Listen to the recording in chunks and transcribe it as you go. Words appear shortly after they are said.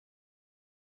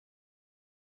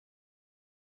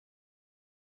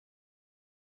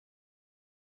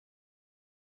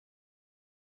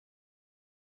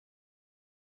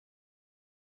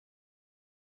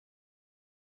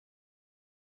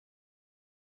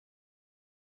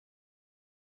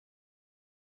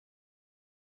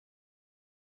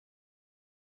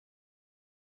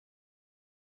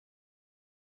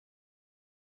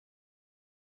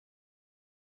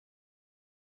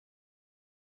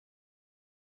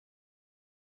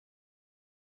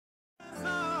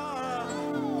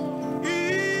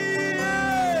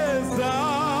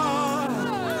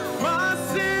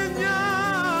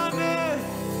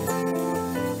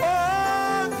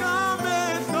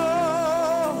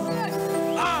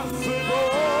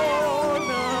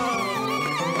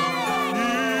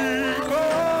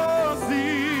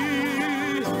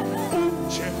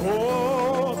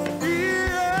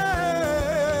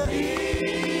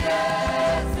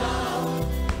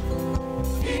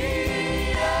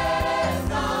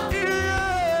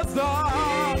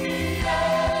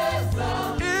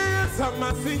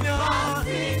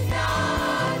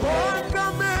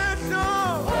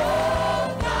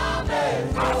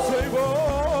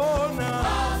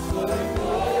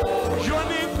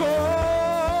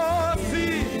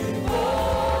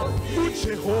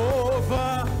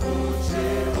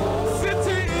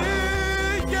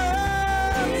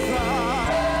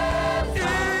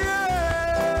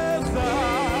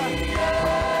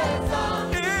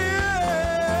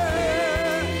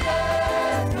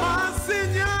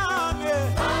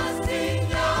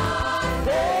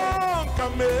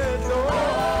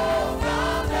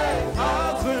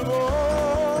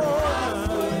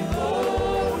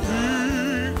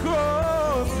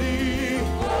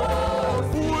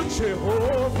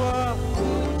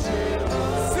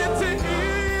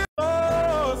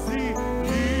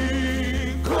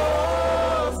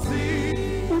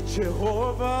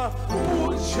Jehovah,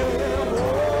 oh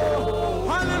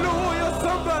Jehovah. Hallelujah,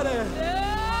 somebody.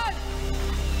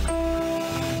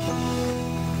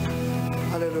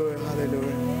 Hallelujah,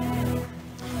 hallelujah.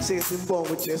 Sing it in bond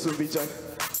with Jesus, be joy.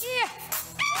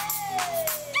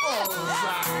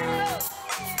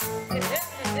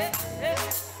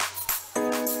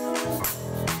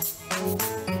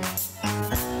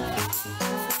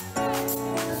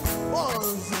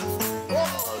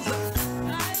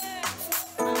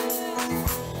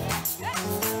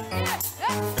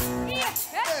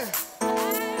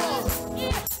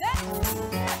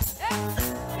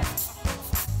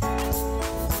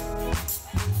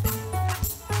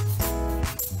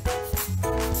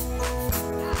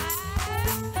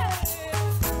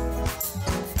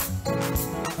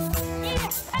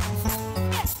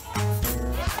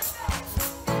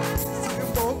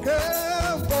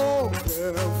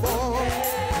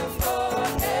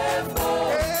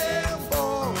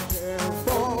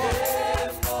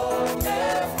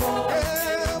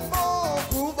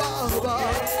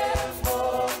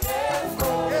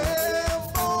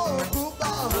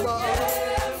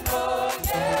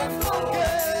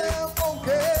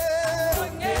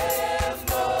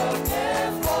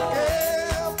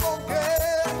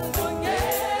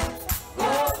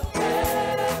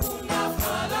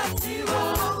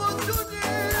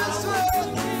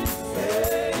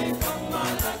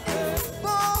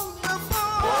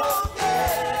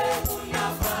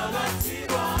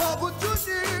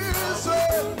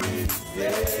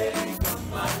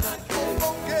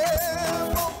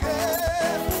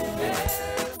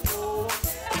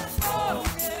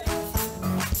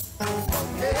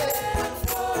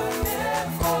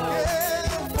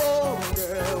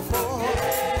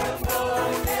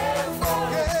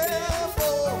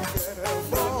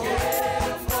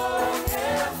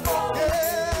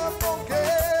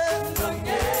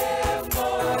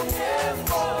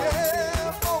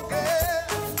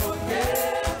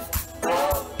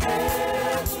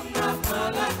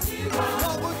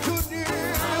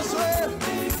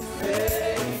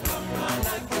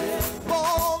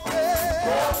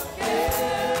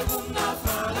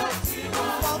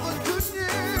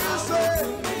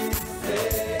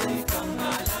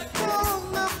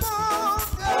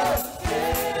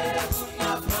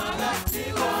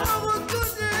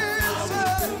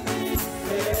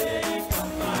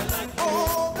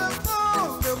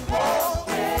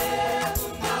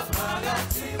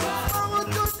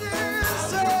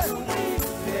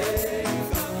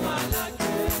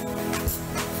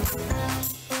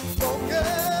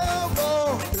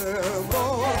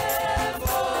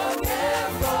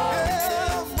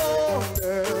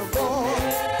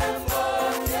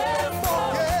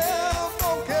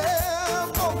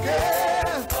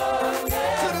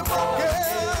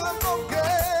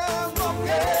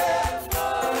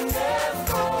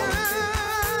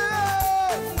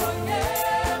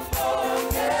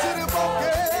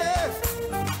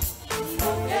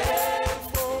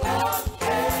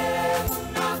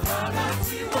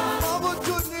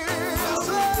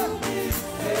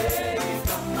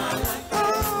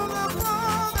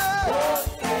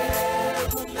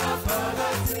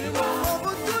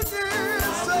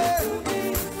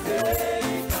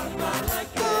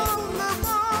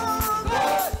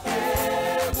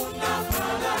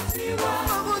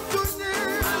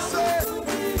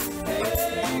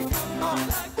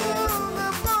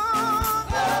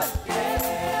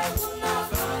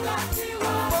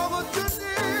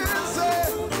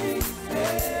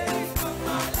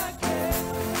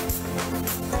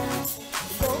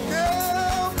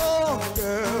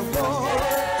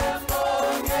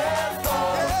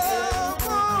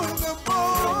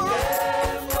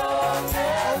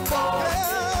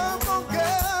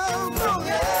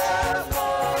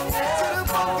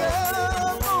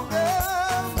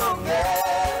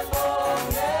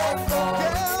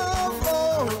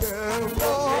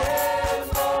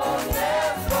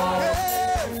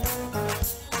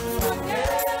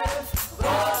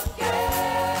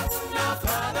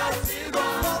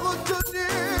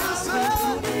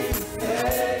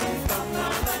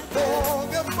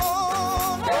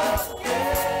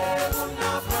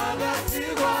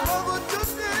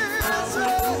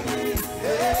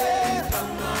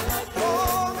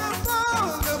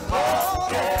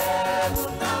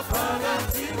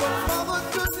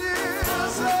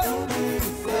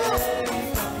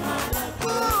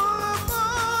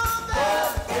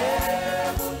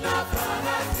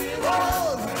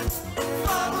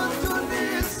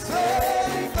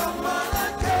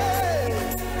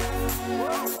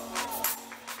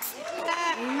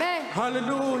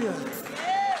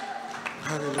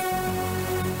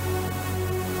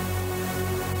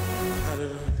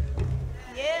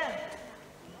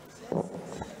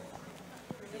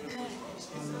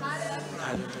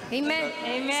 Amen.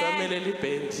 Amen. Sameleli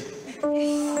band.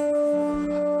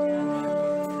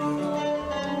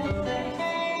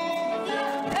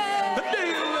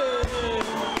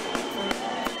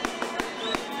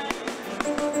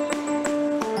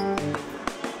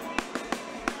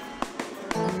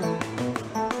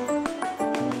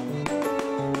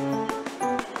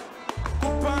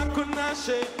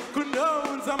 Kupakunashe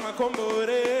kunounza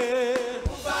makombore.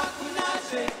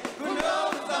 Kupakunashe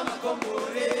kunounza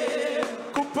makombore.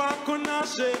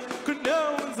 Kupakunashe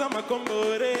kunounza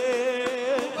makombore.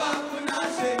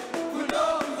 Kupakunashe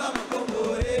kunounza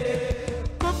makombore.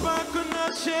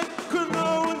 Kupakunashe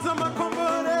kunounza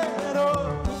makombore.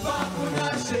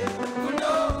 Kupakunashe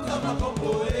kunounza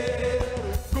makombore.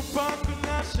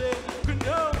 Kupakunashe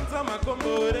kunounza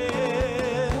makombore.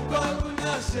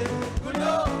 Kupakunashe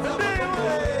kunounza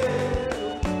makombore.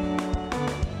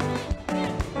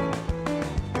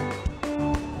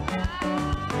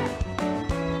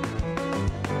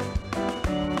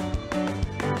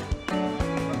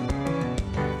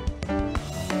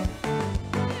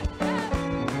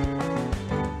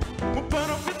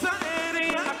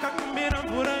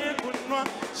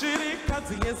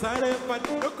 Zarepa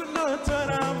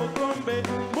okunotora mukombe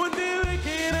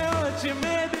mundiwikire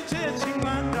ochimedi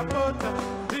chechimanda pota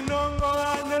dinongo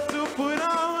ane tupura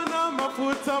una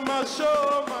mafuta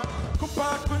mashoma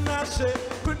kupakunashe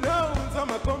kunounza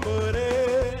makombore.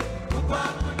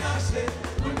 Kupakunashe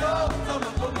kunounza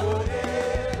makombore.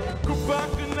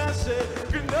 Kupakunashe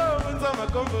kunounza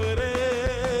makombore.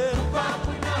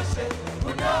 Kupakunashe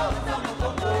kunounza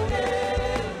makombore.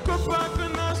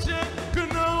 Kupakunashe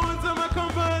kunounza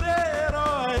makombore.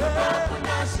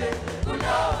 Kupakunashe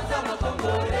kunounza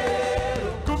makombore.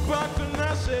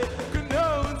 Kupakunashe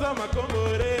kunounza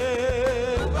makombore.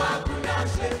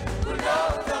 Kupakunashe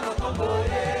kunounza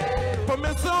makombore.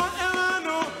 Pomeso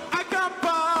elanu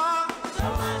akapa.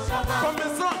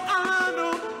 Pomeso elanu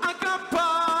akapa.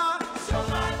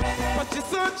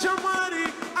 Pachiso chamari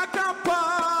akapa.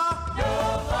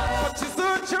 Pachiso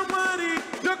chamari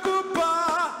yakupa.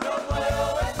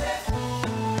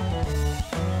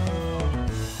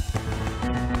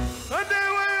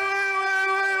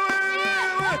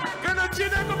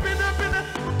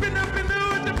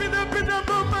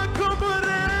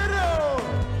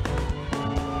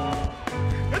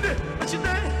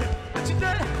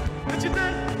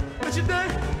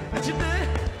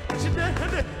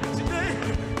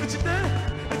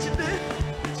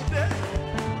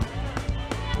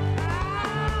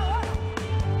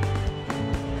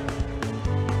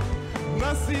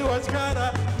 Nasi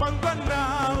wachkara mangwana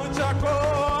uchako.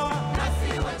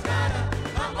 Nasi wachkara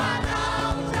mangwana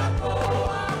uchako.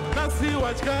 Nasi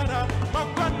wachkara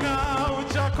mangwana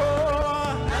uchako.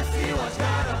 Nasi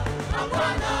wachkara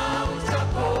mangwana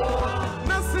uchako.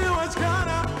 Nasi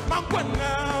wachkara mangwana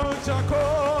uchako.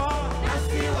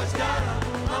 Nasi wachkara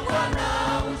mangwana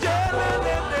uchako.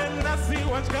 Nasi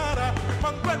wachkara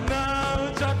mangwana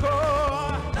uchako.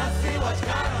 Nasi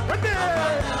wachkara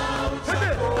mangwana uchako.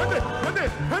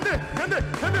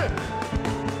 Hande.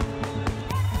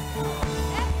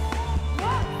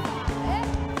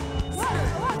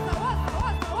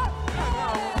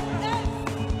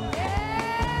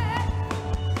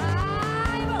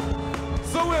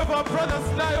 So we have our brother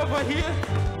Sly over here.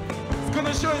 He's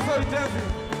gonna show us how he does it.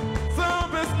 So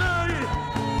Sly.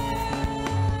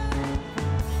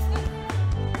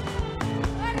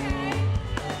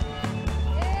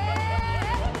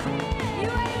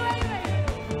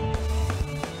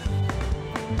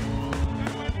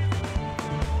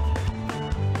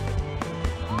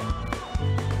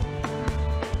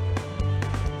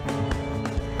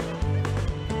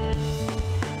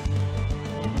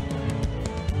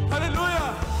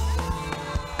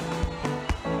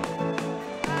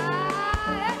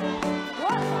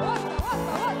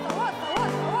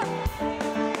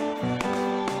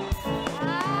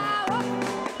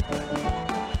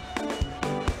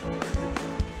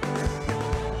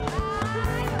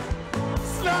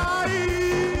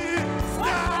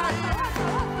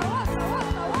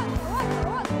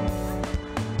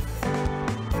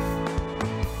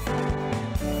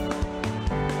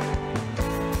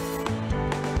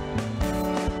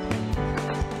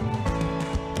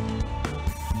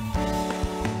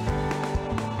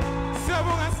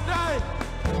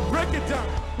 Break it down.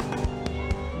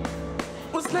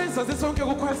 Uslay sasisonke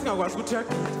kukhaya singakwazi ukuthi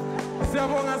yakhe.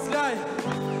 Siyabonga Sly.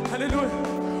 Hallelujah.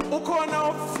 Ukhona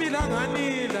ofila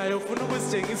ngani la ufuna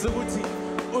ukusitshengisa ukuthi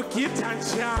ugida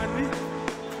njani.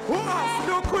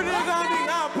 Ungasilokhulikani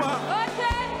ngapha.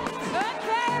 Okay.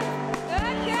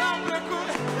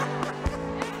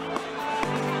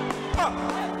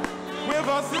 We have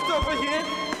our sister over here.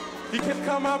 you can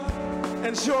come up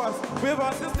and show us. We have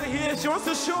our sister here. She wants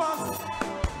to show us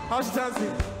how she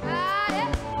dancing.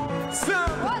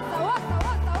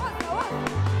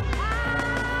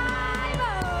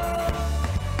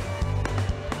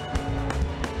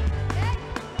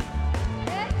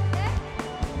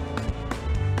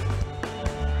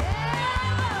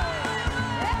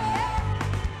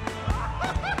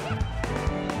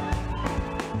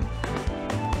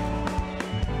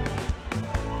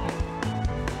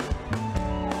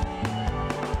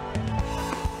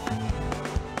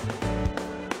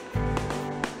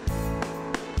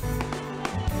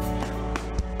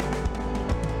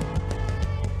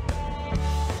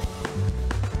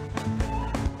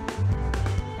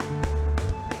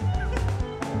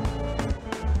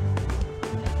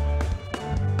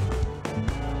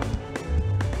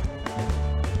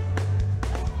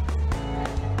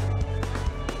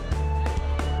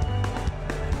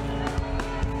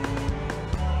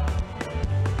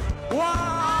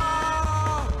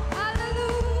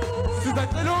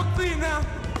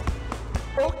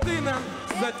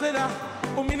 Sizacela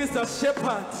uMinister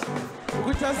Shepherd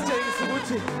ukuthi asitshengise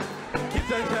ukuthi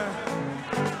gida njani.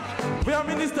 Buya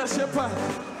Minister Shepherd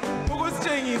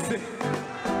ukusitshengise.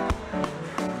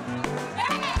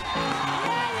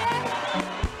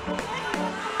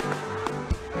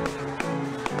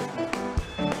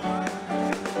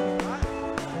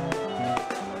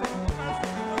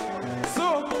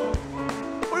 So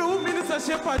uMinister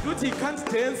Shepherd uthi he can't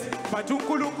dance but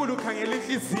uNkulunkulu ukhangela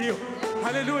inhliziyo.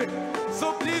 Hallelujah.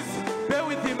 So please bear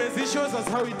with him as he shows us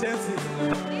how he dances.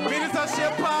 Minister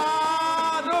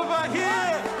Shepherd over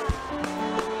here.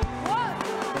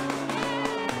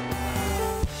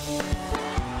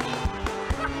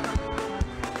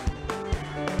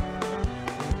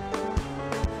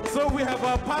 So we have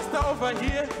our pastor over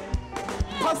here,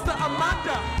 Pastor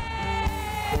Amanda.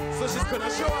 So she's gonna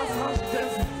show us how she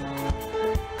dances.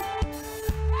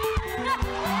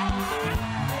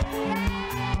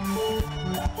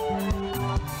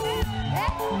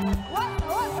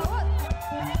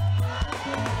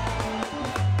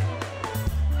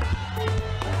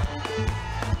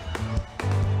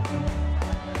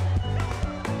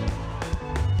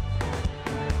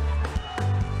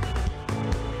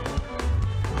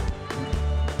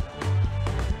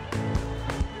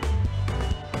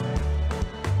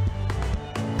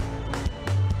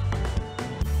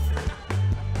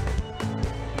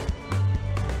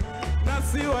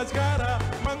 Wachkara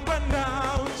mangwana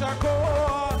uchako.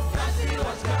 Nasi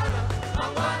wachkara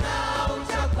mangwana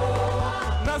uchako.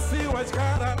 Nasi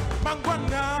wachkara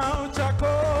mangwana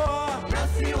uchako.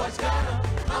 Nasi wachkara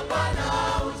mangwana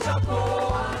uchako.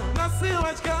 Nasi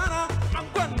wachkara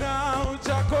mangwana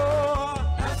uchako.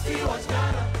 Nasi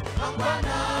wachkara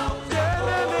mangwana uchako.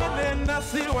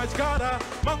 Nasi wachkara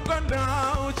mangwana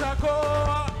uchako.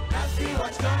 Nasi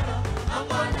wachkara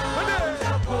mangwana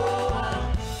uchako.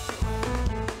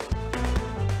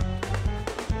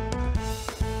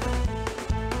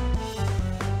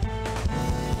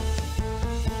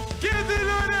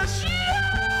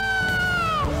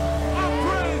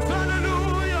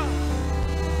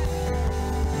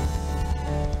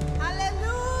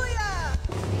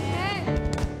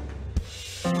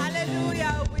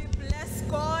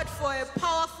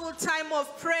 Time of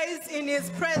praise in his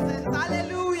presence.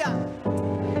 Hallelujah.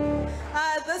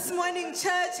 This morning,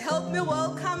 church, help me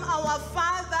welcome our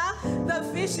father, the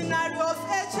visionary of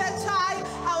HHI,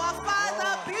 our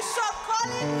father, Bishop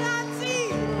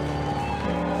Nyathi.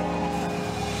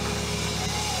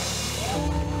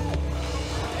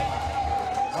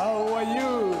 How are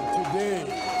you today?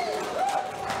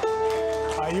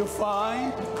 Are you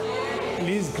fine?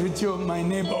 Please greet my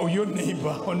neighbor or your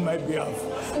neighbor on my behalf.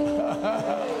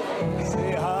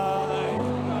 Say hi.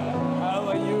 How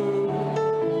are you?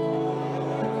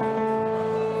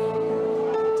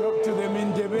 Talk to them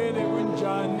in Debele,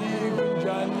 Gunjani.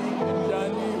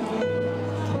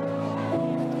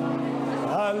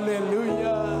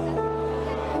 Hallelujah.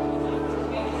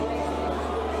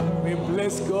 We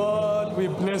bless God, we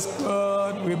bless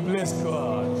God, we bless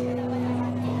God.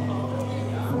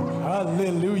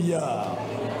 Hallelujah.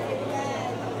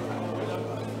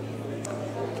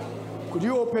 Could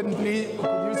you open, please?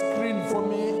 Could you screen for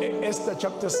me Esther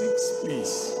chapter 6,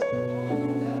 please?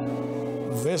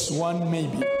 Verse 1,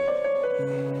 maybe.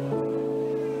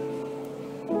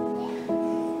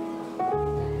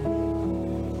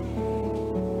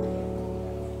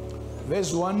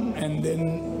 Verse 1, and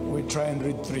then we try and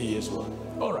read 3 as well.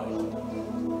 All right.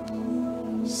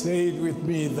 Say it with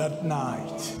me, that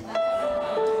night.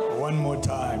 One more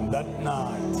time, that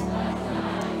night.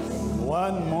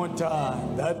 One more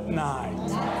time, that night.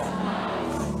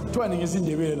 Kuthwani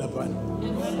ngesindebele lapha.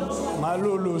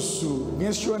 Ngalolo su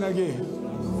ngesishona ke.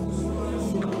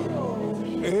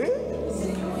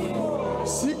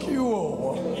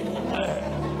 Sikio.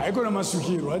 Ayikho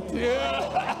namasukiro, right?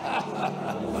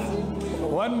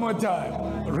 One more time.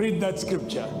 Read that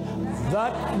scripture.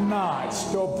 That night,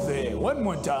 stop there. One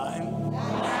more time.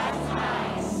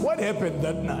 What happened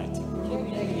that night?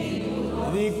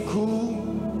 The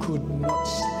crew could not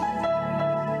sleep.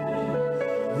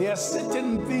 There are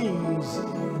certain things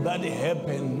that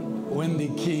happen when the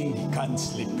king can't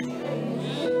sleep.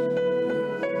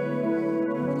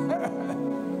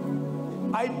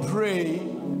 I pray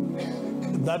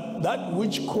that that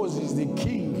which causes the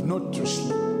king not to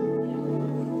sleep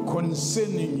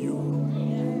concerning you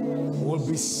will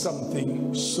be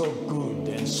something so good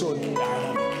and so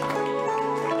dynamic.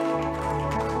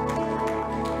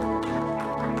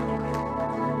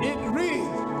 It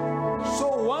reads, so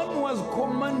one was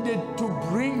commanded to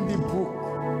bring the book.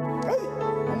 Hey,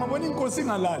 ungabona inkosi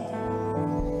ngalali.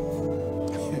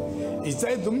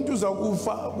 Isayithi umuntu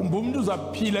uzakufa, kumbe umuntu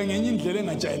uzaphila ngenye indlela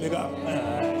engajayelekanga.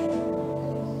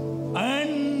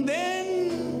 And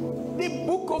then the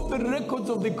book of the records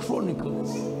of the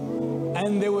chronicles,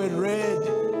 and they were read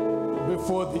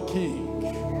before the king.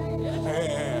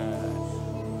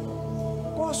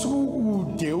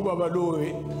 Kwasukude ubaba lo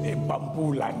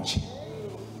epampula nje,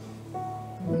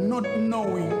 not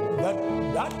knowing that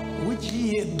that which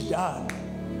he had done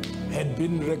had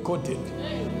been recorded,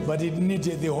 but it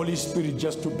needed the Holy Spirit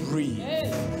just to breathe.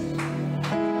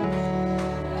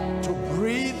 To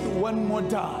breathe one more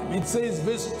time. It says,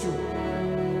 verse 2.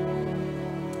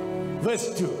 Verse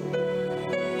 2.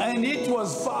 And it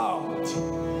was found.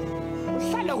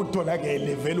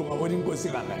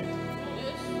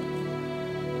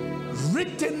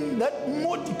 Written that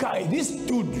Mordecai, this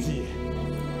dude here.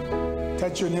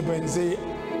 Touch your neighbor and say,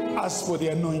 ask for the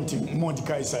anointing.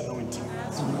 Mordecai's anointing.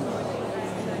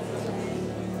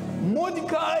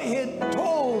 Mordecai had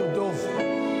told of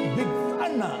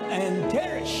Bigthana and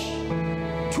Teresh,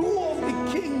 two of the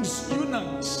king's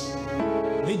eunuchs,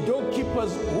 the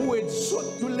doorkeepers who had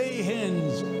sought to lay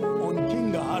hands on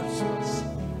King Ahasuerus.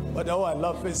 But oh, I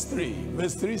love verse 3.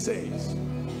 Verse 3 says,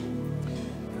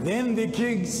 then the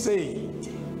king said,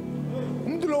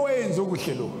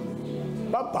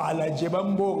 babhala nje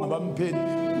bambonga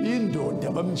bampheni indoda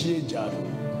bamjiye njalo.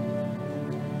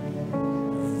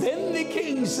 Then the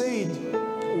king said,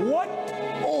 what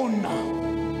honor?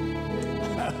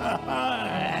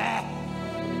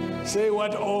 Say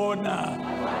what honor?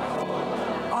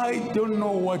 I don't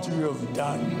know what you have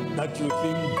done that you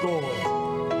think God,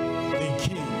 the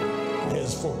king,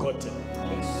 has forgotten.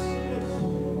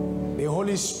 The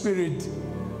Holy Spirit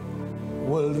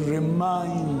will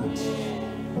remind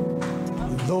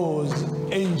those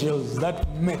angels that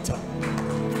matter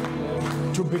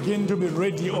to begin to be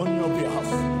ready on your behalf.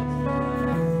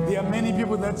 There are many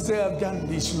people that say, I've done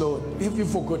this, Lord. Have you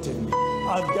forgotten me?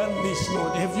 I've done this,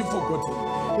 Lord. Have you forgotten?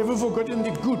 Have you forgotten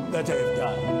the good that I have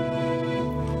done?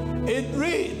 It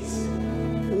reads,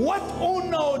 what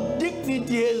honor or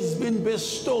dignity has been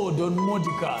bestowed on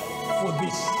Mordecai for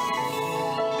this?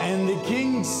 And the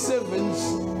king's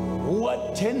servants who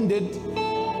attended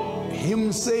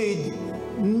him said,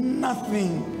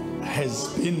 nothing has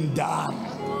been done.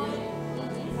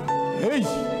 Hey.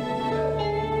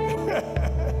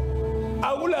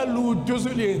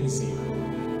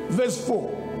 Verse 4.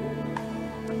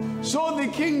 So the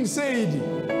king said,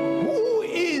 who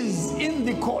is in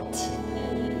the court?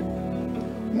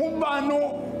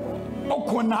 Mubano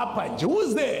okonapa.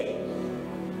 Who's there?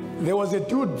 There was a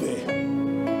dude there,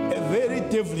 a very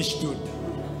devilish dude.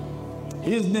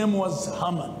 His name was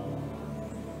Haman.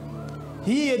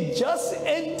 He had just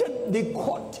entered the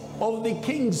court of the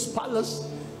king's palace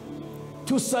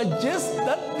to suggest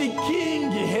that the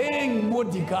king hang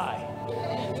Mordecai.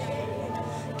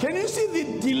 Can you see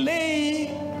the delay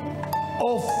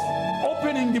of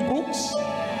opening the books?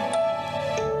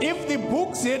 If the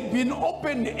books had been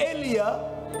opened earlier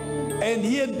and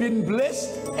he had been blessed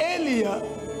earlier,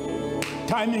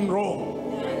 timing wrong.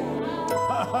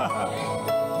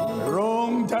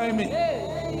 Wrong timing.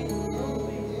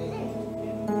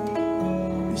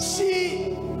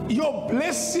 See, your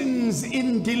blessings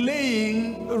in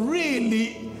delaying,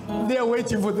 really, they're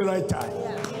waiting for the right time.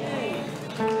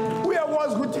 We are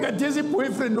was good to get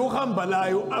boyfriend no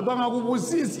hambalayo,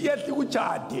 abangakubusisi yathi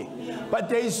kuchade, but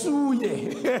they sue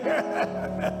ye.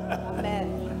 Amen.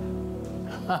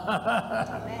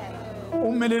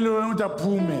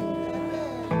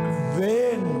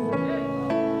 Then,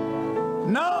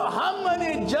 now Haman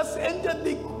had just entered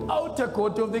the outer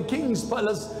court of the king's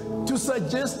palace to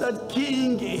suggest that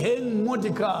King hang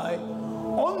Mordecai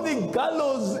on the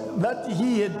gallows that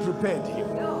he had prepared him.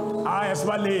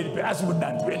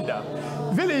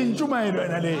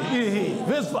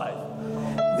 Verse 5.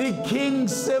 The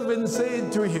king's servant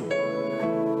said to him,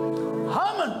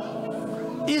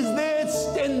 Haman is there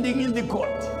standing in the court.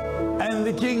 And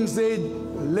the king said,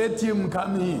 let him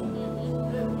come in.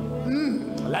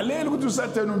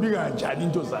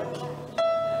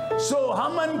 So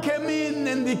Haman came in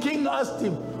and the king asked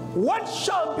him, what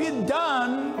shall be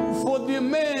done for the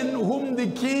man whom the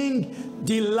king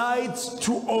delights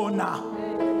to honor?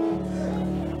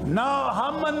 Now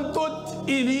Haman thought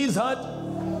in his heart,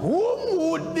 whom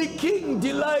would the king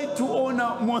delight to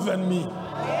honor more than me?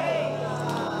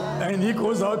 And he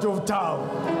goes out of town.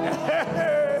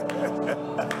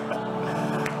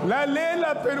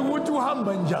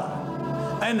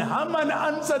 And Haman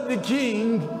answered the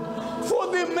king, for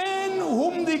the man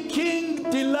whom the king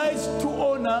delights to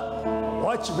honor.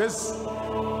 Watch verse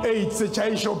 8, it's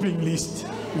a shopping list.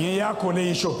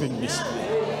 Shopping list.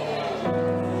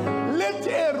 Let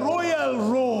a royal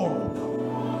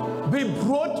robe be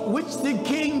brought which the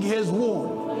king has worn.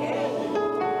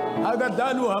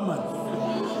 Agadalu Haman.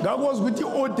 That was with the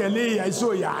hotel I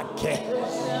saw yake.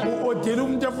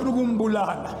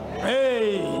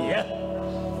 Hey.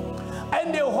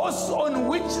 And the horse on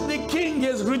which the king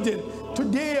has ridden.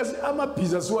 Today, as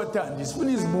Amapisa Swatan, this one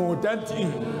is more that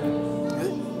thing.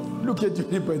 Look at your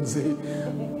neighbor and say,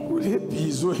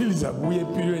 Piso is a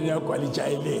weird period in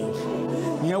quality.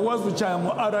 Near was which I am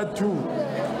R2.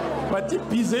 But the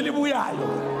Pizeli Buyayo.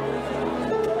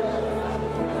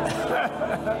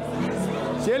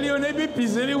 Tell your neighbor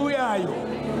Pizeli Buyayo.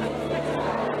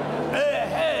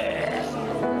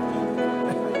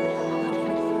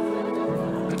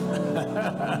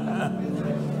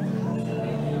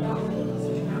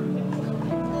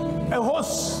 A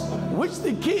horse which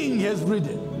the king has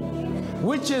ridden,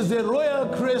 which is the royal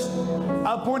crest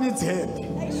upon its head.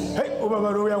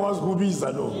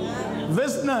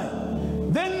 Verse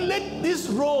 9. Then let this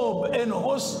robe and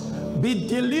horse be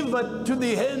delivered to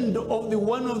the hand of the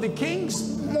one of the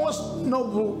king's most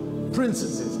noble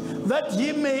princesses, that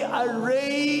he may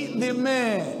array the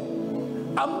man.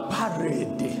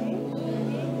 Amparede.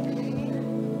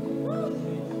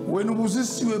 When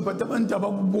ubusisiwe but abantu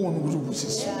abakubona ukuthi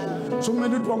ubusisiwe so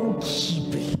kumele ukuthi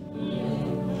bakukhiphe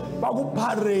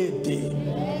bakuparade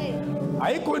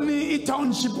ayikho ni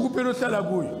township kuphela ohlala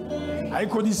kuyo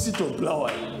ayikho ni city of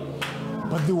Bulawayo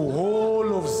but the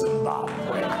whole of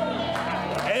Zimbabwe.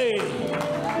 Hey,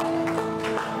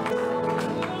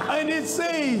 and it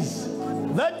says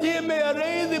that he may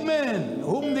array the man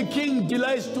whom the king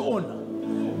delights to honor,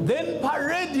 then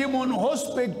parade him on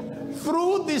horseback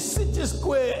through the city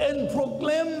square and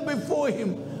proclaim before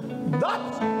him, that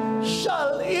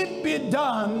shall it be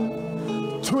done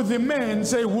to the man,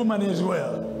 say woman as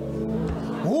well,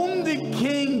 whom the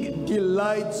king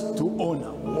delights to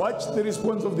honor. Watch the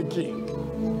response of the king.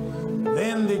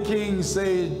 Then the king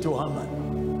said to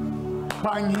Haman,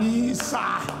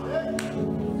 Pangisa,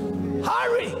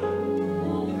 hurry,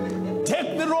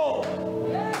 take the robe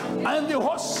and the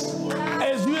horse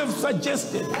as you have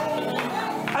suggested,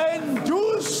 and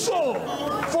do so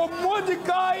for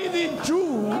Mordecai the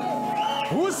Jew,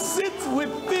 who sits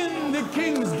within the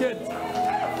king's gate.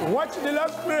 Watch the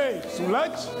last phrase.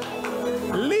 Watch.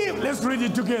 Leave, let's read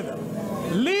it together.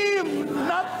 Leave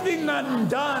nothing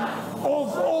undone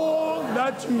of all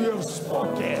that you have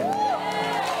spoken.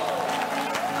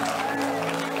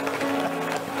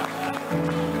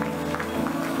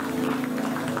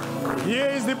 Here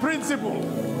is the principle.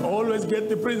 Always get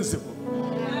the principle.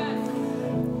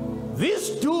 This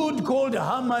dude called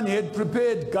Haman had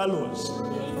prepared gallows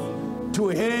to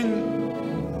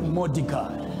hang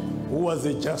Mordecai, who was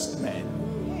a just man.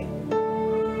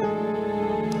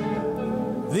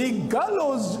 The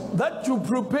gallows that you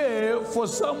prepare for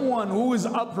someone who is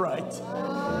upright,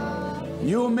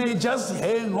 you may just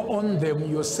hang on them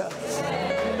yourself.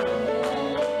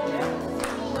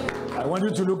 I want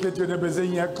you to look at your neighbor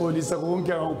saying,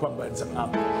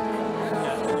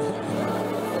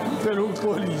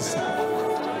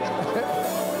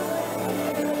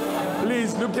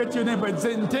 please look at your neighbor and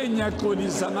say,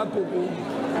 ngiyaxolisa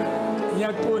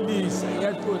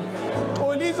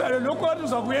xolisa lokho wathi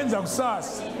uzakuyenza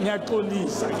kusasa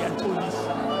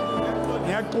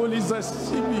ngiyaxolisa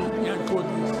sibi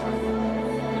ngiyaxolisa.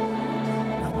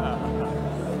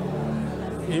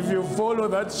 If you follow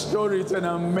that story, it's an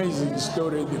amazing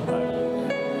story in the Bible.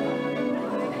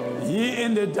 He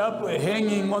ended up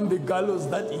hanging on the gallows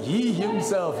that he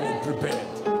himself had prepared.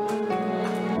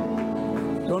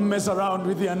 Don't mess around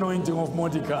with the anointing of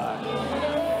Mordecai.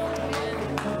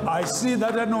 I see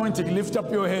that anointing. Lift up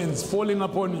your hands, falling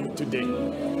upon you today.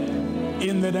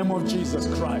 In the name of Jesus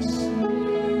Christ.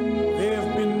 There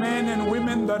have been men and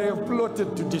women that have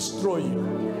plotted to destroy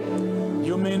you.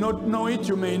 You may not know it,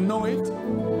 you may know it.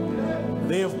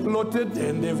 They have plotted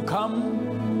and they've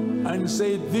come and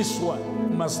said, this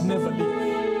one must never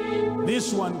live.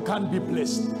 This one can't be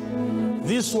blessed.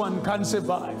 This one can't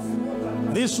survive.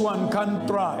 This one can't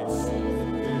thrive.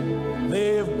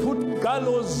 They have put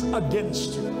gallows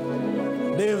against you.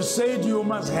 They have said you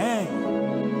must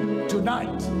hang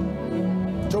tonight,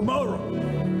 tomorrow,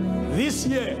 this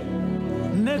year,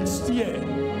 next year.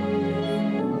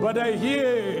 But I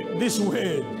hear this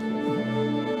word.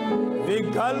 The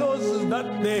gallows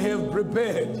that they have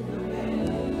prepared,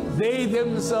 they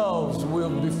themselves will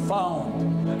be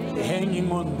found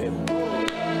hanging on them.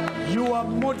 You are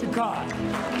Mordecai.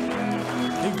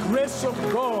 The grace of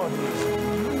God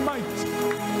is mighty,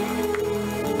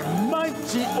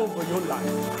 mighty over your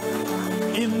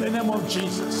life. In the name of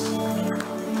Jesus.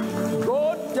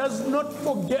 God does not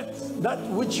forget that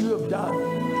which you have done.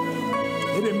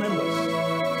 He remembers.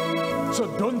 So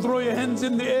don't throw your hands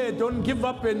in the air. Don't give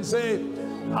up and say,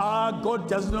 God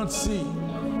does not see.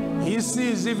 He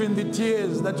sees even the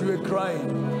tears that you were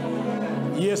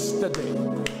crying yesterday.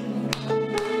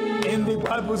 And the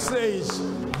Bible says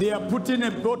they are putting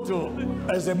a bottle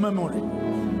as a memory.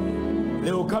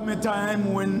 There will come a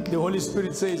time when the Holy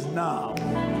Spirit says now.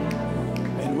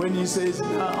 And when he says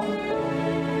now,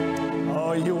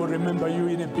 he will remember you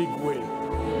in a big way.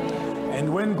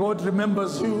 And when God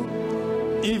remembers you,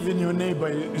 even your neighbor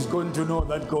is going to know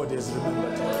that God has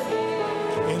remembered you.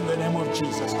 In the name of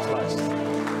Jesus Christ.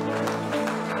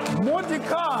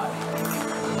 Mordecai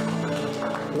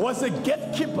was a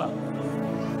gatekeeper.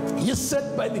 He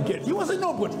sat by the gate. He was a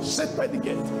nobody, he sat by the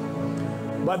gate.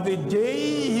 But the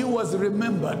day he was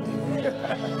remembered,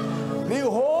 the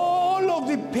whole of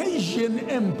the Persian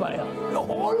Empire, the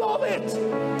whole of it,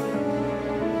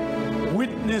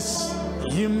 witnessed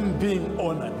him being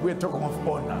honored. We're talking of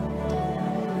honor.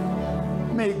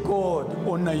 May God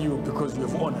honor you because you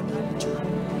have honored him too.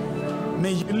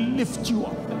 May he lift you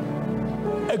up,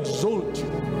 exalt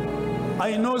you.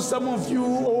 I know some of you,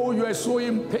 you are so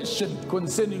impatient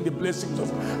concerning the blessings of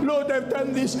Lord, I've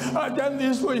done this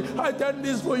for you, I've done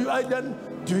this for you,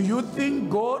 Do you think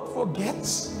God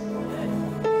forgets?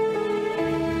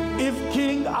 If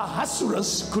King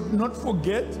Ahasuerus could not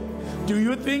forget, do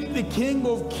you think the King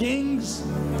of Kings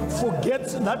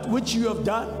forgets that which you have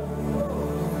done?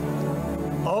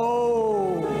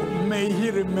 Oh, may he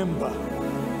remember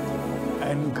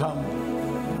and come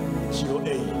to your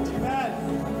aid.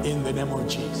 In the name of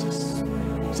Jesus.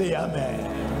 Say amen.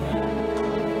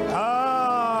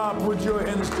 Put your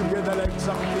hands together like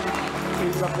something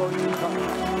is about to come.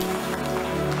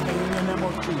 In the name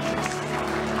of Jesus.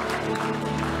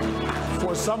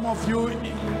 For some of you,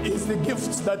 it's the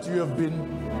gifts that you have been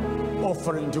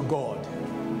offering to God.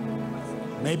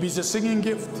 Maybe it's a singing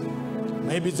gift.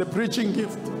 Maybe it's a preaching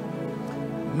gift.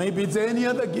 Maybe it's any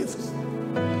other gift.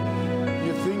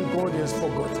 You think God has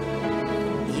forgotten.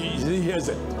 He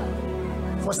hasn't.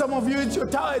 For some of you, it's your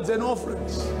tithes and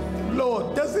offerings.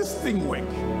 Lord, does this thing work?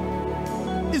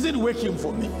 Is it working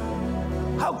for me?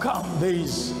 How come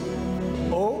there's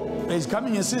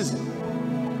coming a season?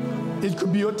 It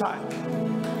could be your time.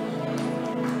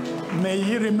 May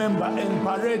he remember and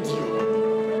parade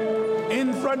you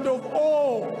in front of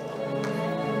all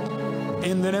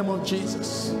in the name of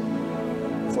Jesus.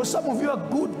 For some of you are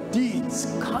good deeds,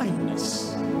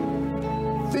 kindness,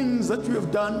 things that you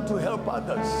have done to help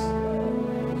others.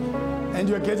 And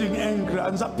you're getting angry.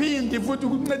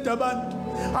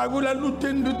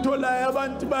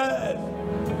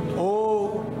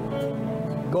 Oh,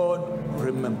 God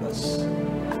remembers.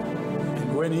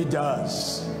 And when he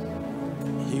does,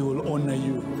 he will honor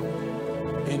you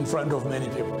in front of many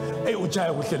people. Hey,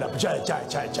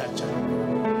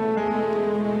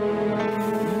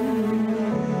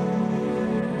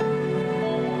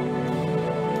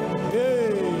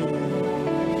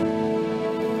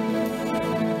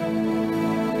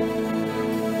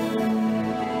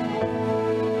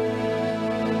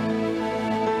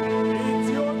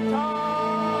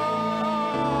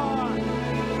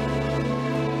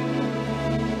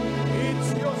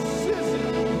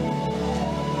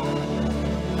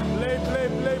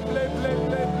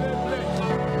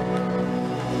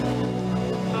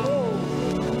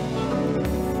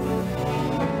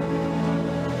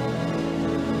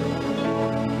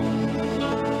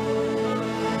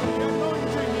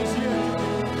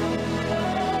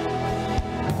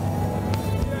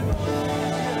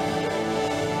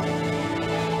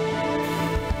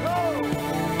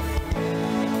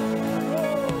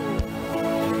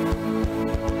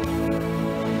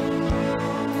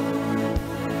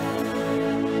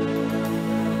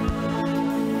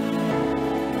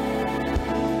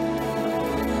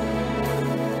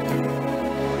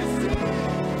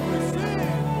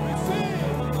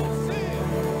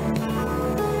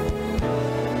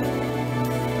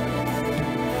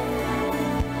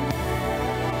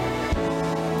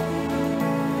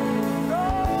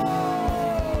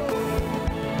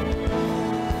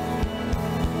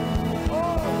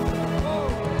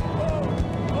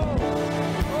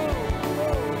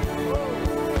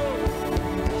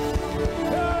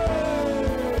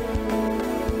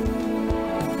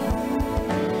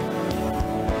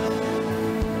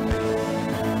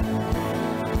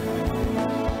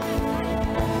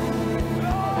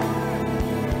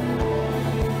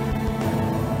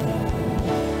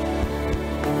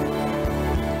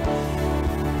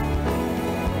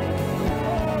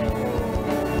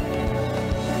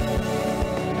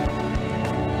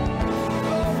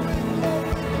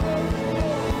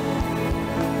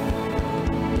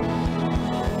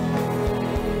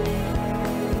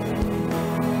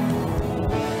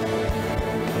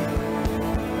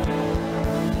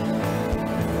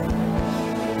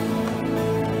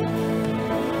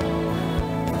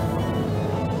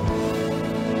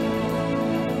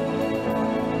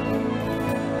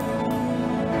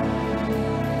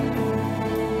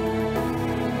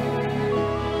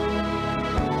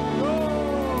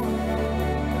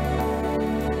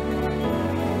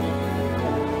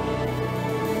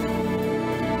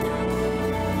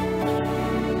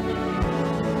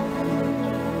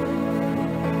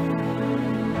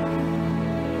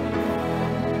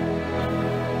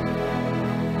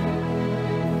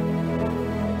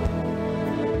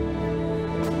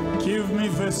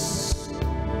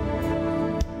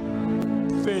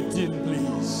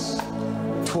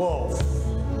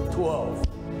 12,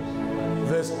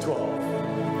 verse 12.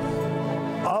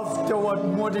 Afterward,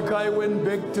 Mordecai went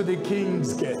back to the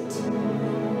king's gate.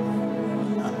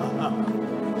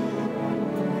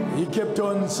 He kept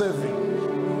on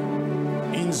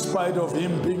serving in spite of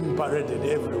him being paraded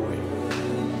everywhere.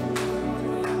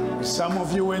 Some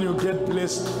of you, when you get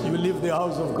blessed, you leave the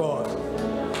house of God.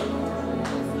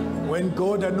 When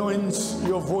God anoints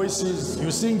your voices,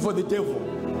 you sing for the devil.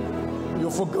 You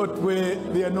forgot where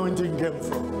the anointing came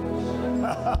from.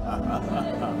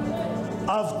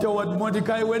 Afterward,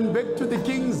 Mordecai went back to the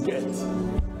king's gate.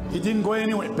 He didn't go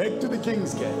anywhere, back to the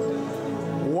king's gate.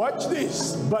 Watch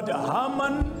this. But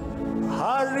Haman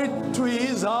hurried to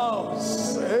his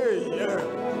house,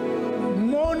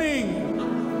 mourning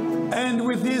and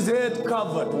with his head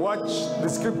covered. Watch the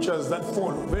scriptures that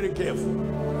follow, very careful.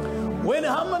 When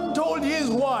Haman told his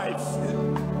wife,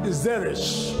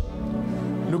 Zeresh,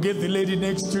 look at the lady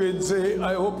next to you and say,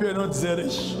 I hope you're not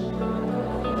Zeresh.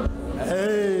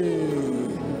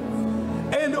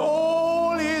 And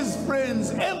all his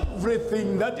friends,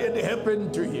 everything that had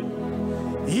happened to him,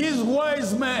 his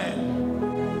wise man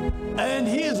and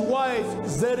his wife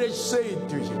Zeresh said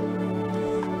to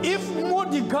him, if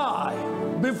Mordecai,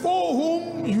 before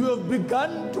whom you have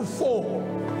begun to fall,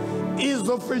 is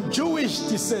of a Jewish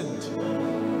descent,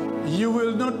 you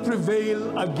will not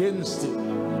prevail against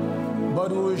him,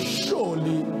 but will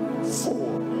surely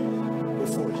fall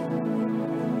before him.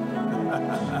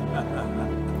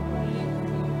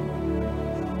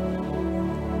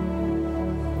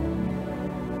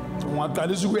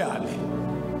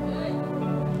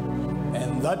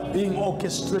 And that being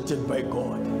orchestrated by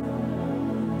God,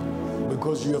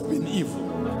 because you have been evil.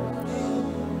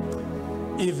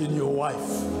 Even your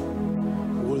wife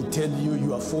will tell you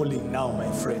you are falling now,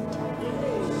 my friend.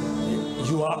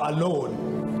 You are alone.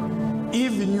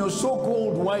 Even your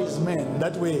so-called wise men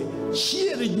that were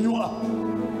cheering you up.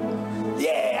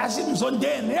 Yeah, Asim's on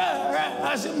den. Yeah,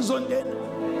 Asim's on den.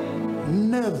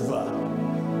 Never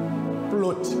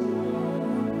plot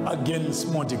against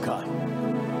Mordecai.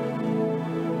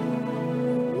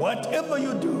 Whatever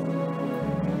you do,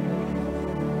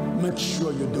 make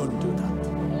sure you don't do that.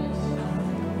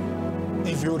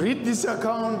 If you read this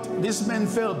account, this man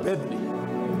fell badly.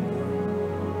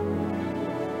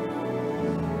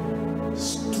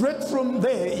 Straight from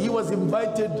there, he was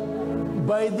invited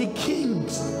by the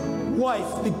king's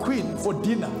wife, the queen, for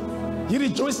dinner. He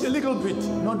rejoiced a little bit,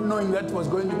 not knowing that was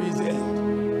going to be his end.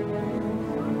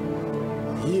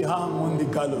 He hung on the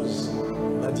gallows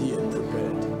that he had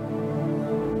prepared.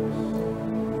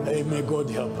 Hey, may God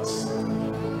help us.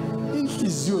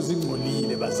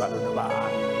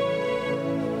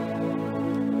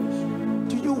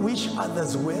 Do you wish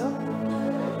others well?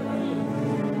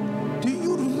 Do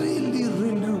you really,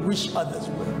 really wish others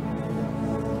well?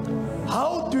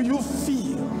 How do you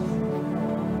feel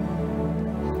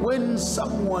when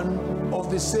someone of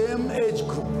the same age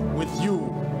group with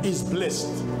you is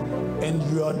blessed and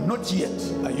you are not yet,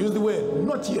 I use the word,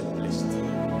 not yet blessed?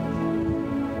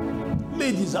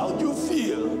 Ladies, how do you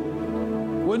feel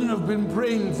when you have been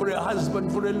praying for a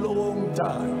husband for a long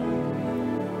time?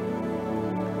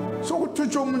 So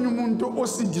kuthutsha omunye umuntu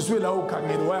osindiswe la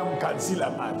ukhangele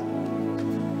wayamkhansila mali.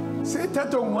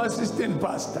 Sethatha ungu-assistant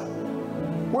pastor.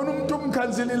 When umuntu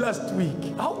umkhansele last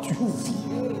week, how do you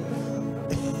feel?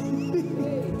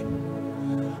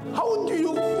 How do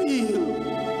you feel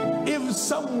if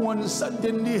someone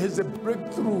suddenly has a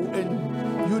breakthrough and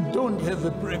you don't have a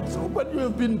breakthrough, but you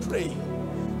have been praying?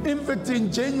 In fact,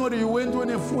 in January, you went on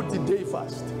a 40-day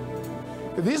fast.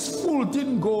 This fool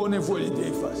didn't go on a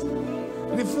 40-day fast.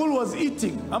 The fool was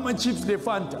eating. I'm a chips de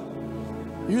Fanta.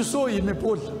 You saw him a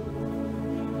portion.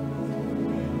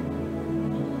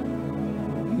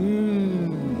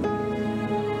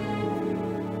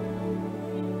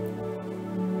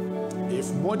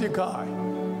 If Mordecai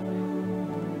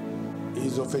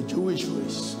is of a Jewish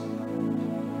race,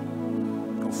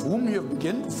 of whom you have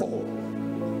begun to fall,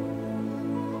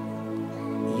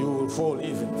 you will fall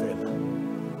even further.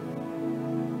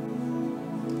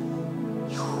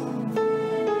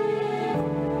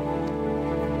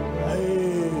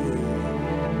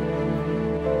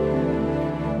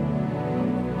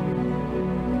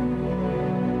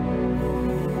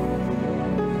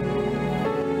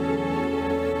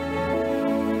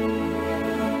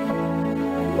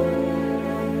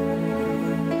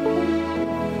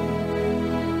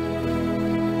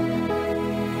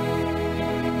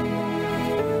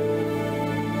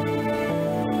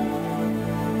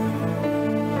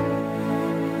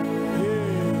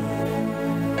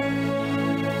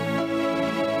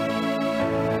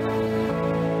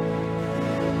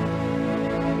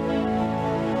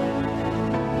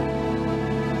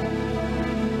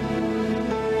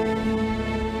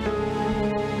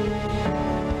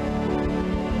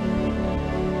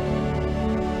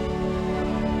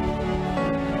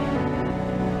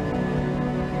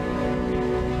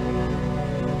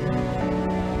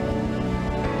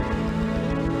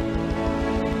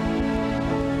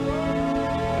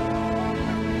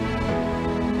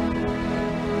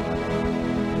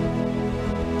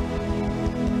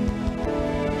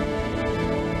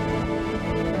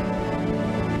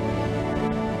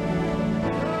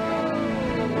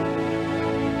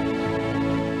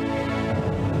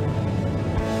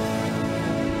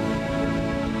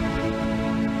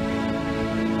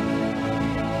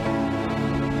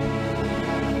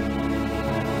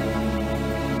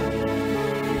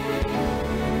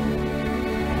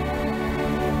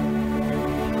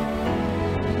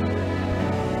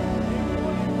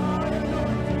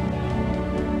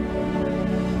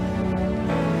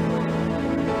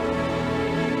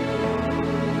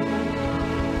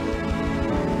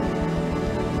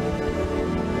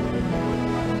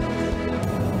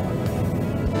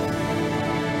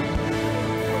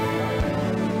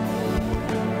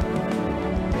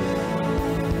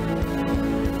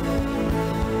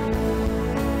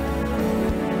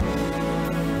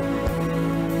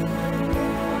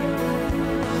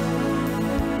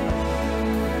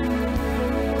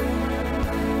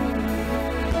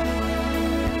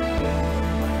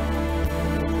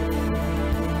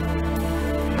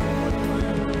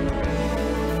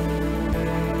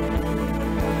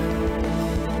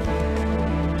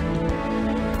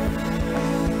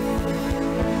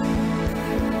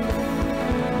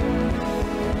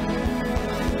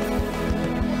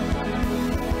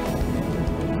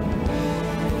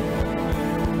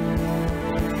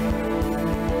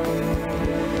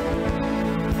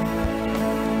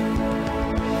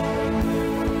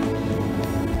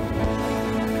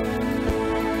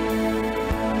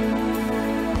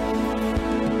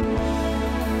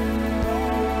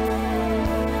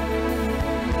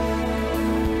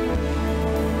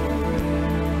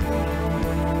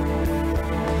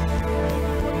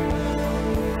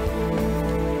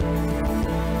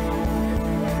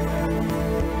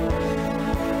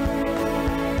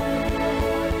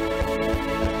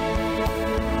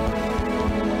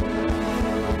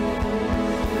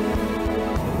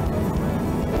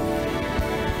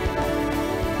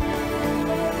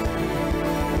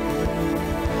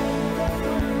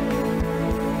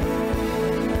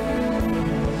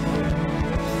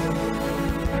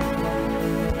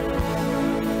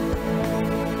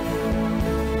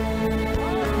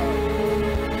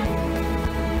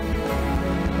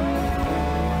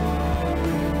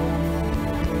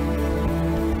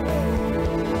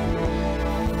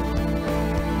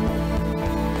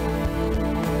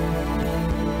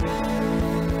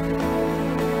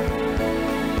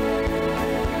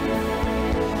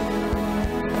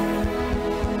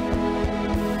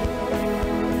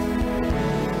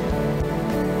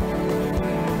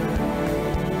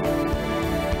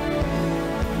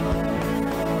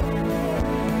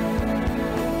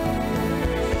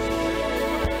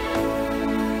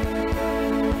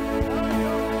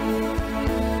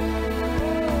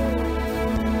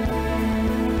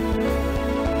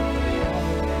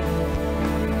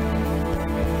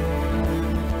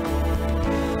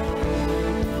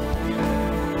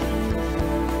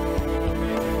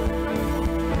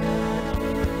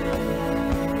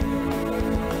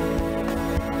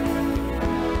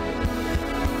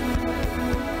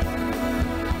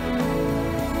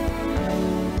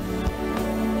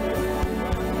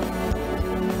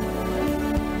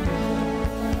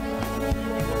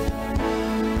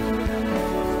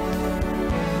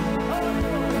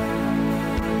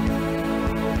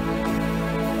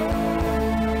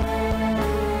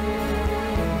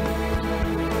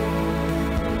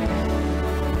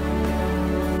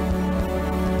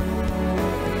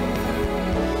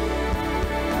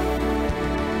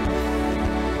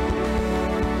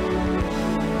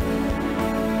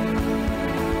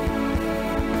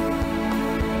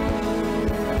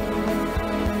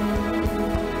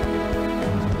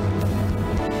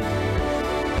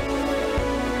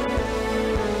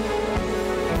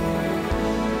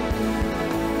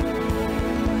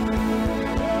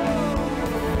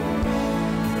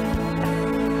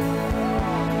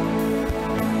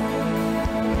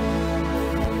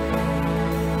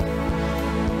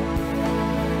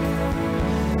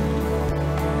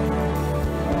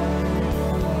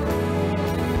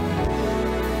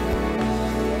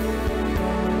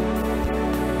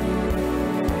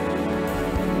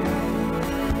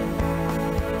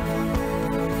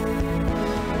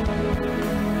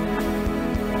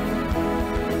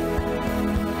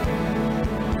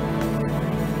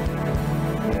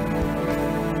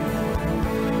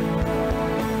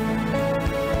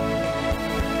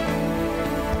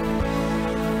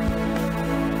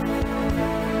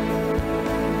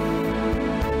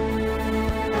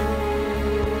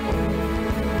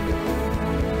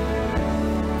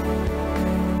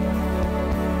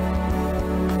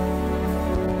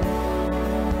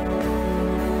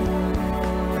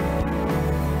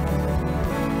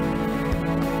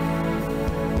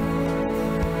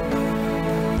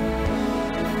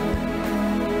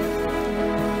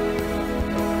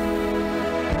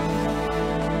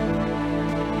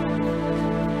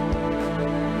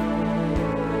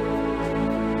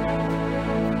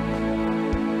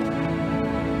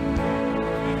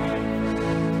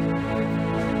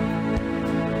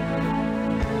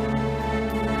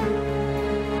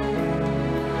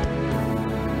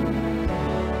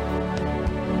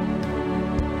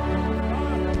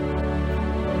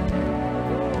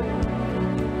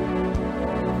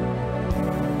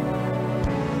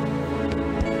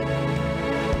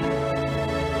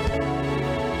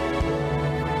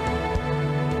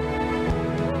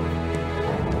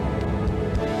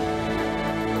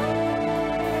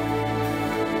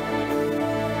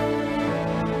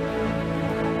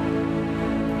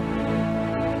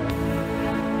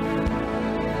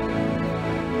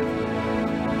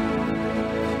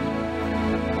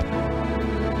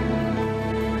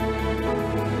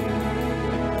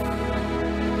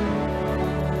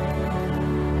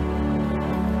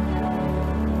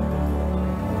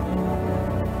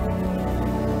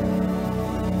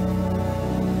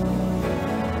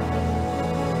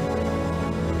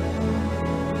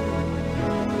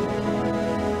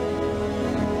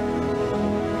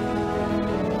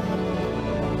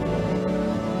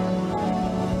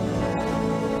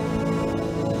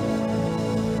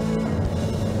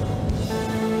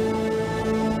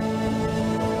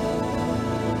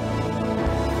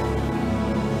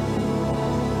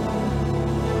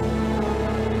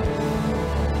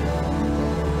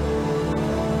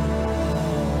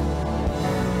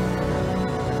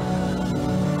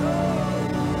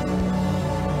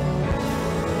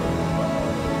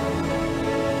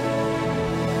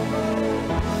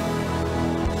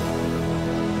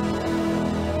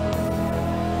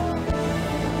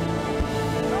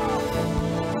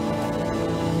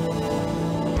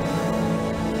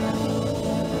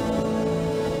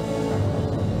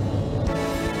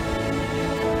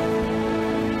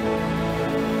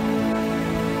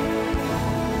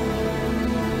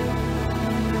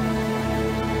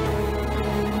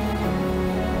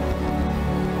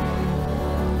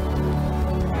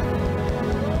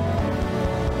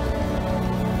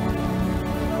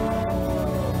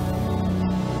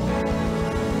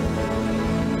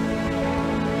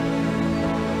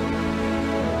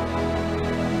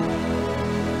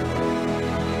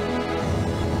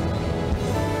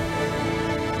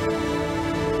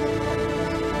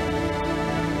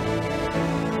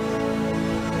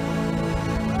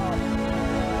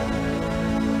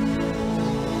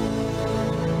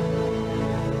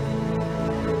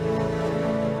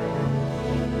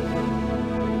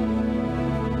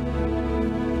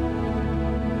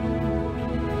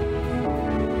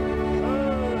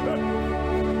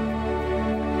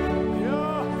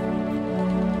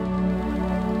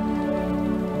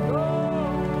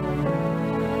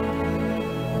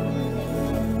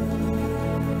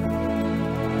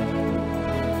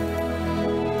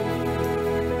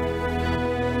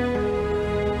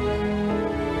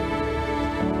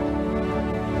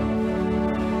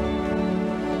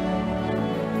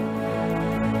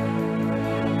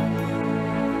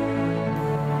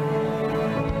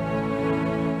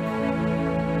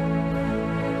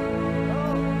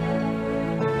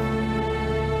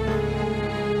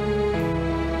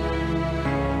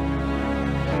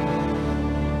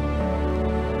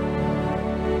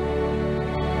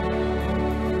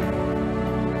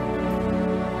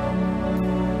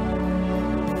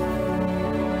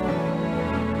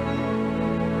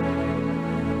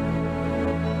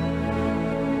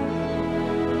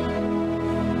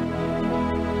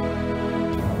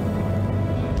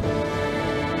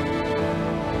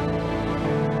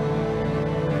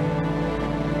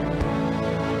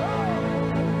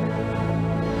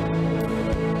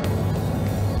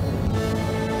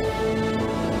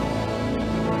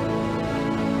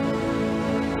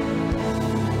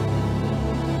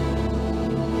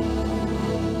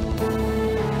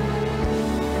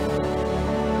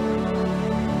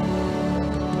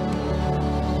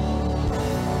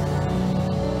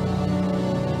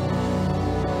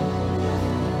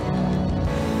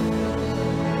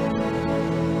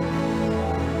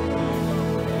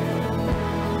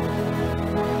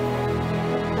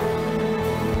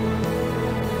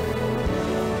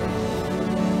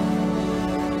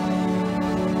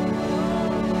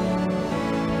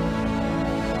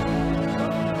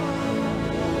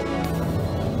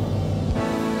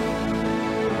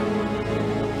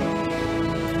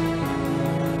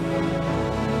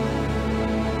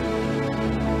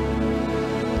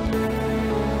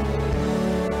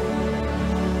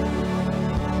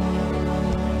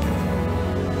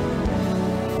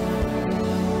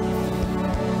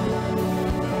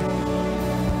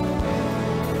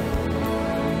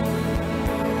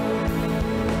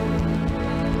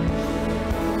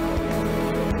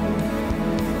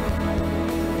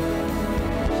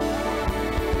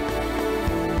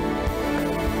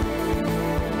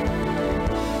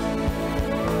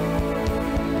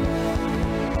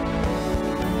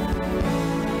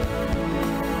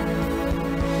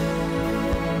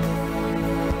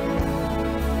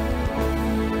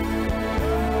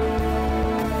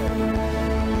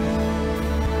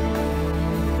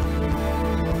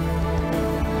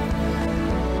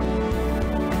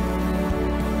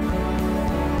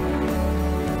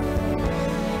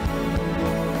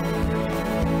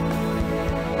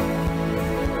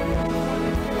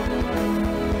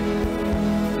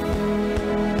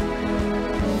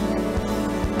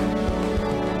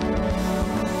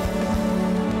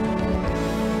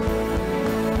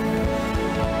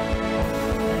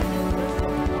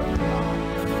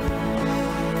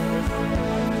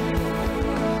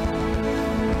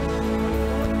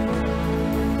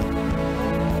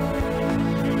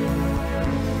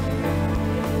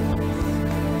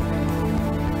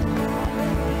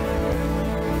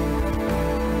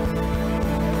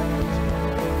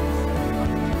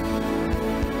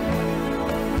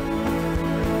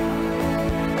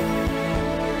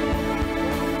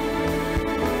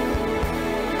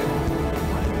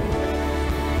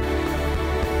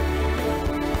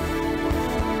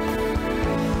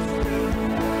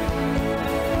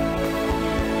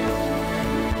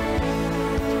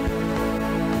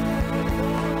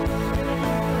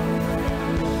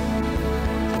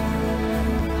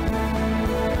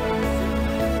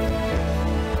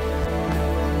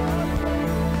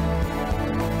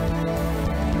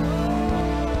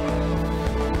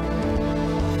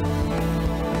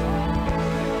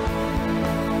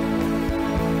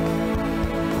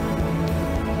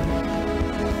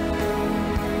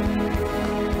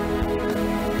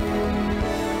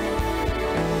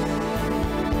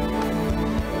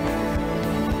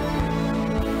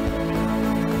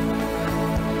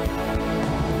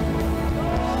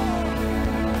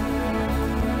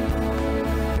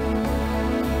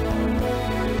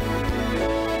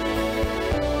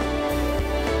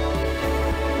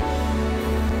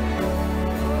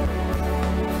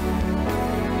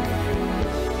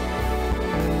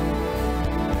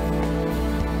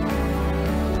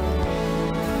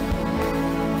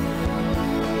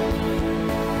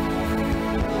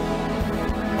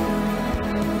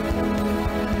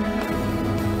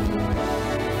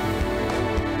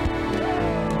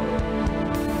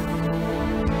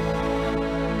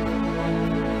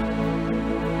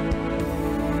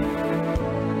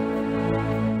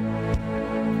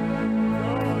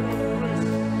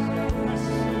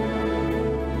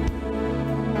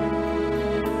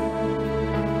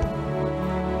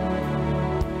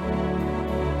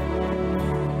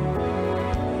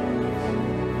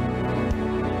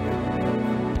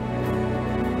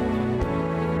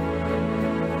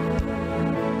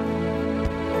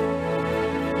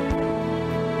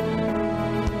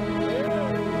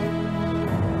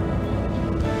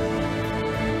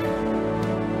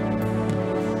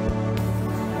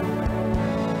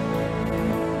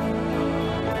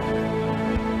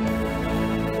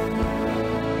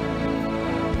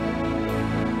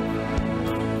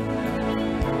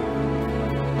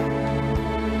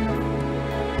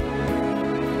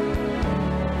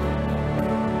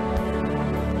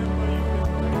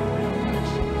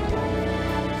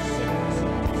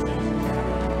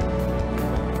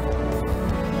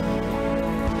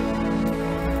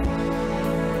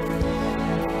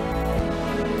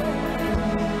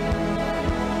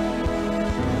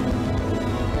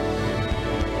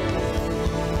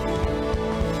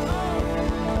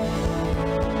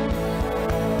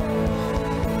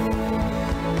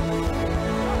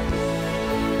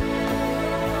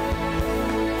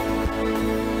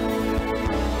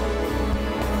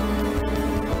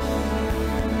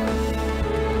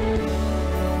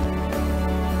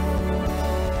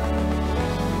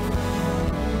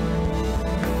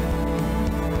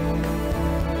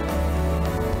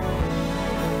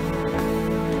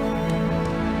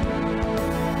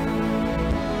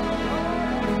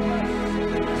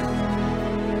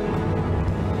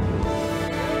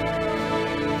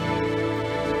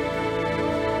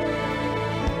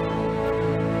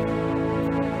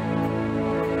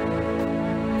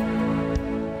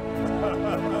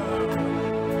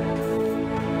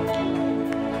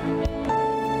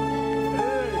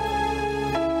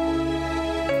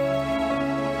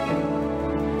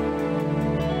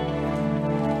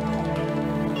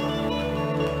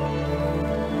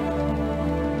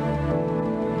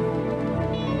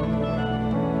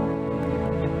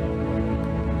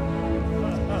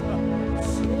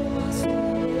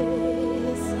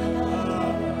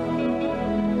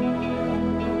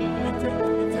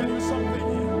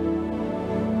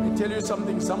 tell you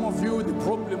something. Some of you, the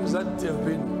problems that have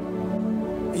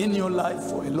been in your life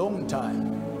for a long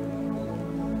time,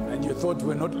 and you thought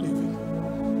we're not living.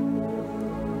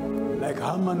 Like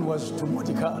Haman was to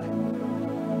Mordecai.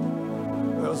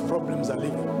 Those problems are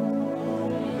living.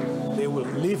 They will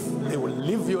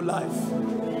live your life.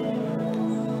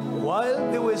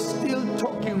 While they were still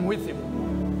talking with him,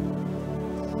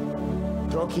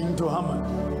 talking to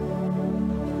Haman,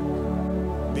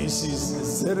 this is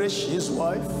Zeresh, his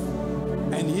wife,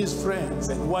 and his friends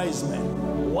and wise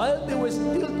men. While they were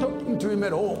still talking to him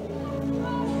at home,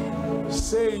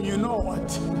 saying, you know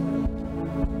what?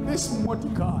 This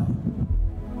Mordecai,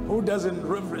 who doesn't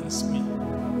reverence me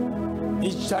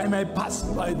each time I pass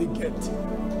by the gate.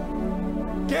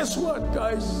 Guess what,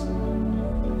 guys?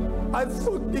 I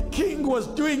thought the king was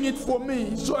doing it for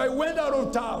me, so I went out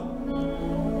of town.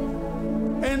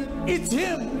 And it's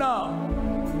him now.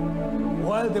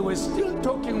 While they were still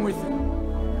talking with him,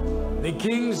 the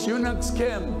king's eunuchs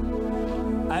came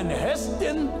and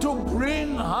hastened to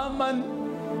bring Haman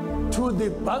to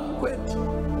the banquet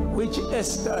which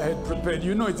Esther had prepared.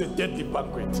 You know it's a deadly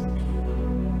banquet.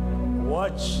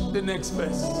 Watch the next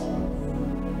verse.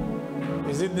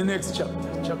 Is it the next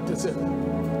chapter? Chapter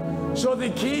 7. So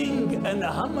the king and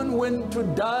Haman went to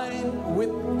dine with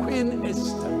Queen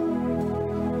Esther.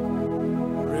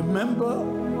 Remember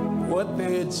what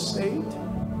they had said?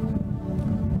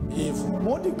 If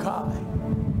Mordecai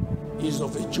is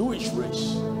of a Jewish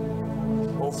race,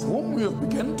 of whom we have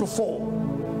begun to fall,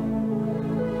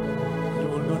 he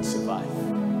will not survive.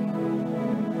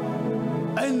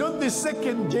 And on the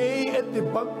second day at the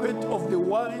banquet of the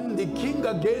wine, the king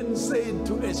again said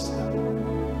to Esther,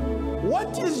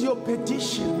 what is your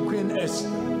petition, Queen Esther?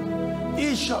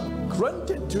 It shall be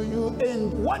granted to you.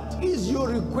 And what is your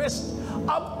request?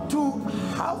 Up to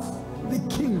half the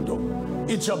kingdom,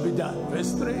 it shall be done.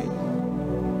 Verse 3.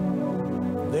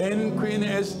 Then Queen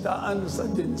Esther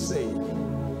answered and said,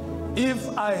 if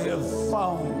I have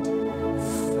found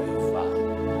favor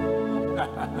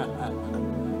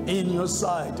in your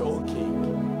sight, O king,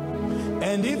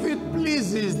 and if it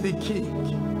pleases the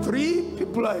king, 3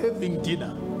 people are having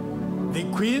dinner: the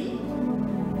queen,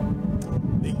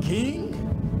 the king,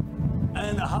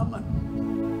 and Haman.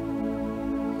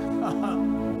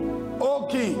 O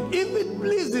king, if it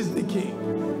pleases the king,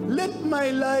 let my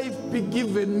life be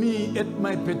given me at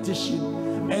my petition,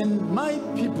 and my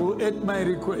people at my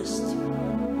request.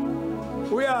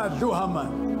 We are to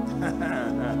Haman.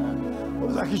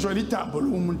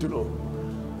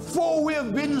 For we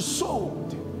have been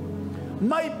sold,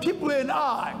 my people and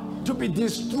I, to be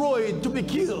destroyed, to be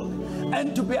killed,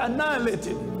 and to be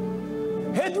annihilated.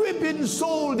 Had we been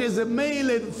sold as a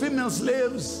male and female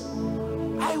slaves,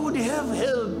 I would have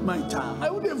held my tongue.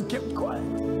 I would have kept quiet.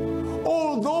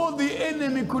 Although the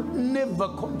enemy could never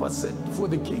compensate for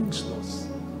the king's loss.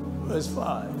 Verse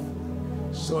 5.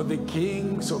 So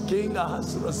King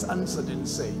Ahasuerus answered and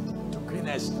said to Queen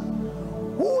Esther,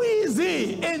 who is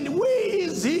he and where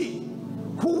is he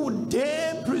who would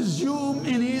dare presume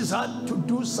in his heart to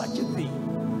do such a thing?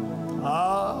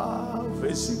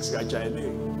 Verse 6.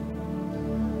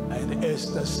 And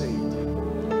Esther said,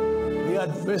 the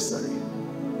adversary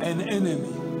and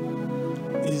enemy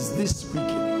is this wicked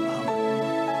Haman.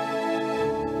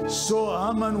 So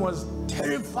Haman was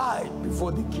terrified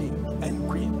before the king and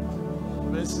queen.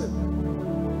 Verse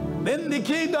 7. Then the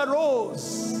king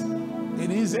arose in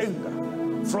his anger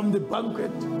from the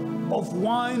banquet of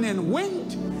wine and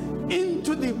went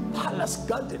into the palace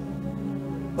garden.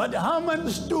 But Haman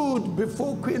stood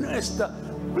before Queen Esther,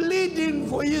 pleading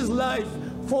for his life,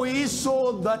 for he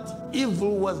saw that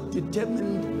evil was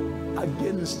determined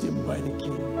against him by the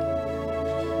king.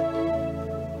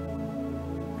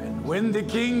 And when the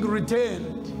king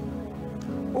returned,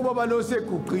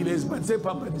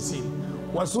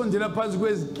 wasondela phansi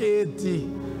kweziketi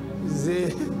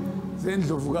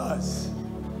zendlovukazi.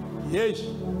 Yes.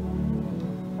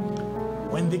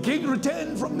 When the king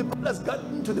returned from the palace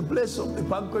garden to the place of the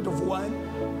banquet of wine,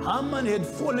 Haman had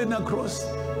fallen across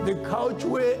the couch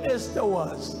where Esther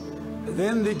was.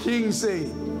 Then the king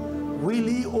said, will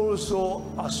he also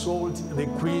assault the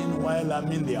queen while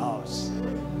I'm in the house?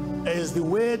 As the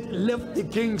word left the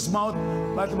king's mouth,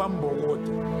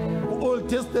 Old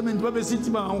Testament babesithi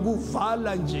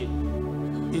bangakuvala nje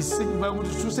isikwa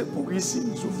ukuthi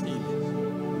susebhokisini sufile.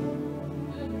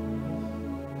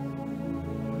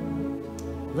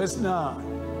 Verse 9.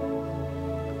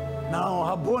 Now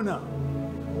Habona,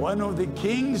 one of the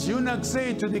king's eunuchs,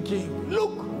 said to the king,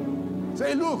 look,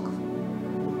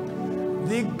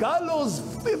 the gallows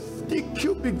 50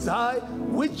 cubits high,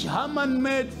 which Haman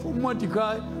made for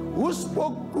Mordecai, who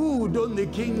spoke good on the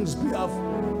king's behalf,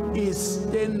 is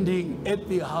standing at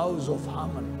the house of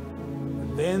Haman.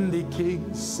 Then the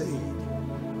king said,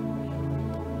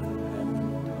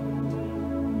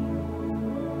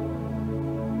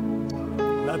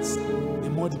 that's the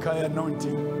Mordecai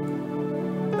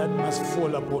anointing that must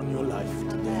fall upon your life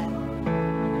today.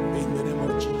 In the name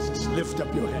of Jesus, lift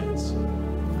up your hands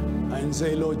and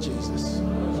say, Lord Jesus,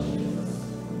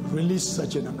 release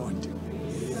such an anointing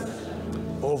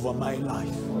over my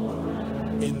life.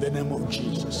 In the name of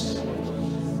Jesus,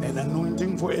 an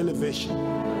anointing for elevation,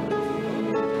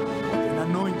 an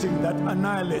anointing that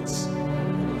annihilates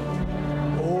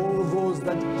all those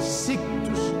that seek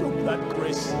to stop that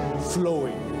grace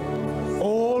flowing,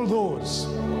 all those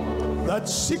that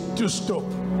seek to stop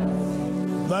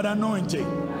that anointing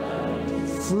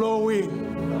flowing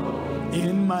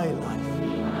in my life.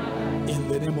 In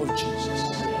the name of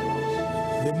Jesus,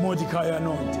 the Mordecai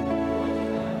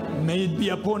anointing, may it be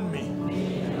upon me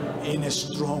in a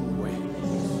strong way.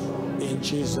 In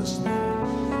Jesus'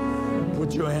 name.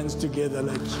 Put your hands together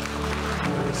like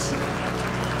this.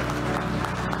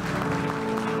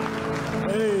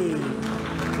 Hey,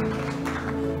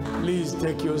 please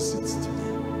take your seats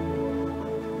today.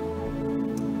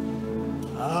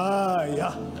 Ah,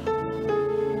 yeah.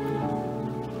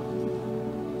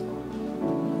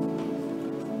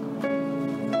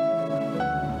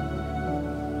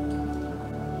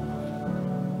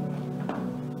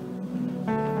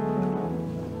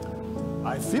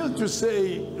 I feel to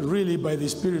say, really, by the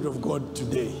Spirit of God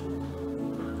today,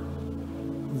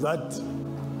 that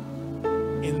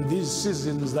in these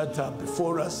seasons that are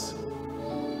before us,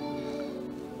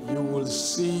 you will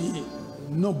see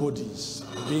nobody's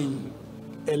being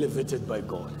elevated by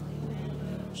God.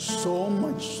 So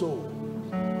much so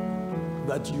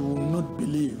that you will not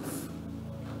believe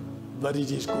that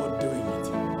it is God doing it.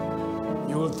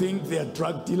 You will think they are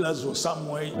drug dealers or some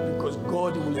way, because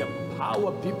God will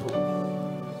empower people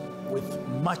with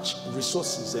much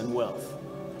resources and wealth,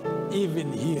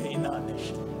 even here in our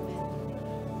nation.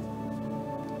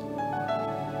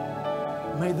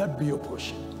 May that be your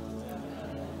portion.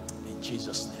 In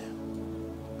Jesus' name.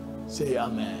 Say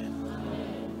amen.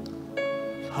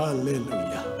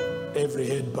 Hallelujah. Every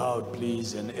head bowed,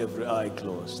 please, and every eye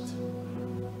closed.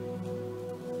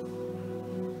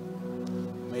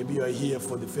 Maybe you are here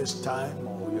for the first time,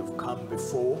 or you have come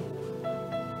before,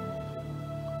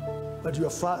 but you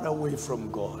are far away from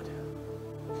God.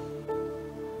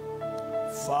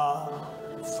 Far,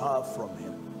 far from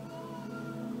Him.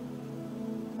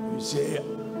 You say,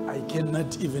 I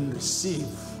cannot even receive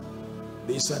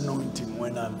this anointing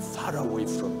when I'm far away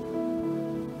from you.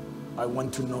 I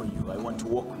want to know you. I want to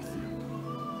walk with you.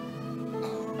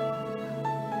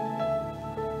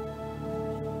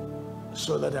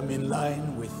 So that I'm in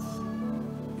line with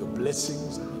your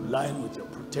blessings, in line with your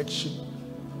protection,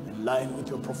 in line with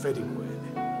your prophetic word.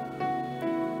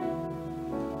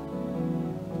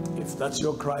 If that's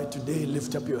your cry today,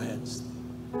 lift up your hands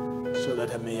so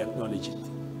that I may acknowledge it.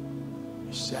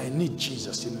 You say, I need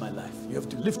Jesus in my life. You have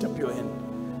to lift up your hand.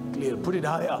 Clear. Put it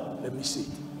high up. Let me see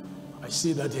it. I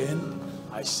see that hand.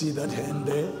 I see that hand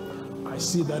there. I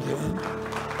see that hand.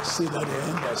 I see that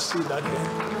hand. I see that hand.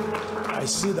 I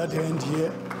see that hand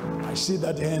here. I see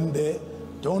that hand there.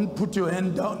 Don't put your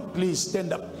hand down. Please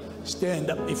stand up. Stand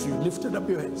up. If you lifted up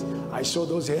your hands, I saw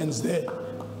those hands there.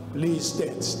 Please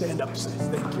stand. Stand up.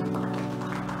 Thank you.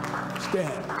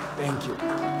 Stand. Thank you.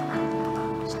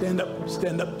 Stand up.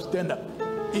 Stand up. Stand up.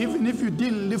 Even if you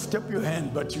didn't lift up your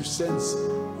hand, but you sense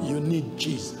you need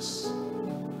Jesus.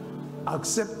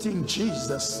 Accepting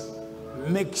Jesus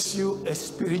makes you a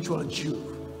spiritual Jew.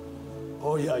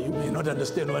 Oh yeah, you may not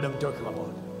understand what I'm talking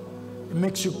about. It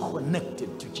makes you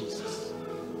connected to Jesus.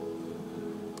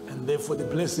 And therefore the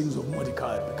blessings of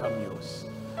Mordecai become yours.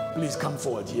 Please come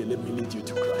forward here. Let me lead you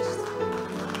to Christ.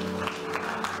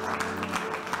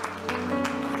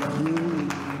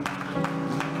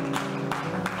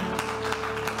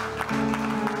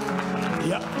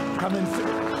 Yeah, come and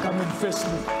face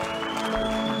me.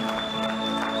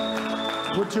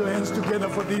 Put your hands together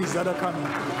for these that are coming.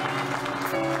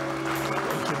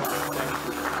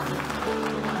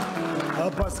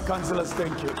 Help us, counselors.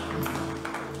 Thank you.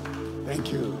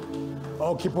 Thank you.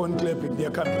 Oh, keep on clapping.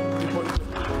 They're coming. Keep on clapping.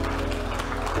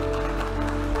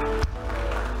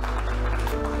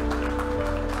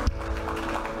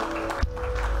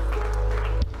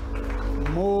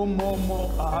 More.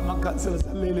 My counselors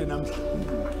are leading them.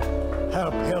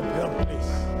 Help, please.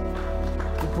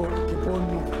 Keep on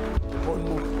moving. Keep on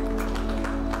moving.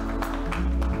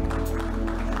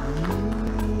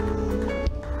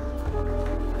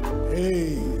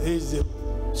 Hey, there's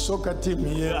so soccer team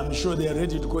here. I'm sure they are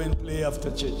ready to go and play after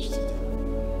church today.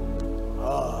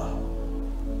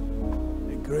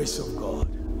 The grace of God.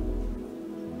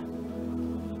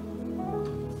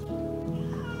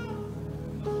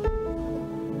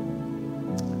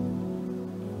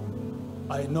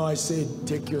 I know I said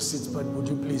take your seats, but would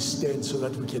you please stand so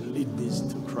that we can lead this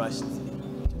to Christ today?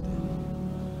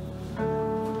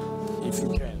 If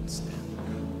you can, stand.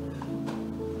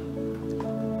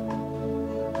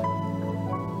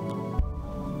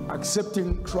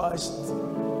 Accepting Christ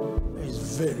is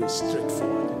very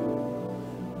straightforward.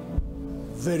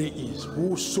 Very easy.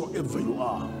 Whosoever you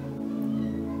are,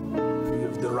 you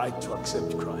have the right to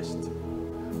accept Christ.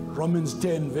 Romans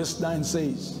 10 verse 9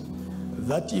 says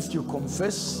that if you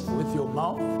confess with your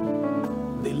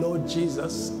mouth the Lord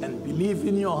Jesus and believe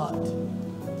in your heart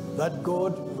that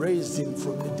God raised him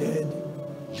from the dead,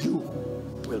 you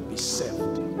will be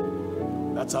saved.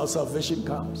 That's how salvation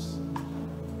comes.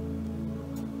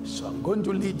 So I'm going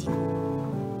to lead you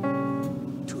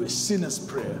to a sinner's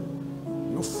prayer.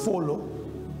 You follow,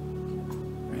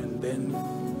 and then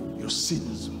your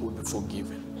sins will be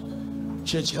forgiven.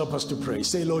 Church, help us to pray.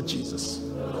 Say, Lord Jesus.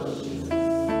 Lord Jesus.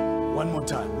 One more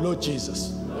time. Lord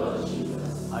Jesus. Lord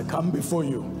Jesus. I come before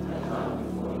you,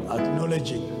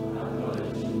 acknowledging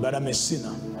that I'm a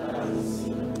sinner.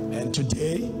 And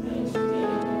today,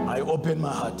 I open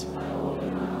my heart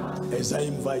as I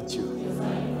invite you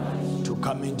to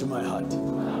come into my heart.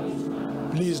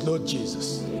 Please, Lord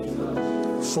Jesus,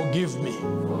 forgive me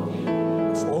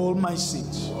for all my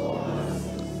sins.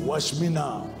 Wash me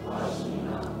now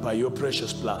by your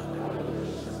precious blood.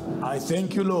 I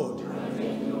thank you, Lord,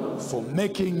 for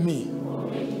making me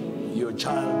your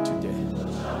child today.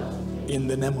 In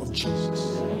the name of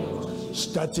Jesus.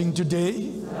 Starting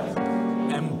today,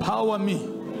 empower me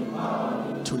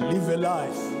to live a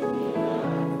life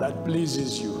that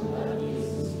pleases you.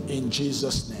 In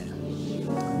Jesus' name.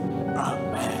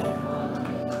 Amen.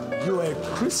 You are a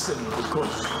Christian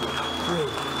because you pray.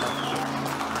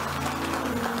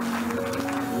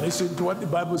 Listen to what the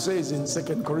Bible says in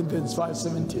 2 Corinthians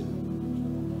 5:17.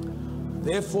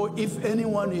 Therefore, if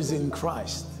anyone is in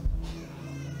Christ,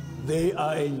 they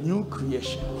are a new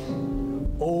creation.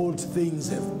 Old things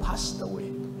have passed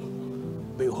away.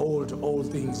 Behold, all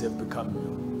things have become new.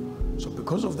 So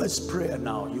because of this prayer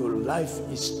now, your life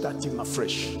is starting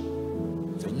afresh.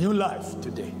 It's a new life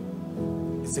today.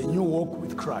 It's a new walk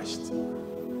with Christ.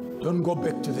 Don't go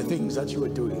back to the things that you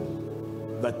were doing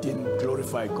that didn't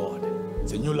glorify God.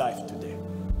 It's a new life today.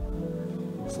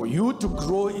 For you to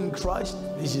grow in Christ,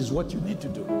 this is what you need to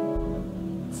do.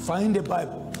 Find a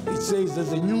Bible. It says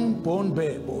there's a newborn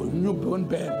babe or newborn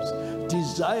babes.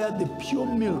 Desire the pure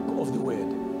milk of the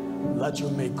word, that you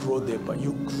may grow there, but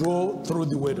you grow through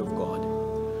the word of God.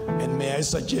 And may I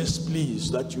suggest,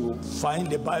 please, that you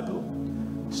find a Bible,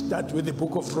 start with the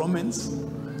book of Romans.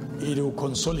 It will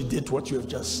consolidate what you have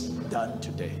just done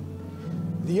today.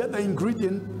 The other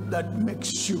ingredient that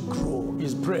makes you grow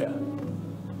is prayer.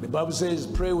 The Bible says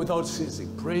pray without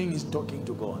ceasing. Praying is talking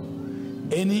to God.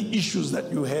 Any issues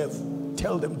that you have,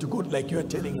 tell them to God like you're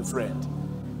telling a friend.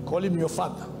 Call him your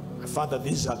father. Father,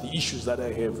 these are the issues that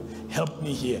I have. Help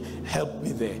me here, help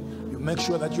me there. You make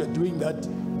sure that you are doing that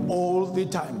all the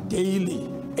time, daily.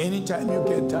 Anytime you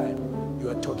get time, you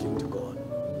are talking to God.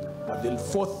 But the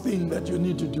fourth thing that you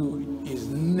need to do is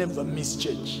never miss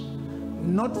church.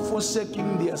 Not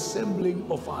forsaking the assembling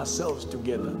of ourselves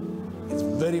together. It's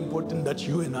very important that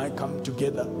you and I come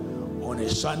together on a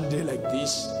Sunday like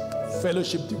this,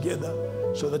 fellowship together,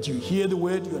 so that you hear the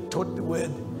word, you are taught the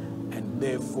word, and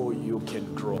therefore you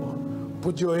can grow.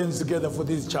 Put your hands together for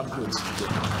these champions today.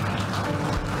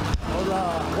 All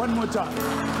right, one more time.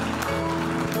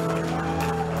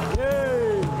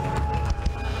 Yay!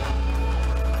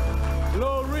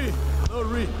 Glory,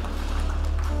 glory.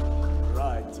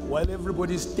 Right, while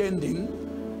everybody's standing,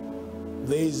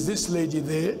 there is this lady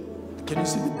there. Can you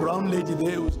see the brown lady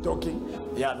there who's talking?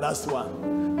 Yeah, last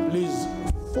one. Please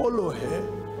follow her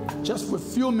just for a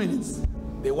few minutes.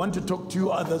 They want to talk to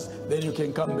you others, then you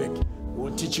can come back.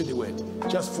 We'll teach you the word.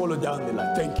 Just follow down the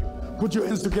line. Thank you. Put your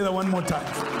hands together one more time.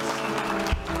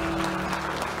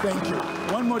 Thank you.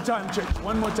 One more time, church.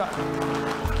 One more time.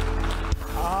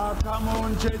 Ah, come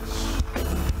on, church.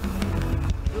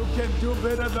 You can do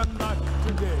better than that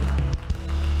today.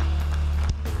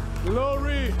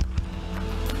 Glory.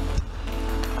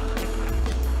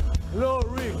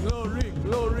 Glory, glory,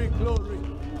 glory, glory.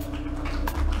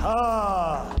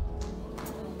 Ah.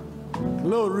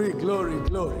 Glory, glory,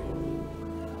 glory.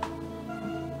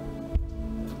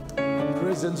 The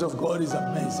presence of God is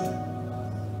amazing.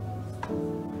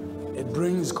 It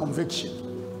brings conviction.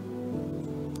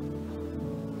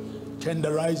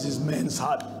 tenderizes men's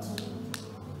heart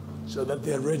so that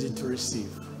they're ready to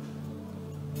receive.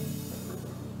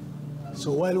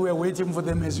 So while we're waiting for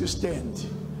them as you stand,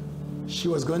 she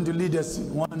was going to lead us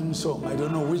in one song. I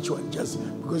don't know which one, just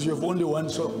because you have only one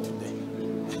song today.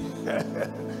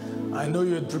 I know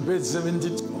you had prepared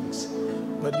 70 songs,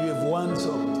 but you have one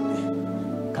song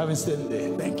today. Come and stand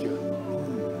there. Thank you.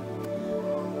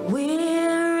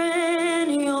 We're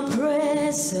in your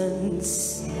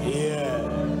presence. Yeah.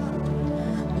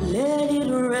 Let it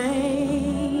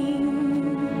rain.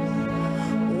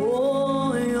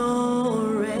 Oh,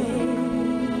 your rain.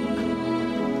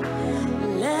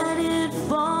 Let it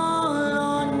fall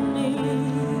on me.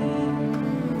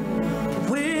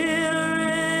 We're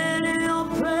in your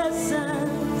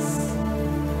presence.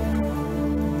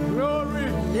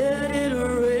 Glory. Let it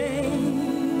rain.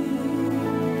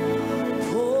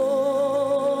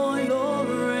 Pour your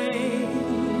rain.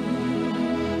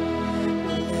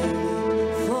 Let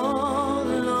it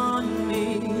fall on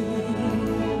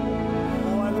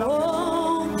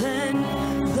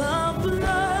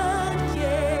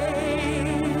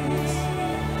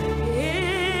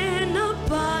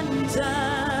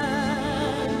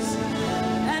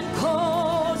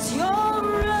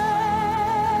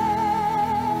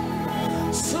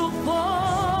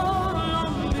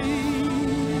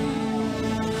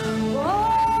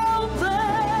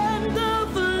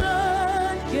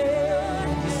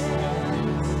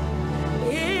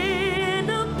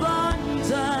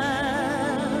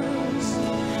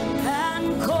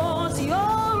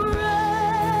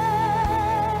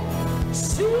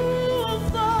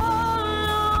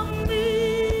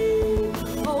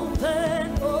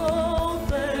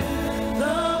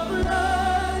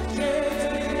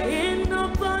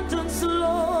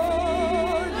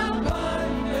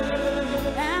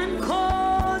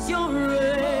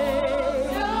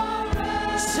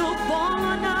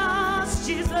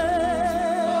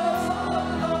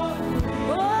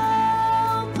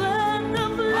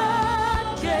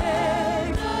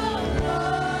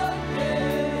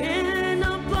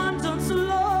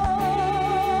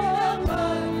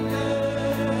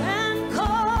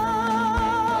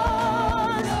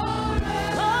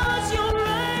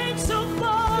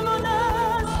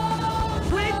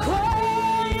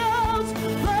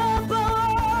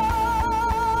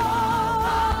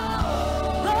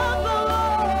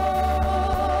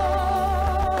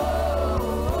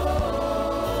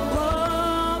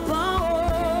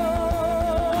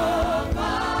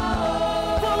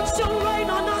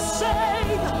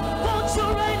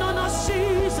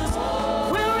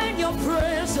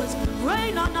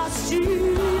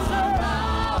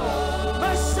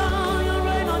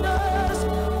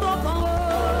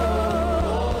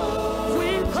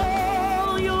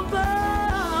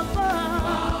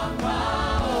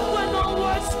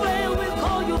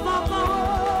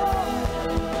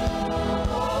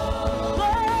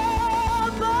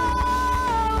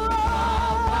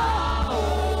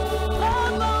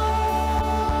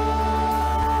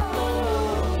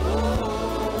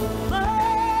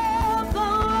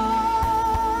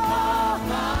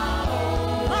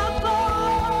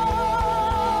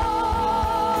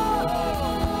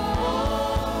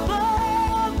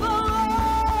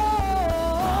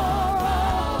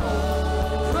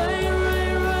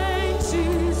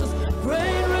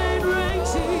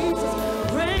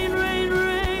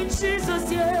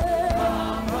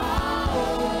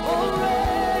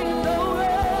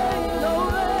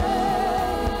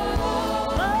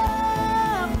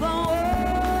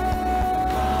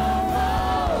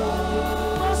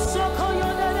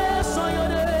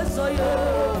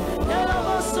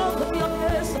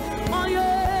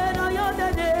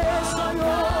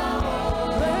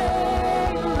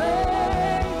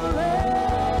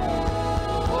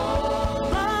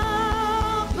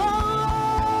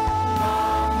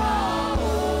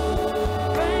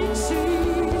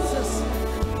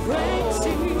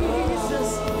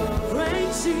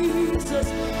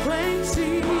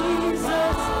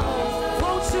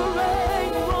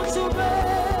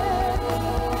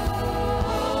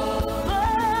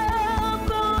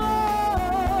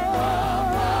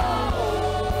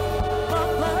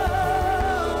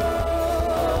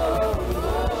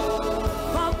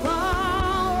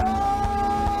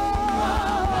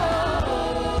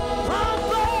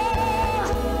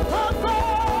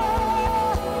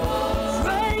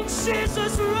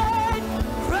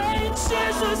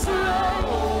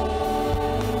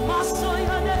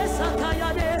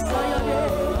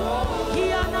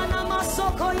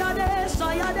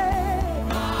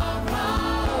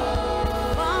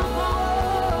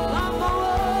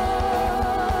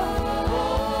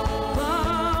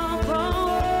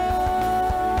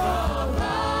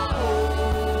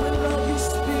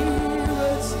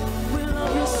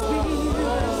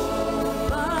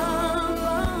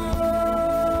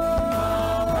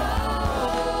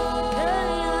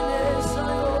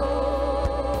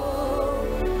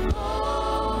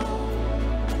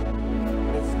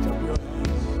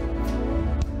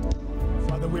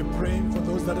we're praying for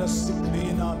those that are sickly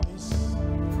in our midst.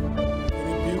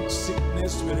 We rebuke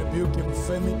sickness, we rebuke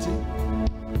infirmity,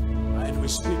 and we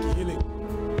speak healing.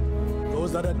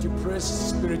 Those that are depressed,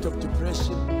 spirit of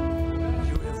depression,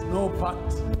 you have no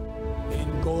part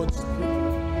in God's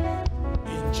people.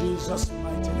 In Jesus'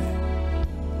 mighty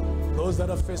name. Those that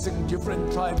are facing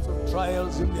different types of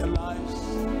trials in their lives,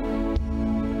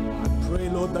 I pray,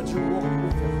 Lord, that you walk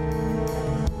with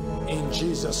them. In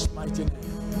Jesus' mighty name.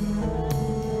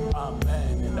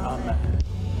 Amen and amen.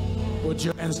 Put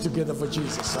your hands together for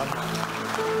Jesus. Amen.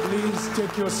 Please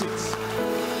take your seats.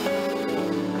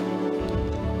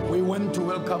 We want to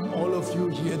welcome all of you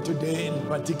here today, in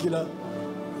particular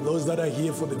those that are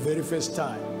here for the very first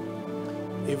time.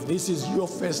 If this is your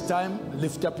first time,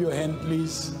 lift up your hand,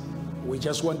 please. We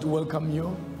just want to welcome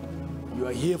you. You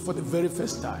are here for the very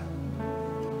first time.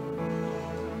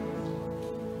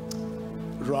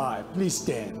 Right, please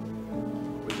stand.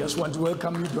 We just want to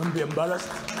welcome you. Don't be embarrassed.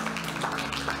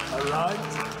 All right.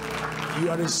 You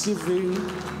are receiving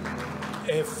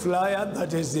a flyer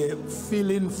that is a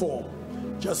fill-in form.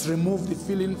 Just remove the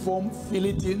fill-in form, fill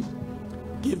it in,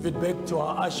 give it back to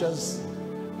our ushers,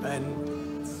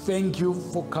 and thank you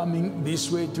for coming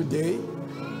this way today.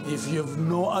 If you have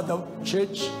no other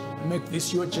church, make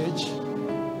this your church.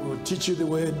 We'll teach you the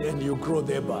word and you grow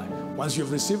thereby. Once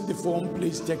you've received the form,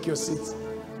 please take your seats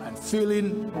and fill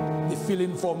in the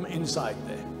fill-in form inside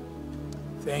there.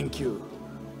 Thank you.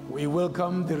 We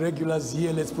welcome the regulars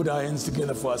here. Let's put our hands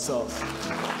together for ourselves.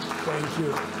 Thank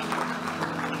you.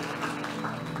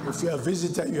 If you're a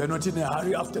visitor, you are not in a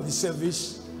hurry after the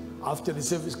service,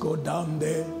 go down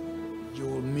there. You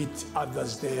will meet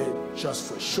others there just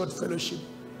for a short fellowship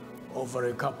over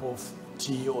a cup of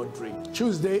tea or drink.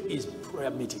 Tuesday is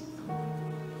prayer meeting,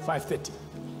 5:30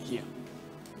 here.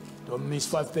 Don't miss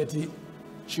 5:30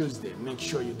 Tuesday. Make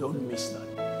sure you don't miss that.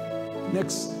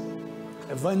 Next,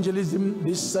 evangelism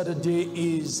this Saturday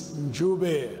is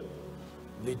Njube.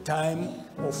 The time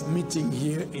of meeting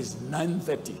here is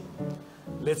 9:30.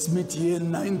 Let's meet here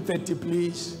 9:30,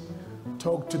 please.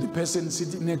 Talk to the person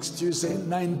sitting next to you, say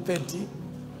 9:30.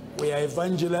 We are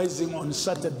evangelizing on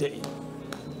Saturday.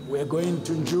 We are going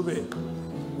to Njube.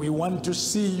 We want to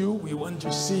see you.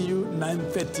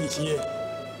 9:30 here.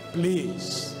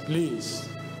 Please, please.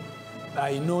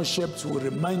 I know Sheps will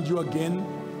remind you again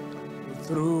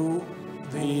through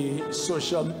the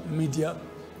social media.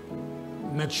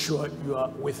 Make sure you are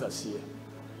with us here.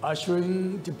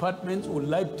 Ushering department would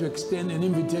like to extend an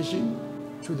invitation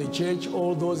to the church,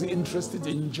 all those interested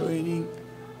in joining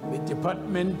the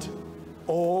department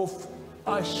of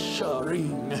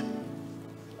ushering.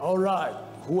 All right,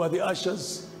 who are the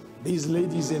ushers? These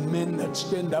ladies and men that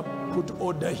stand up, put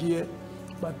order here,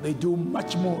 but they do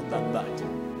much more than that.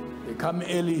 They come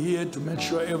early here to make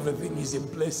sure everything is in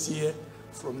place here,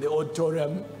 from the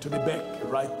auditorium to the back,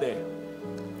 right there.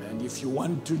 And if you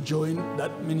want to join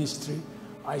that ministry,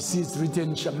 I see it's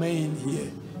written Charmaine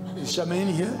here. Is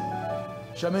Charmaine here?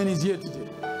 Charmaine is here today.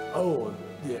 Oh,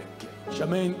 yeah, okay.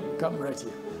 Charmaine, come right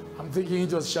here. I'm thinking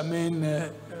it was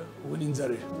Charmaine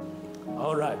Wuninzare.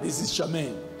 All right, this is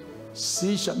Charmaine.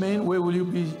 See Charmaine, where will you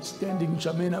be standing,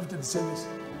 Charmaine, after the service?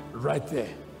 Right there.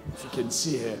 If you can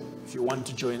see her, if you want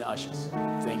to join ushers.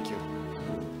 Thank you.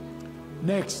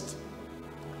 Next,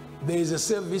 there is a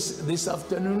service this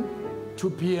afternoon, 2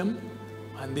 p.m.,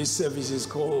 and this service is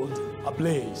called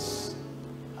Ablaze.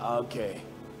 Okay.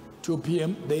 2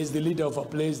 p.m. There is the leader of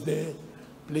Ablaze there.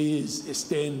 Please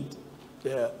stand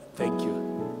there. Thank you.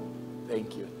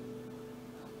 Thank you.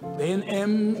 The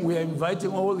NM, we are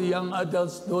inviting all the young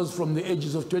adults, those from the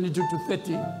ages of 22 to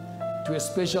 30, to a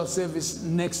special service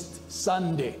next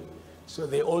Sunday. So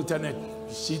they alternate.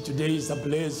 You see, today is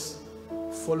Ablaze.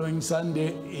 Following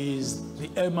Sunday is the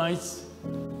Emites.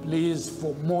 Please,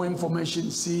 for more information,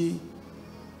 see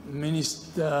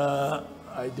Minister,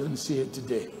 I don't see her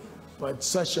today, but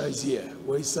Sasha is here.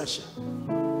 Where is Sasha?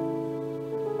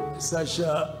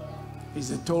 Sasha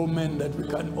is a tall man that we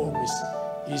can't always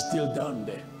see. He's still down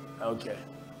there. Okay.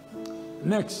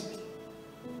 Next,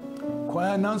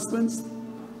 choir announcements.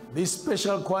 This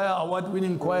special choir,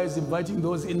 award-winning choir, is inviting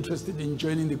those interested in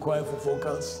joining the choir for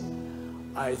vocals.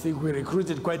 I think we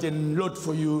recruited quite a lot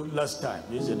for you last time,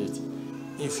 isn't it?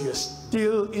 If you're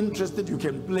still interested, you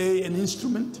can play an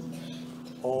instrument,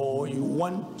 or you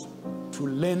want to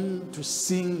learn to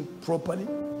sing properly,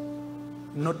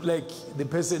 not like the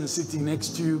person sitting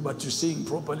next to you, but to sing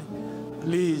properly,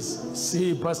 please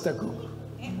see Pastor Kuku.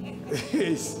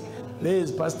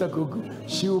 There's Pastor Kuku.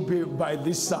 She will be by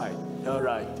this side, all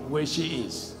right, where she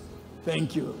is.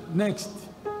 Thank you. Next,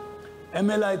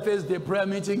 MLI Thursday prayer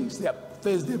meetings. There are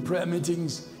Thursday prayer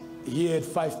meetings here at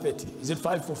 5:30. Is it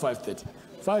 5 or 5:30?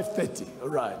 5:30, all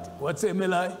right. What's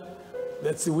MLI?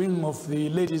 That's the wing of the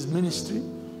ladies ministry.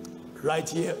 Right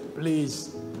here,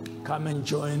 please come and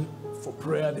join for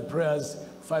prayer. The prayers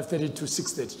 5:30 to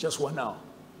 6:30, just 1 hour.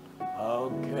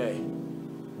 Okay.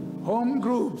 Home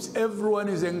groups, everyone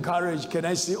is encouraged. Can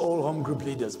I see all home group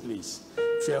leaders, please?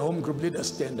 If you're a home group leader,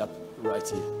 stand up right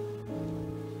here.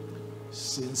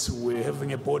 Since we're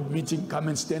having a board meeting, come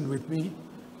and stand with me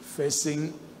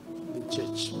facing the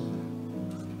church.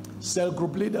 Cell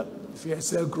group leader, if you're a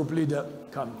cell group leader,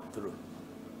 come through.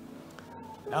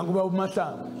 How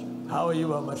are you,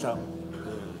 Babatam?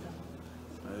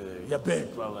 You're back,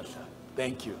 Babatam.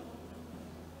 Thank you.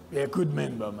 You're a good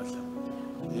man, Babatam.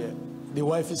 Yeah. The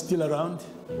wife is still around?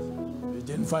 You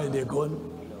didn't find her gone?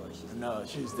 No,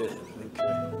 she's there.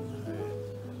 Okay.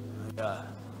 Yeah.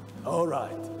 All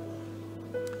right.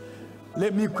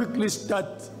 Let me quickly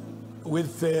start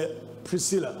with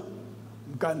Priscilla.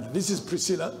 This is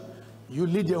Priscilla. You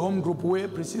lead a home group where,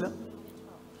 Priscilla?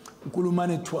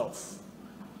 Nkulumane 12.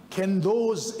 Can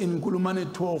those in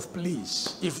Nkulumane 12,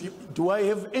 please, do I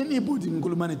have anybody in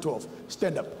Nkulumane 12?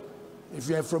 Stand up. If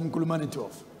you are from Nkulumane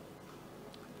 12.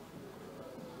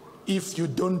 If you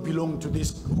don't belong to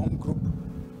this home group,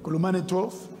 Nkulumane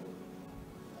 12?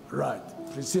 Right.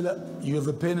 Priscilla, you have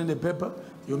a pen and a paper.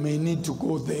 You may need to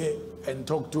go there and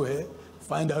talk to her,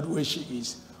 find out where she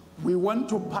is. We want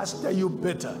to pastor you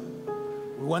better.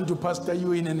 We want to pastor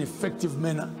you in an effective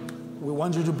manner. We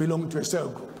want you to belong to a cell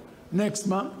group. Next,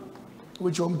 ma'am.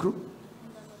 Which home group?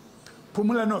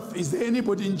 Pumula North. Is there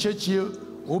anybody in church here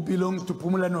who belongs to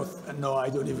Pumula North? No, I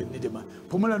don't even need a man.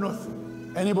 Pumula North.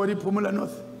 Anybody Pumula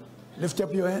North? Lift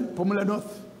up your hand. Pumula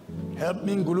North. Help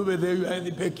me, Ngulube, there you are in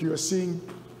the back. You are seeing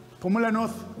Pumula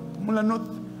North. Pumula North.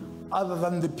 Other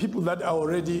than the people that are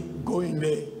already going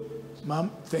there. Ma'am,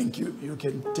 thank you. You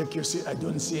can take your seat. I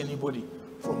don't see anybody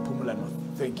from Pumula North.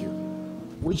 Thank you.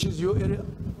 Which is your area?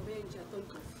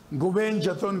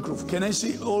 Ngubenja Thorncroft. Can I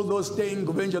see all those staying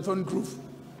Ngubenja Thorncroft?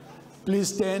 Please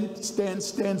stand, stand,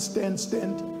 stand, stand,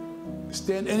 stand.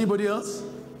 Stand. Anybody else?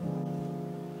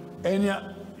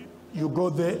 Enya, you go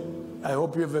there. I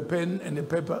hope you have a pen and a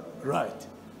paper. Right.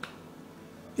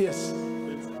 Yes.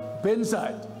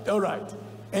 Benside. All right.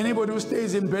 Anybody who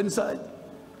stays in Benside?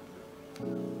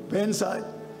 Benside.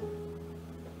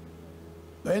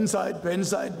 Benside,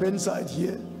 Benside, Benside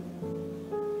here.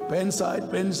 Benside,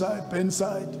 Benside,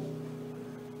 Benside.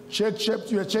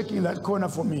 Check, you are checking that corner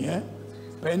for me, eh?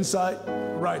 Benside,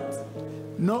 right.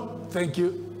 No, thank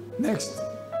you. Next.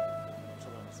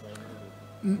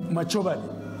 Machobani,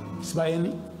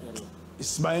 Sbaini.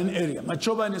 Sbaini area.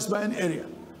 Machobani, Sbaini area.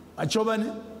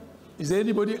 Machobani, is there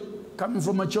anybody coming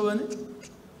from Machobani?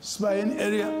 Sbaini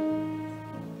area.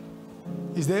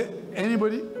 Is there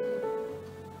anybody?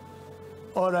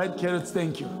 All right, Carrots,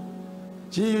 thank you.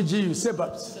 GU,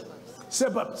 Sepaps.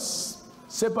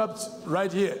 Sepaps,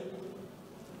 right here.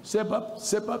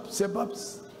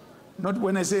 Sepaps. Not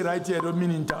when I say right here, I don't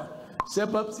mean in town.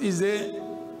 Sepaps, is there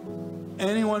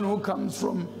anyone who comes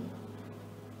from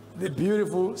the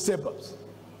beautiful Sepaps?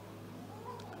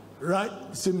 Right?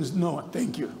 Seems no,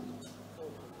 thank you.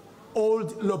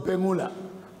 Old Lopengula.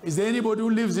 Is there anybody who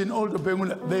lives in Old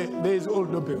Lopengula? There is Old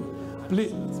Lopengula.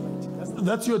 Please.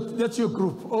 That's your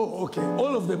group. Oh, okay.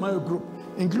 All of them are your group,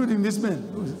 including this man.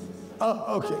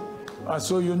 Oh, okay.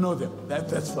 So you know them.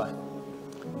 That's fine.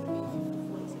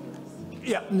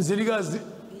 Yeah, Mziliga's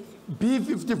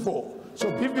B54. So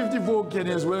P54 can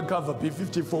as well cover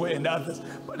P54 and others.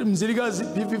 But Mziliga's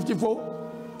P54,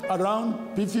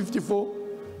 around P54,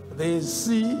 there is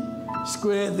C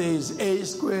square, there is A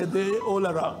square, they're all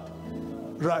around.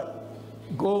 Right.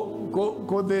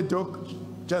 Go there, Doc.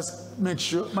 Just make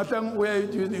sure. Matang, where are you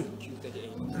doing?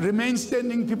 Remain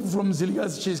standing, people from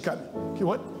Ziligas, she's coming.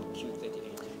 What?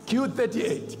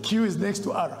 Q38. Q is next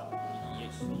to R.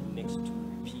 Yes, next to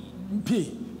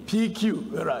P.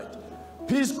 PQ, right.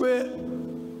 P square,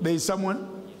 there is someone.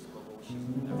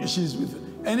 She's with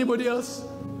you. Anybody else?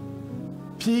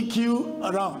 PQ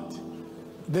around.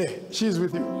 There, she's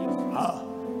with you.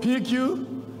 PQ,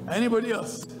 anybody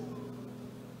else?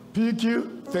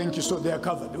 PQ, thank you. So they are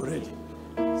covered already.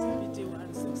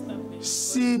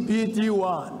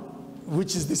 CBD1,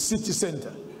 which is the city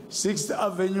center, 6th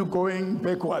Avenue going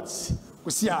backwards.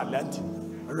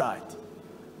 Right.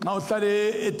 Now,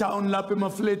 a town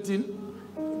lapima flating.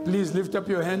 Please lift up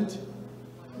your hand.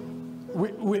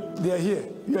 They are here.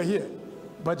 You are here.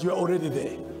 But you are already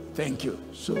there. Thank you.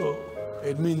 So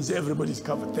it means everybody's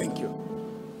covered. Thank you.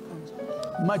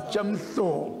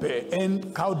 Machamsope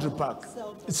and Cowdrey Park.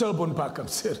 Selborne Park, I'm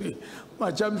sorry.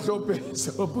 Machamsope,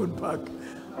 Selborne Park.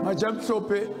 Majam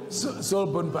Sope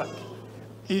Solbon back.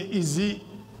 Is he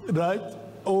right?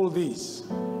 All these.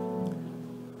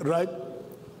 Right?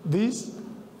 This?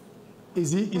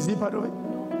 Is he part of it?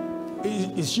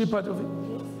 Is she part of it?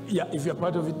 Yeah, if you're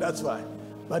part of it, that's fine.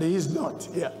 But he is not.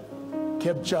 Yeah.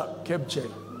 Capture.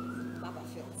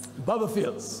 Baba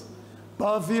Fields.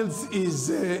 Baba Fields is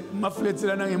Maflet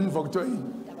Rana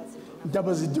Mvoktoin.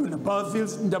 Dabaziduna. Baba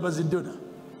Fields, Dabaziduna.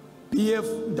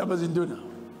 PF, Dabaziduna.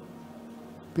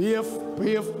 PF,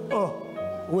 oh,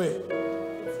 where?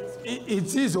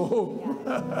 It's his home.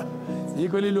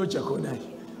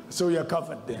 So you're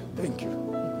covered then. Thank you.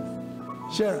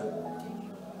 Sharon.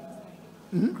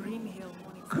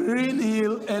 Green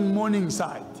Hill and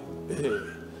Morningside.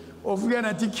 Of we are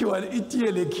not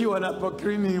Kiwala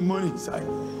Green Hill Morningside.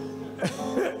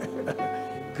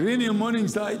 Green Hill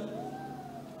Morningside.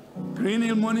 Green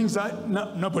Hill Morningside.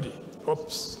 No, nobody.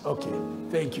 Oops. Okay.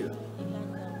 Thank you.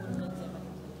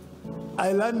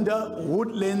 Islander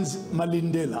Woodlands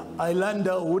Malindela.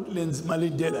 Islander Woodlands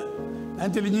Malindela.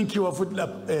 Until you kiwa foot lap.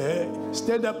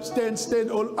 Stand up, stand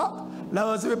all up.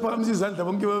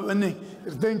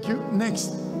 Thank you.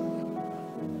 Next.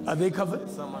 Are they covered?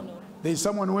 There's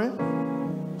someone where?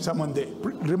 Someone there.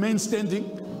 Remain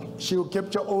standing. She will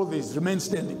capture all these. Remain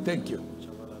standing. Thank you.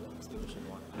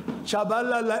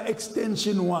 Chabalala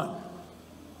Extension 1.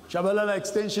 Chabalala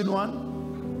Extension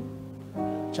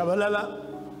 1. Chabalala.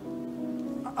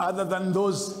 Other than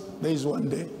those, there is one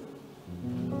there.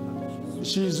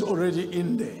 She's already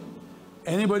in there.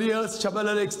 Anybody else?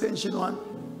 Chabalala Extension 1.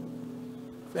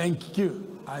 Thank you.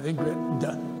 I think we're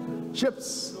done.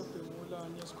 Ships.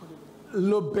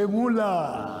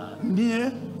 Lopegula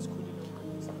near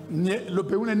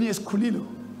Lopegula near Skulilo.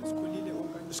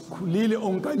 Skulile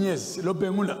Onkanyes.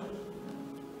 Lopegula.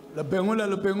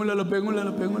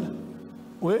 Lopegula.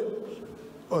 Where?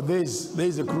 Oh,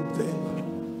 there's a group there.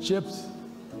 Ships.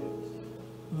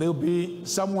 There'll be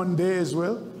someone there as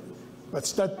well. But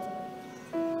start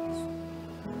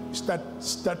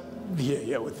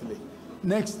here with me.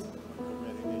 Next.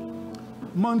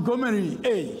 Montgomery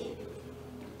A.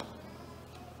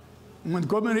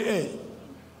 Montgomery A.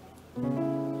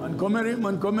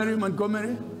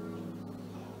 Montgomery.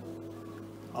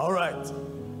 All right.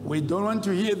 We don't want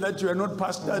to hear that you are not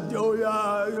pastored. Oh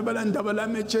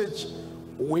yeah, church.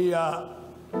 We are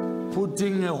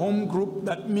putting a home group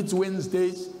that meets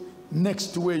Wednesdays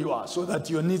next to where you are so that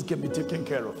your needs can be taken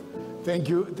care of. Thank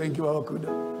you, Awakuda.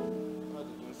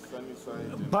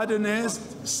 Partners,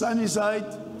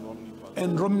 Sunnyside,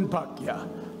 and Roman Park, yeah.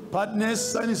 Partners,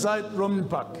 Sunnyside, Roman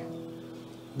Park.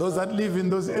 Those that live in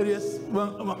those areas,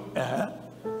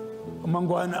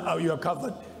 Mangwana, you are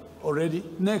covered already.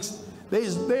 Next, there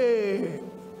is there.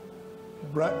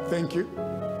 Right, thank you.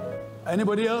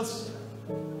 Anybody else?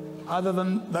 Other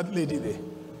than that lady there.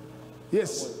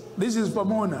 Yes, this is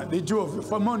Famona, the two of you.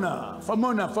 Famona.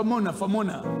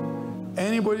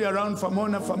 Anybody around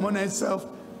Famona itself?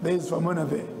 There is Famona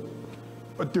there.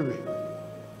 What do we?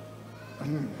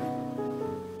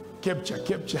 Capture.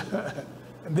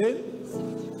 And then,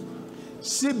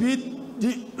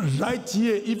 CB right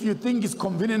here, if you think it's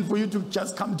convenient for you to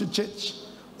just come to church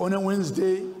on a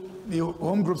Wednesday, the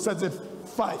home group starts at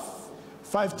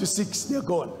 5 to 6, they're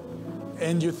gone.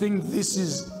 And you think this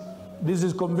is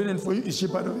convenient for you, is she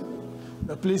part of it?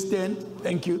 Now please stand,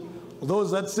 thank you. Those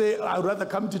that say, I'd rather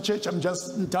come to church, I'm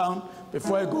just in town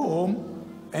before I go home.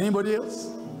 Anybody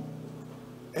else?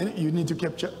 And you need to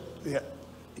capture, yeah.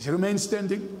 Remain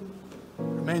standing.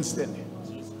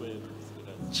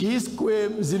 G-Square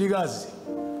Mziligazi.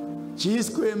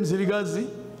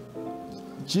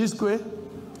 G-Square,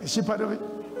 is she part of it?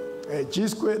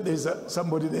 G-Square, there's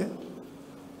somebody there.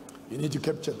 You need to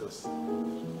capture those.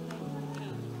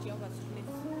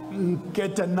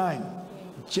 Nketa 9,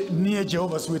 near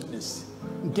Jehovah's Witness.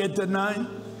 Nketa 9,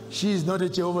 she is not a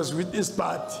Jehovah's Witness,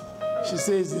 but she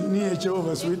says near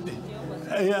Jehovah's Witness.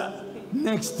 Yeah,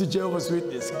 next to Jehovah's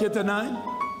Witness. Nketa 9.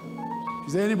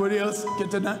 Is there anybody else?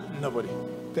 Nketa 9? Nobody.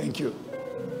 Thank you.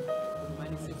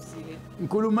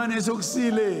 Nkulumane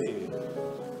Soksile.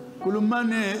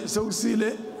 Kulumane.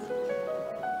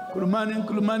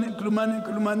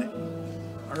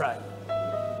 All right.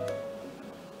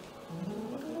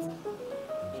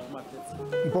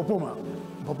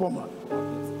 Popoma.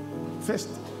 First.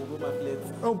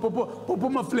 Oh,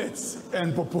 Popoma Flats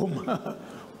and Popoma.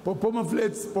 Popoma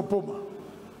Flats, Popoma.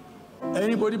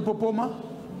 Anybody Popoma?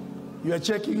 You are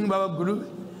checking Baba Guru.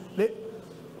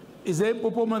 Is there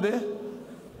Popoma there?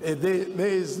 There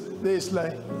is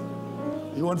like.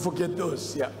 You won't forget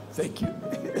those. Yeah, thank you.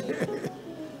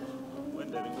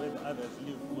 when the others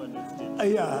leave, one is still.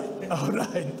 Yeah, all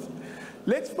right.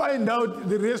 Let's find out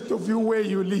the rest of you where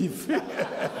you live.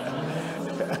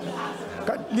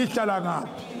 Lihlala ngaphi?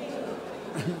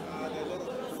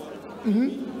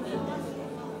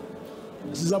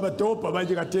 Sizabadopa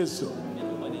manje katheso.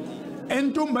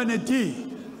 Entumbaneti.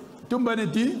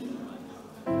 Tumbaneti.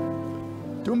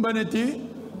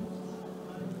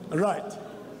 Right.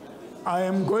 I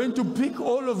am going to pick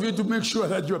all of you to make sure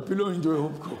that you are belonging to a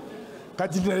hope group.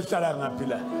 Kathi lihlala ngaphi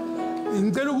la?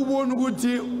 Ngicela ukubona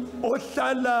ukuthi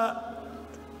ohlala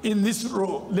in this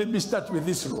row. Let me start with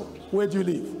this row. Where do you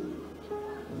live?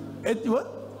 At what?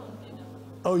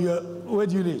 Oh, where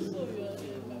do you live?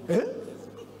 Eh?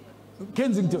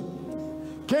 Kensington.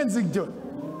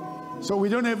 So we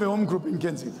don't have a home group in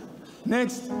Kensington.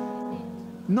 Next,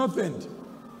 North End.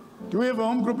 Do we have a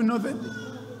home group in North End?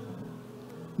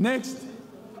 Next,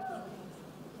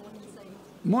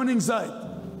 Morningside.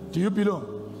 Do you belong?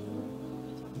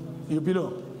 You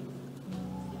belong.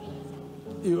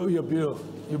 You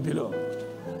belong.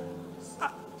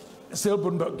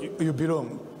 Selbornburg, you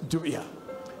belong to here.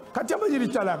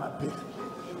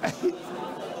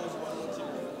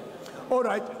 All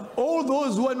right, all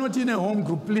those who are not in a home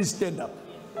group, please stand up.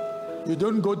 You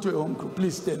don't go to a home group,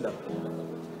 please stand up.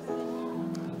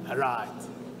 All right.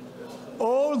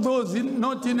 All those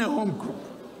not in a home group.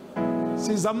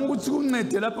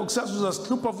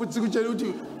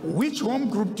 Which home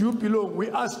group do you belong? We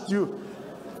asked you.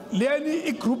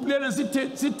 Leani group leana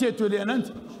sithetwe leana.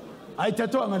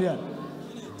 Ayithathwa ngaliana.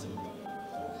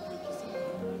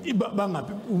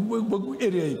 Bangaphi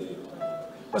area yiphi?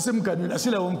 Basemganweni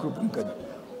asila home group umgani.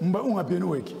 Mba ungapheni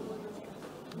uweki.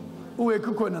 Uweki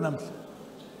ukhona namhla.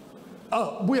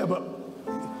 Ah, buya ba.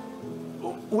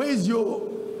 Where's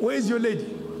your lady?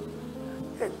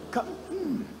 Hey, come.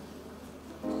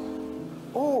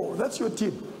 Oh, that's your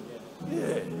team.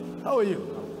 Yeah. How are you?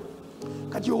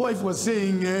 But your wife was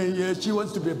saying she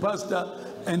wants to be a pastor,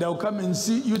 and I'll come and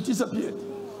see you. Disappeared.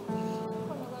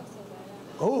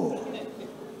 Oh,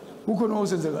 who can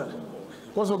also say that?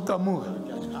 Because of Tamuga.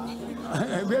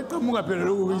 We are Tamuga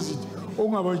Peru visit.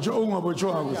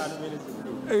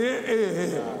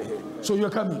 So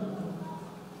you're coming.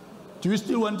 Do you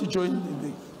still want to join the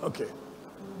thing? Okay.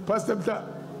 Pastor,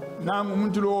 now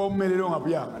I'm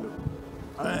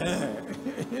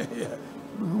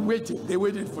waiting. They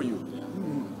waited for you.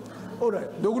 All right.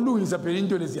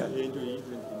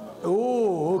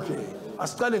 Oh, okay.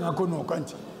 Asqale ngakono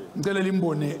kanti. Ngicela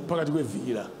limbone phakathi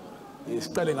kwevila.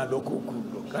 Siqale ngalokho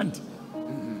okulo kanti.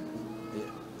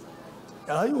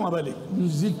 Hayi ungabale.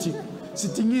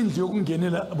 Sithi ngindlu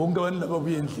yokungenela bonke abantu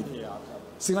lababuye endlini.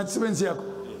 Singathi sebenzi yakho.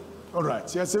 All right.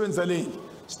 Siyasebenza le ndlu.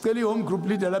 Sicela home group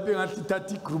leader lapha engathi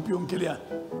thathi group yonke leyana.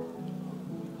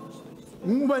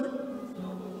 Ngubani?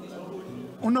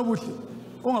 Unobuhle.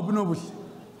 Ungabi nobuhle.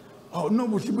 Awu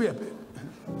unobuhle buya phela.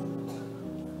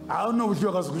 Awu unobuhle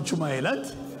akazukuchumayela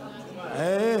athi.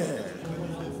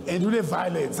 And ule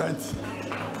violence athi.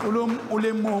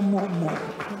 Ule momo.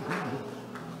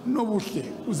 Unobuhle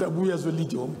uzabuya zo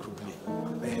lead home group le.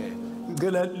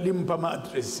 Ngicela limpa ama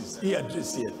addresses,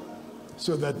 i-address here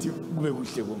so that kube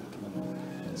kuhle konke.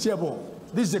 Siyabonga.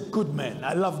 This is a good man.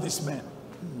 I love this man.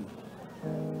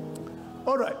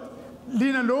 All right.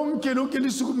 Lina,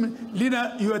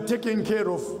 Lina, you are taken care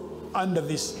of under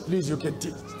this. Please, you can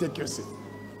take your seat.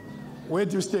 Where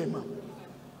do you stay, ma'am?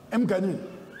 Mganin.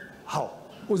 How?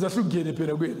 Uzasugene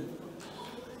peragwele.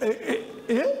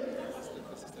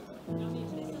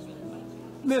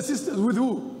 The sisters with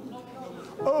who?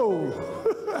 Oh.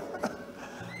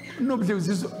 Nobody was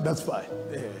this. That's fine.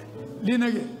 Lina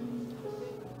again.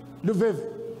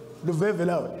 Luveve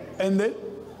loud. And then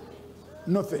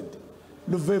nothing.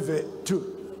 Luveve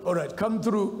 2. All right, come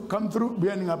through,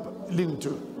 behind up, Lin 2.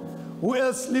 Who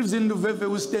else lives in Luveve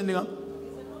who's standing up?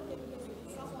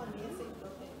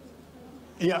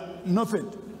 Yeah, nothing.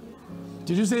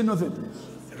 Did you say nothing?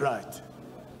 Right.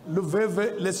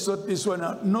 Luveve, let's sort this one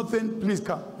out. Nothing, please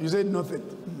come. You said nothing.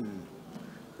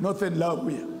 Nothing loud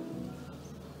here.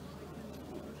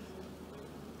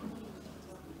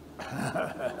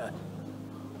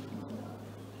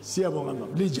 Siyabonga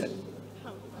mama, Legion.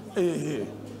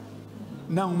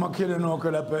 Now makele no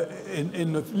kala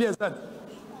in North Liasan.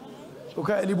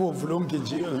 Okay, libo fulonke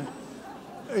nje.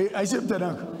 I said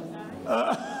tanaka.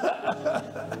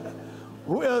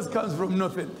 Who else comes from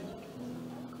nothing?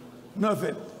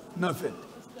 Nothing.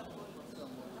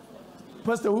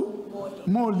 Pastor who?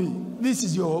 Molly. This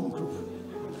is your home group.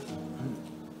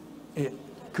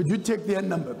 Could you take their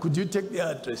number? Could you take their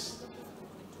address?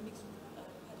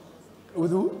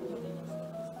 With who?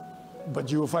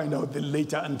 But you will find out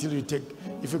later until you take,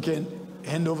 if you can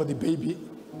hand over the baby.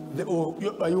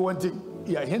 Are you wanting?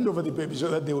 Yeah, hand over the baby so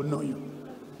that they will know you.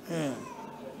 Yeah.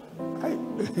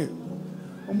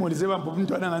 Umolise bambo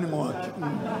umntwana ngani ngowakhe.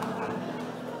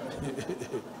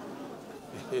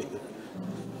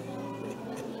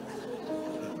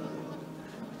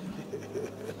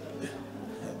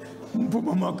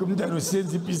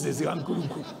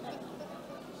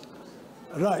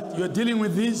 Right, you're dealing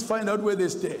with these, find out where they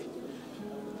stay.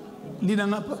 Lina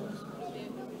ngapa?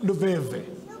 Luveve.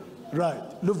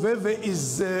 Right, Luveve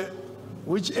is,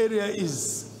 which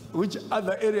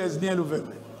other area is near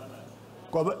Luveve?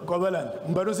 Kwabaland,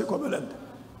 Mbarose Kwabaland.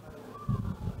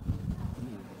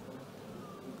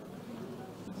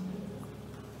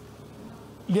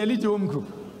 Lialiti home group.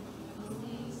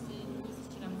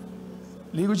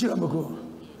 Liguchira mbako.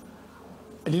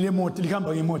 Lile moto,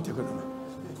 likamba ngimoto kono.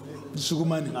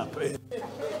 Sukumani ngapha.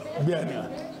 Biyani.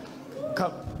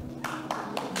 Come.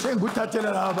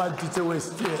 Senguthathela la abantu it's a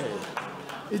waste.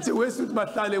 It's a waste with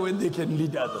batale when they can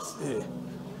lead others.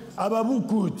 Ababu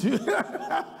good.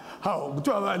 How?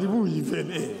 Kuthiwa abalibuyi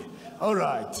even. All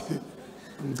right.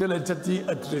 Ngicela thathi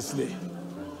address le.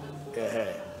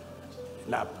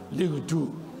 Lapha liku 2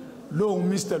 lo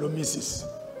Mr. lo Mrs.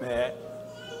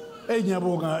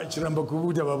 Enyabonga chiramba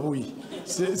kubuda babuyi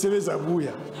sebeza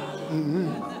buya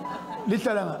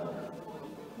lihlala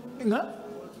nga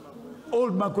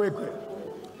old makwekwe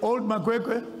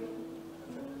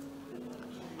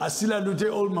asila lute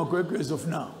old makwekwe as of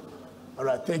now. All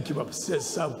right, thank you baba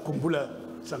sesa kumbula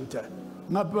sometime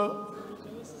ngapha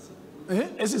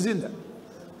esizinda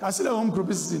asila home group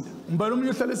esizinda mbalo umnye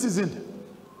uhlala esizinda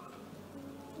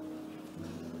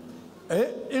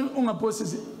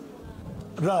ungaphosisi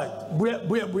right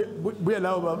buya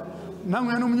lawo baba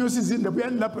nanguyena umunye usizinda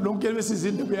buyani lapha lonke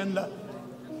besizinda buyani la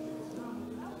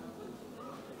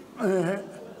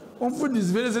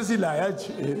umfundisi vele sesilaya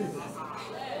athi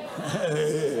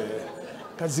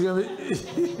kasika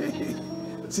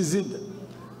sizinda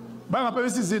bangapha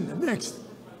besizinda next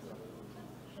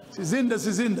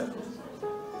sizinda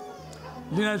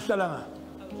lina lihlala nga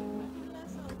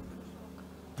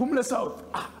Phumla South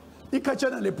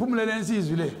ikhatshana le Phumla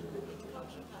lensizwe le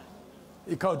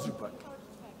i-Country Park.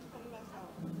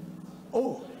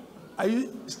 Oh, are you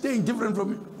staying different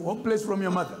from one place from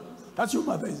your mother? That's your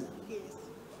mother, is it? Yes.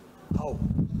 How?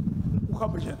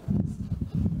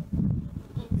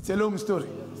 It's a long story.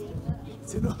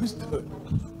 It's a long story.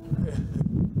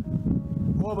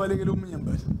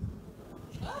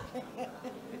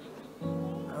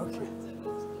 Okay.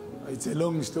 It's a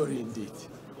long story indeed.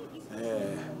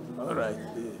 All right.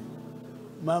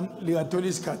 Ma'am,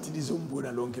 liatolis katilizo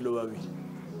mbona lonke lo babili.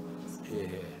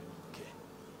 Okay.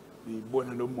 We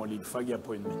born no more fagi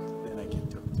appointment. Then I can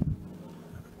talk to you.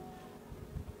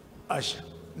 Asha.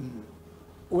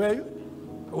 Where are you?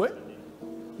 Where?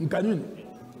 Mkanuni.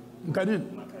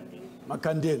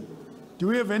 Makandel. Do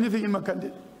we have anything in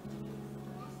Makandel?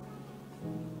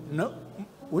 No.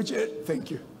 Which? Thank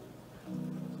you.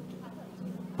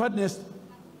 Partners.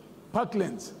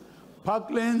 Parklands.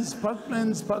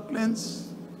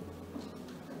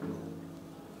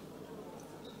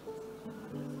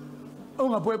 Oh,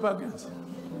 my boy, Parklands.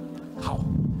 How?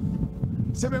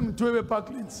 712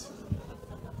 Parklands.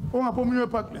 Oh, my boy,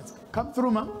 Parklands. Come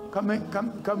through, ma'am.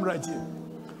 Come right here.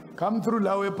 Come through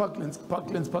Lawe Parklands.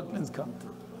 Parklands, come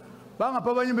through. Banga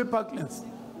Papa, you be Parklands.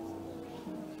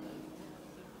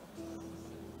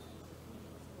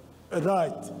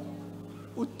 Right.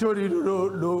 Utori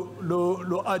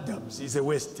lo Adams is a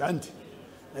West, auntie.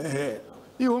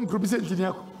 You won't group is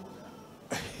yako.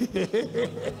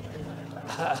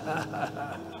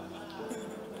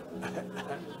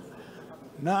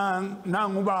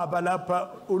 Nang ubaba lapha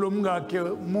ulomngakhe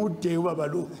mude ubaba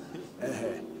lo.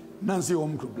 Nansi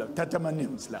home group la tata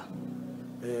names la.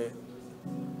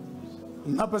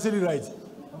 Ngapha seli right.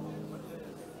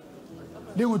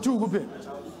 Lingu 2 kuphela.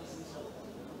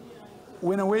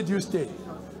 Where do you stay?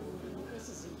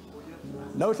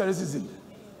 La uhlala esizini.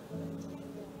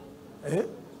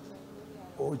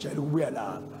 Oh, ubuya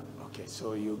lapha. Okay,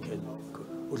 so you can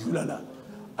udlula la.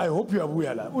 I hope you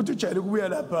abuya la. Uthi ujayele ukubuya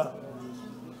lapha.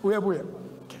 Uyabuya.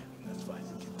 Okay, that's fine.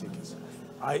 You can take it.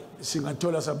 I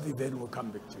singathola something, then we'll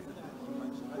come back to you.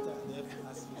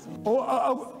 Oh,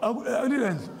 I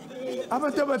didn't.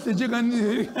 Abantu abahle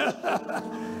njengani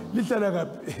lihlala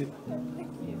kaphi?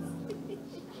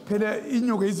 Phela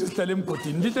inyoka izihlala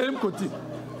emgodini. Lihlala emgodini.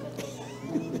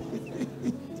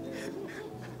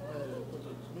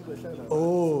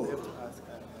 Oh.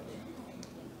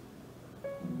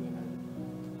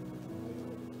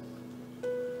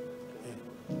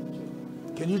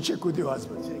 Can you check with your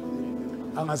husband?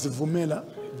 Angasivumela,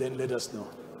 then let us know.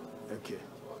 Okay.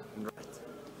 Right.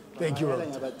 Thank you.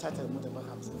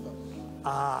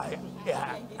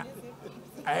 Yeah.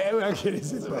 I actually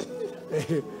said that.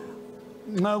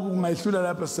 Now my student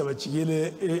lapha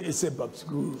sabajikile eSebabs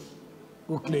ku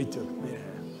Clayton. Yeah.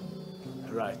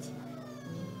 Right.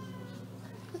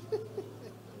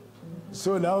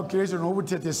 So now Clayton will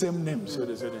take the same name, so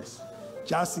there's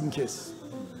just in case.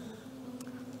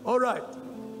 All right.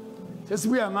 Just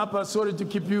we are Ngapa, sorry to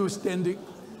keep you standing.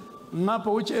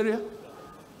 Ngapa, which area?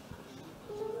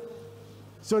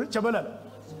 Sorry, Chabalala.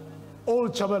 All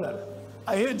Chabalala.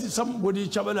 I heard somebody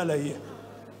Chabalala here.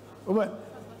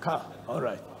 Car. All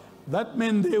right. That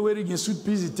man there wearing a suit,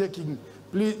 busy taking.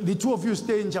 Please, the two of you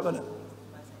stay in Chabalala.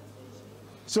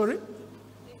 Sorry?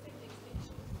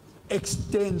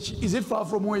 Extension. Is it far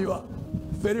from where you are?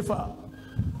 Very far.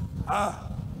 Ah,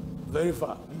 very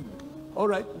far. All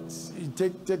right.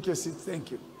 Take your seat.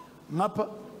 Thank you. Ngapa?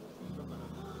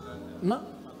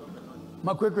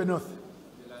 Makwekwe North.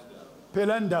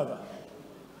 Pelandaba.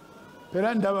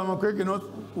 Pelandaba, Makwekwe North.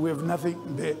 We have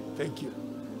nothing there. Thank you.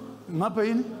 Ngapa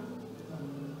in?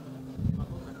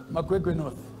 Makwekwe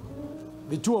North.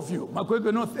 The two of you.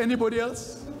 Makwekwe North. Anybody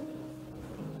else?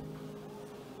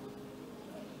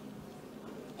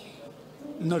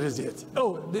 Not as yet.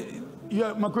 Oh, you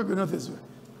are Makwekwe North as well.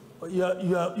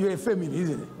 You're a feminine,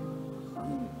 isn't it?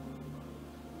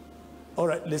 All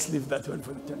right, let's leave that one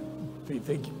for the time.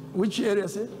 Thank you. Which area,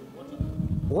 sir?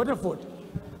 Waterford.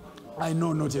 I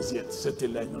know, not as yet.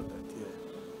 Certainly, I know that. Yeah.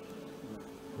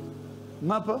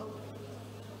 Napa?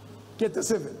 Keta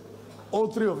 7. All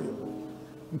three of you.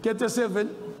 Keta 7.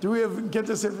 Do we have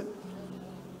Keta 7?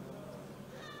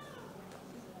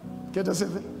 Keta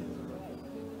 7?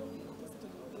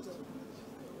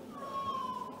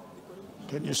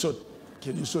 Can you show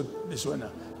this one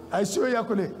now? I saw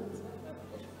Yakule.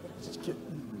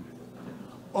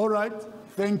 All right,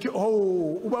 thank you.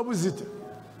 Oh, ubabuzita.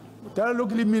 Tala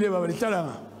lokili mile baba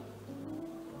litala.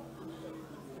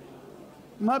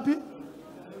 Mapi?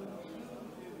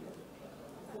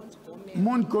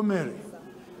 Montgomery.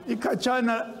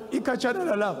 Ikachana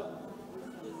la lava.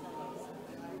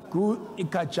 Ku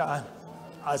ikachana.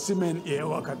 Asimen ye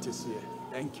wakati siye.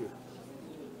 Thank you.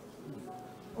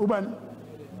 Uban.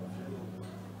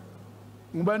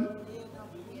 Uban.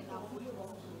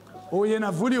 Oh,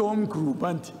 yena fully home crew,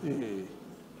 but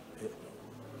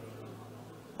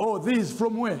oh, this is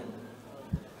from where?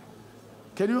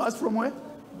 Can you ask from where?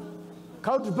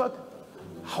 Country Park?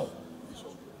 How?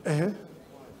 It's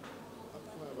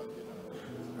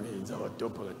our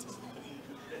top politics.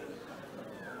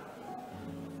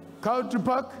 Country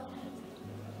Park?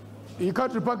 You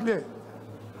Country Park there?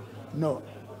 No.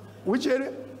 Which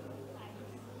area?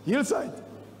 Hillside.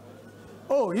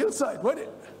 Oh, Hillside. What?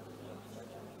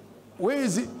 Where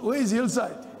is it? Where is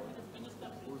Hillside?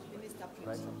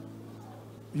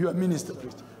 You are minister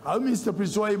priest. How minister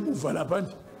priest? Why move on up?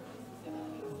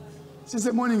 Since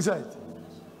the morning side.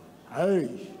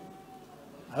 Hey.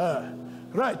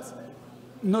 Right.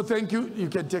 No, thank you. You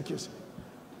can take yourself.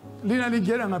 Lina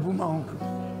ligera ngapuma honku.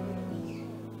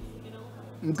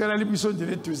 Mkana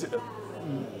lipisonjele tuze.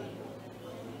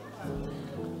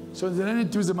 Sonjele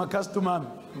tuze ma customer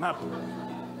map.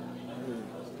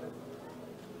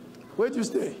 Where do you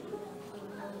stay?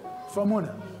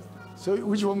 Famona. So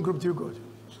which home group do you go to?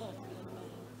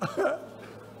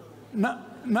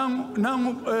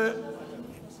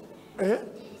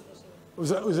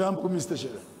 Mr.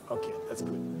 Sheila. Okay, that's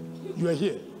good. You are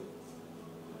here.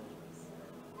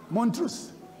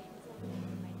 Montrose.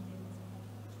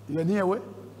 You are near where?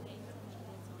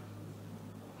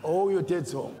 Oh, your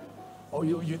dad's home. Oh,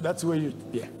 you that's where you,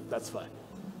 yeah, that's fine.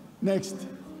 Next.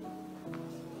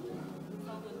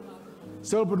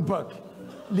 Selborne Park.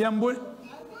 Liambo.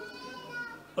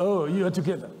 Oh, you are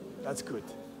together. That's good.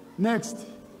 Next.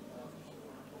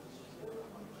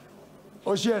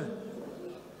 Ocean.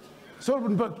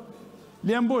 Selborne Park.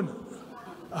 Liambon.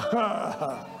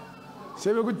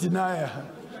 Sebe ku deny.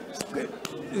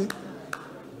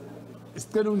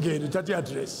 Still ungeni uthathe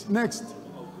address. Next.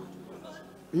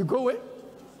 You go where?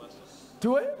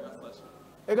 To where?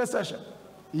 Ega Sasha.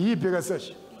 Yipi ega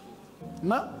Sasha.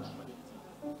 Na?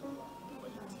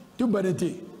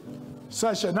 Tubarete.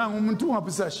 Sasha na umuntu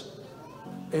ngaphi Sasha.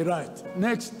 Right.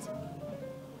 Next.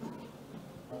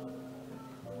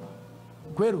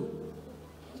 Kweru.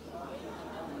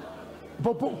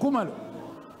 Popo Kumalo.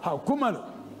 How Kumalo?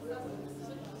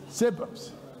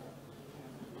 Sebabs.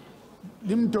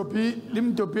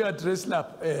 Limtopi address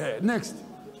lap. Next.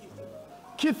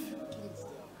 Keith.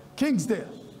 Kingsdale.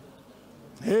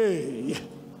 Hey.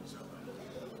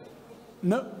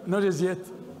 No, not as yet.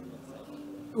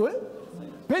 Where?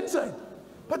 Penside.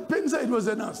 But Penside was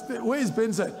announced. Where is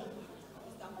Penside?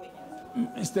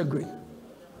 Mr. Green.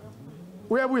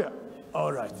 We are.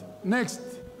 All right. Next.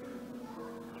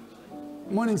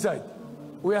 Morningside.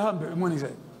 We are humble.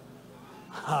 Morningside.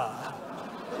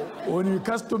 When you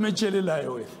custom lie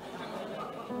with.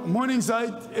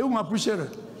 Morningside, Sharon.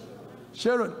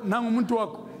 Sharon, nangumuntu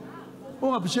wako.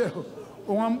 Ungapushero.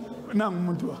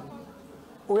 Nangumuntu wako.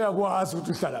 Uya kwa asu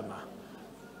tusalama.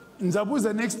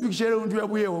 Nzabuza next week Sharon ndu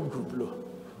yabuye home group lo.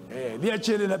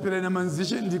 Liyachele la pele na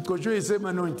manzishe ndikocho isema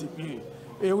anointing.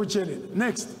 Uchele.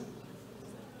 Next.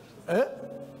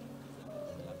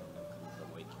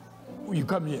 You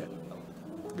come here.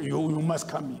 You must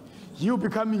come here. He'll be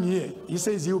coming here. He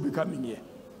says he'll be coming here.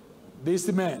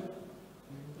 This man.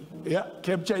 Yeah,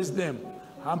 capture his name.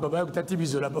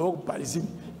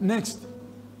 Next.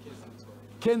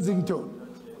 Kensington.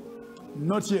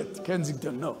 Not yet.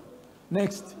 Kensington, no.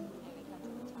 Next.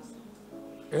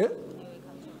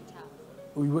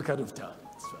 We work out of town.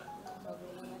 That's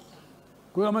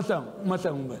fine.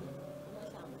 Matang.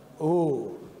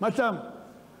 Oh, Matang.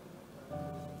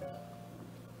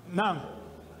 Nang.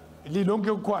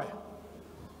 Lilonge choir.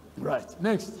 Right.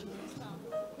 Next.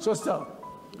 Sosta.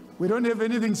 We don't have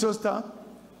anything Sosta.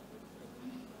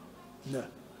 No.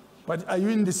 But are you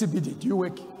in the CBD? Do you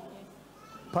work?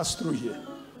 Pass through here.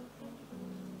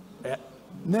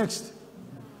 Next.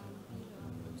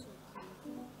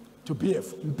 To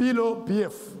PF. Mpilo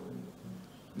PF.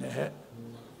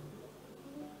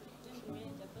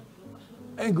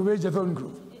 And Gubejathon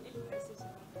group.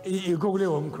 You go to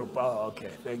home group. Oh,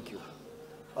 okay. Thank you.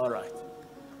 All right.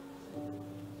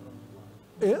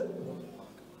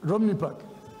 Romney Park.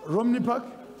 Romney Park?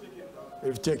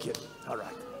 We've taken. All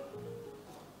right.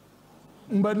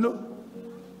 Mbadlo?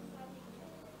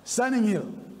 Sunning Hill.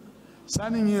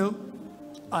 Sunning Hill,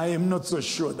 I am not so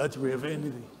sure that we have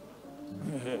anything.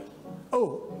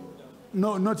 Oh,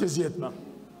 no, not as yet, ma'am.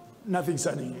 Nothing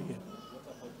Sunning Hill.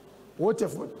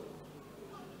 Waterford.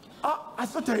 I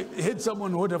thought I heard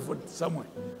someone Waterford somewhere.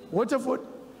 Waterford?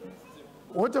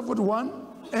 Waterford 1?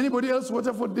 Anybody else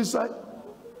Waterford this side?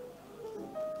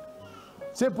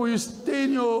 Sepo, you stay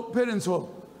in your parents' home.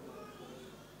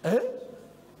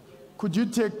 Could you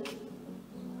take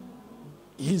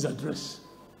his address?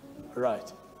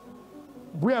 Right.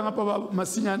 Buyangapa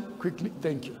Masinyan, quickly,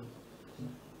 thank you.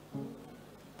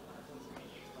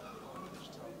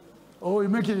 Oh, you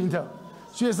make it in town.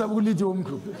 So yes, I will lead your home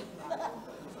group.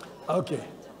 Okay,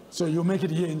 so you make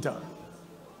it here in town.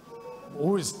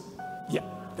 Who is? Yeah,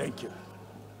 thank you.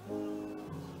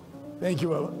 Thank you,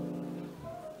 Baba.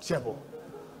 Sepo.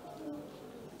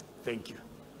 Thank you.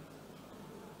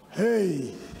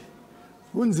 Hey,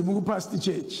 kunzima past the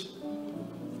church.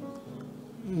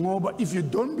 But if you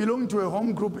don't belong to a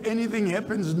home group, anything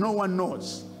happens, no one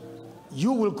knows.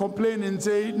 You will complain and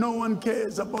say, no one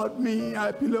cares about me.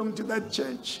 I belong to that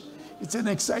church. It's an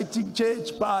exciting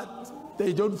church, but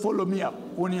they don't follow me up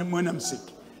when I'm sick.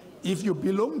 If you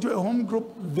belong to a home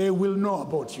group, they will know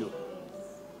about you.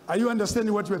 Are you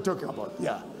understanding what we're talking about?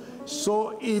 Yeah.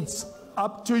 So it's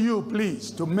up to you,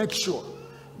 please, to make sure.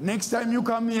 Next time you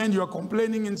come here and you are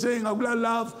complaining and saying, "Agula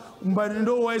love,"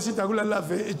 mbanindo why is it agula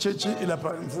love a church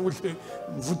ilapa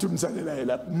mvutu msalela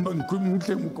ela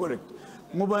mkutle mkorrect.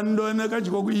 Ngubanindo na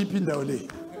kajiko kuyiphinda ole.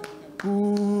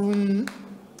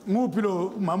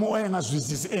 Ngupilo mama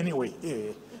wayengazwisisi anyway.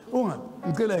 Unga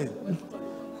ngicela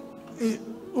yini?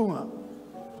 Unga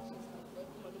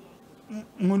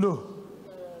mulo.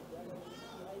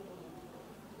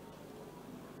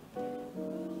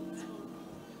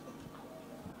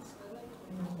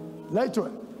 Light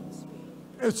one.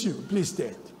 It's you. Please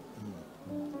stand.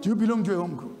 Do you belong to a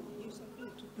home group?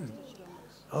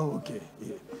 Oh, okay.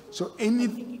 Yeah. So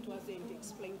anything. It wasn't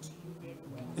explained to you very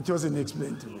well. It wasn't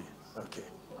explained to me. Okay.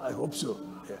 I hope so.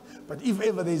 Yeah. But if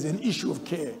ever there is an issue of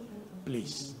care,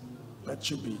 please, that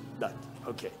should be that.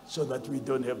 Okay. So that we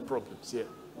don't have problems here.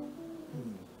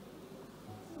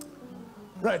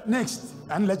 Right. Next.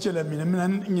 Under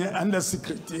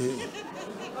secret.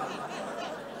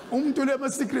 Umtule ma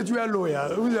secret we are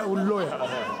lawyer. We are lawyer.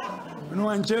 No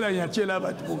anchela nyachela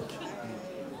but book.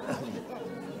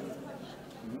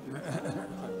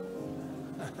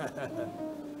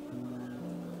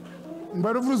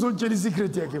 Mbarufu zo cheli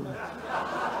secret yake.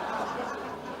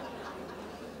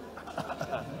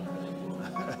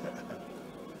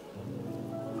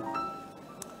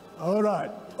 All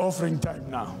right, offering time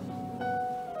now.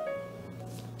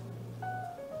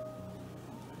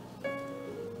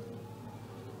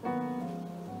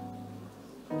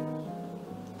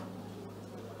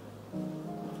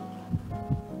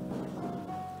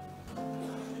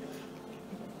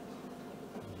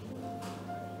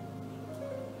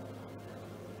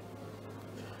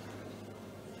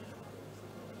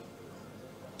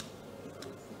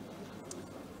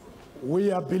 We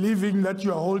are believing that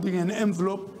you are holding an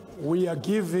envelope. We are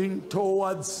giving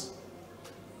towards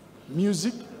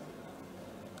music,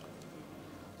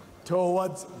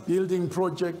 towards building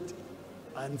project,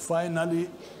 and finally,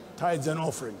 tithes and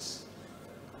offerings.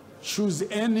 Choose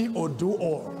any or do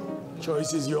all.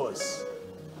 Choice is yours.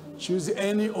 Choose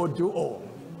any or do all.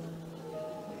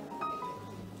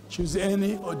 Choose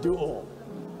any or do all.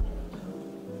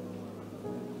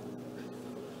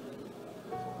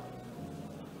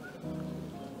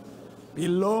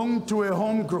 Belong to a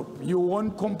home group. You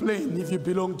won't complain if you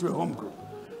belong to a home group.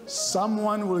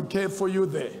 Someone will care for you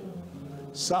there.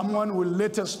 Someone will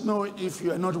let us know if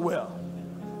you are not well.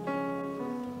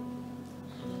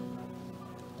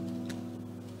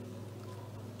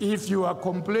 If you are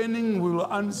complaining, we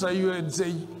will answer you and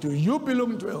say, do you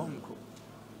belong to a home group?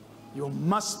 You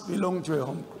must belong to a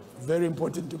home group. Very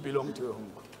important to belong to a home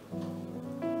group.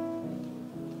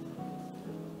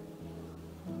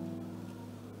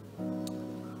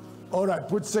 All right,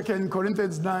 put 2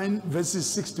 Corinthians 9, verses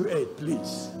 6 to 8,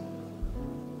 please.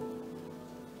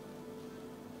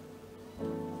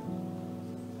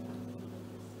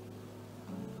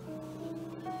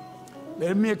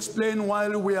 Let me explain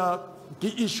while we are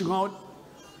issuing out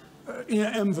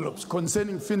envelopes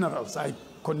concerning funerals. I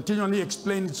continually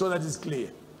explain it so that it's clear.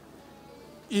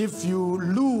 If you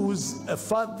lose a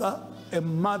father, a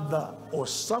mother, or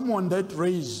someone that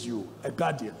raised you, a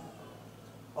guardian,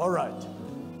 all right,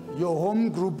 your home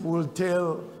group will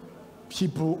tell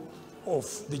people of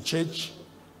the church,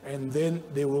 and then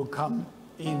they will come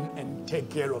in and take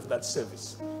care of that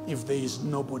service if there is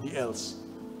nobody else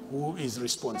who is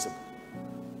responsible.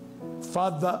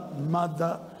 Father,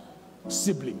 mother,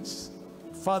 siblings,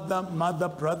 father, mother,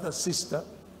 brother, sister,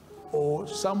 or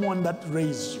someone that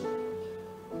raised you.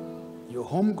 Your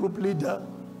home group leader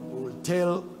will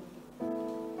tell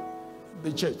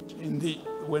the church,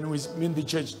 when we mean the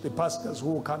church, the pastors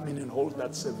who will come in and hold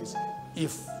that service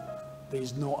if there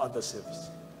is no other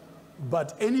service.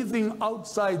 But anything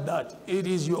outside that, it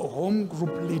is your home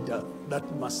group leader that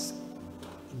must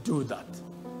do that,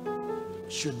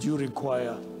 should you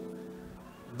require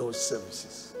those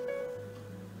services.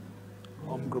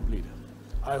 Home group leader.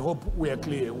 I hope we are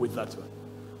clear with that one.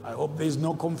 I hope there is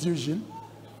no confusion,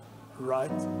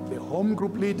 right? The home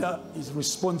group leader is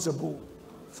responsible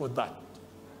for that.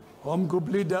 Home group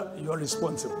leader, you are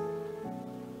responsible.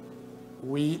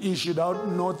 We issued out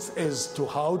notes as to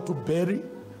how to bury,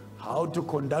 how to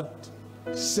conduct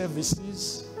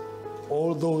services.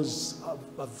 All those are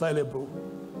available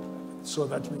so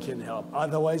that we can help.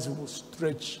 Otherwise, we will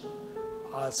stretch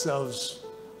ourselves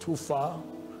too far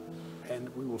and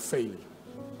we will fail.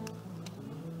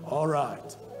 All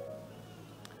right.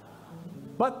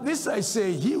 But this I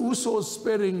say, he who sows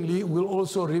sparingly will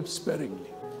also reap sparingly.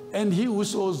 And he who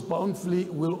sows bountifully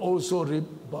will also reap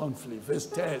bountifully. Verse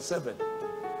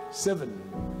 7.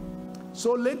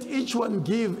 So let each one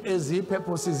give as he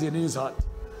purposes in his heart,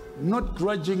 not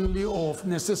grudgingly or of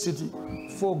necessity,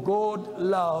 for God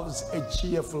loves a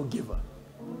cheerful giver.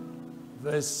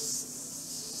 Verse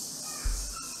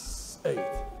 8.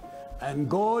 And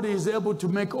God is able to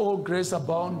make all grace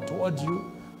abound toward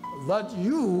you, that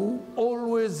you,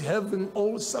 always having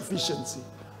all sufficiency,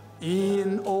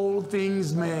 in all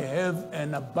things may have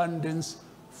an abundance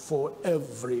for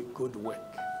every good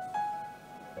work.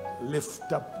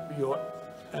 Lift up your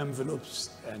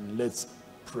envelopes and let's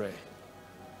pray.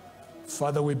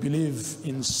 Father, we believe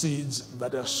in seeds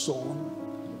that are sown,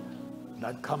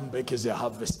 that come back as a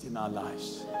harvest in our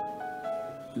lives.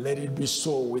 Let it be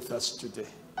so with us today.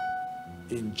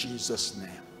 In Jesus' name,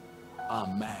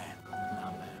 amen.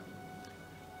 Amen.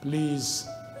 Please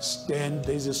stand.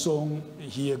 There's a song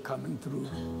here coming through.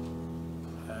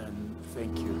 And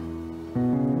thank you.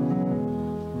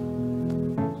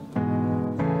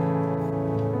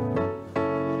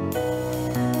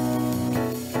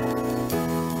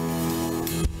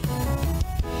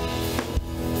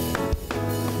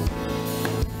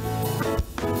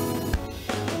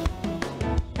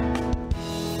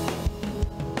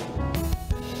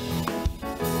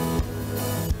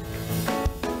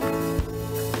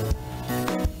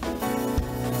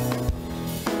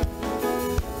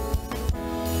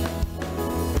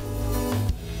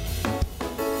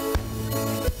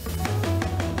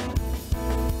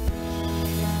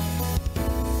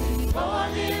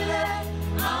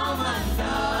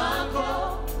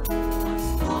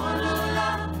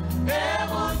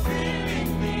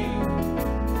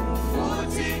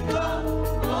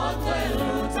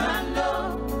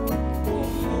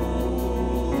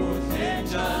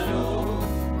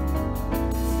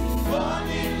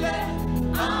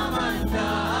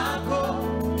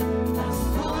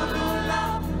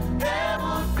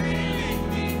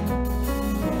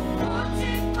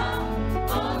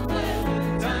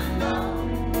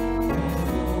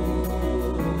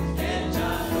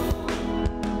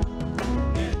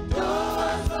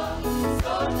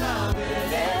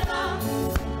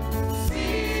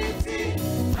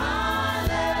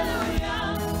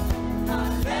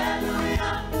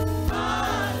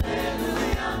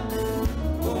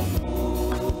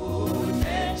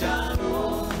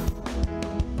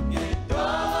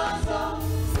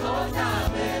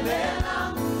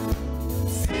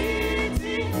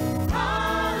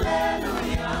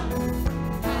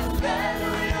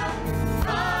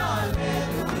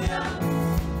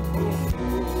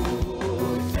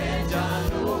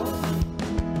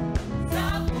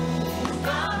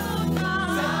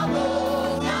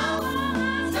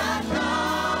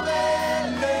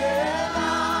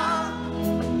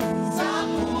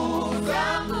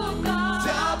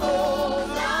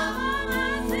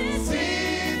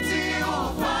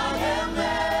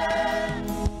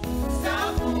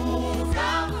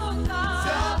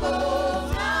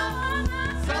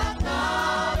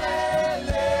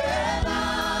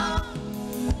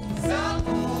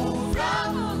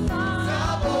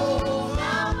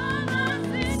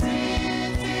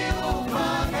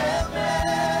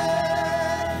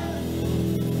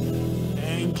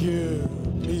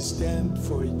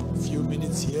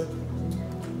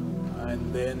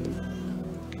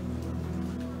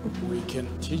 we can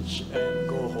teach and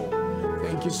go home.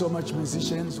 Thank you so much,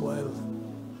 musicians. Well,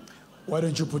 why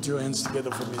don't you put your hands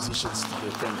together for musicians today?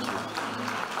 Thank you.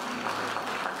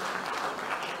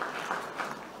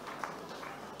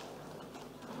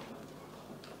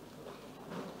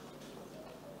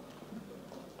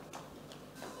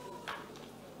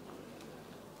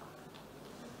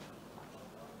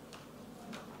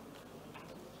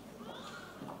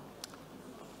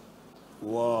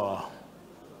 Wow.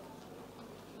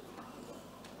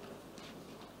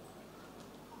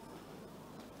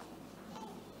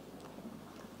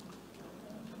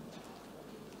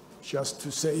 Just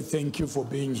to say thank you for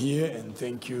being here and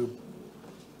thank you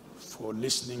for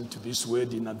listening to this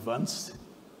word in advance.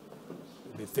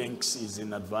 The thanks is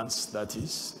in advance, that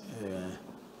is.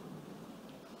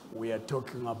 We are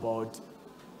talking about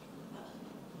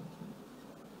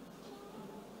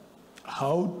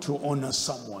how to honor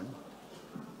someone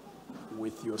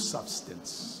with your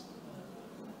substance.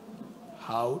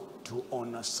 How to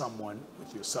honor someone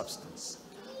with your substance.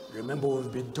 Remember,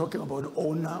 we've been talking about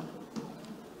honor,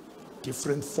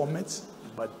 different formats,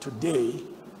 but today,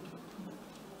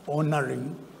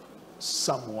 honoring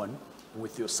someone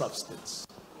with your substance.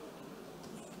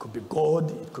 It could be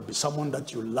God, it could be someone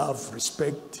that you love,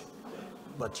 respect,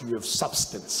 but you have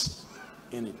substance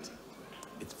in it.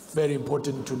 It's very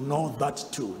important to know that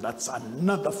too. That's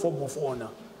another form of honor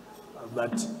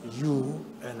that you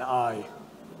and I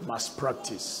must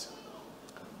practice.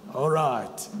 All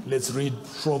right, let's read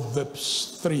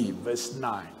Proverbs 3, verse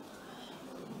 9.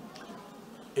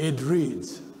 It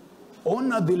reads,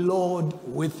 honor the Lord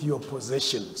with your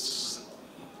possessions.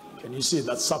 Can you see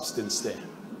that substance there?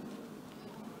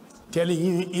 Telling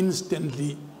you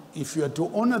instantly, if you are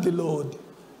to honor the Lord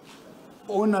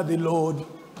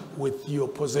with your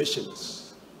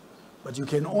possessions. But you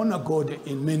can honor God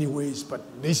in many ways,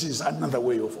 but this is another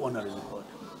way of honoring God.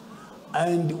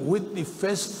 And with the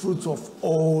first fruits of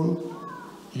all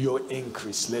your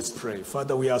increase. Let's pray.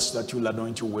 Father, we ask that you'll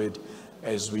anoint your word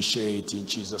as we share it in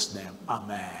Jesus' name.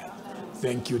 Amen.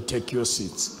 Thank you. Take your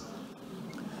seats.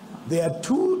 There are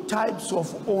two types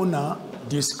of honor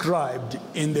described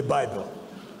in the Bible.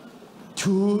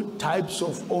 Two types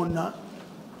of honor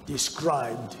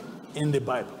described in the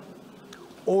Bible.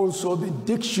 Also, the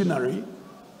dictionary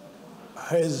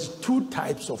has two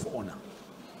types of honor.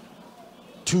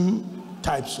 Two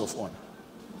types of honor.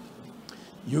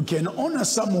 You can honor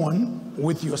someone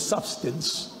with your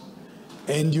substance,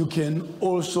 and you can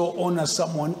also honor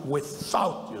someone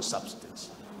without your substance.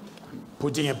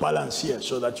 Putting a balance here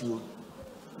so that you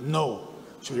know.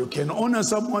 So you can honor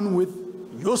someone with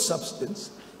your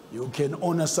substance. You can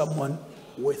honor someone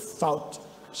without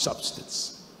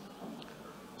substance.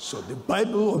 So the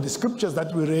Bible or the scriptures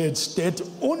that we read state,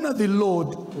 honor the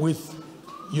Lord with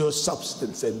your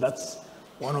substance. And that's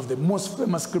one of the most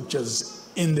famous scriptures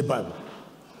in the Bible.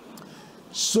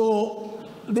 So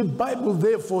the Bible,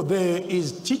 therefore, there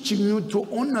is teaching you to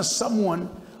honor someone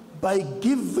by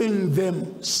giving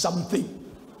them something.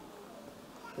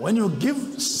 When you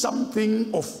give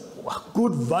something of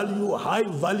good value, high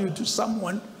value to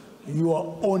someone, you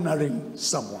are honoring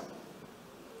someone.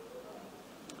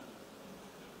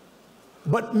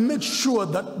 But make sure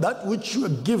that that which you are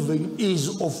giving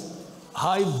is of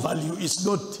high value. It's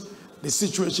not the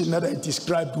situation that I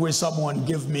described where someone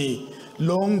gave me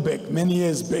long back, many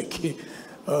years back,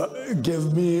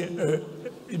 gave me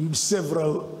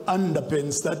several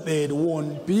underpants that they had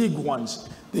worn, big ones.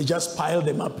 They just piled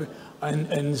them up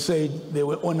and said they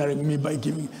were honoring me by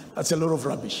giving. That's a lot of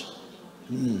rubbish.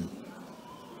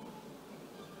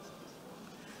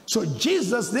 So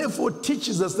Jesus therefore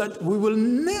teaches us that we will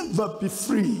never be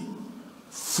free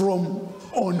from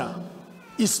honor,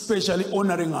 especially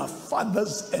honoring our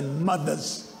fathers and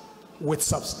mothers with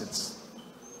substance.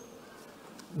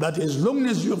 That as long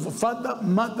as you have a father,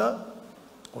 mother,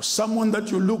 or someone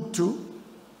that you look to,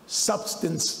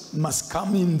 substance must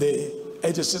come in there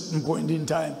at a certain point in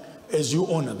time as you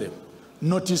honor them.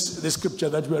 Notice the scripture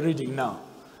that we are reading now.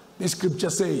 The scripture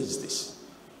says this.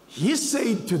 He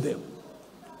said to them,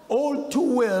 all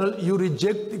too well you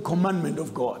reject the commandment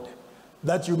of God,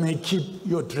 that you may keep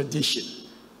your tradition.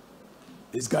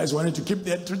 These guys wanted to keep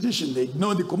their tradition. They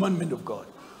ignored the commandment of God.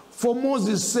 For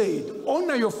Moses said,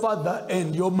 honor your father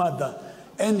and your mother,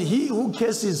 and he who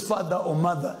curses father or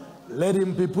mother, let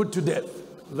him be put to death.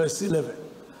 Verse 11.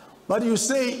 But you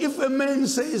say, if a man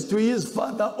says to his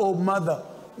father or mother,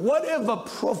 whatever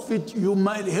profit you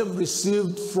might have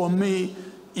received from me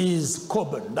is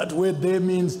korban. That word there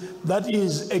means that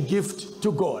is a gift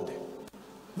to God.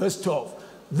 Verse 12.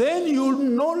 Then you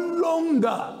no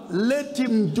longer let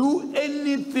him do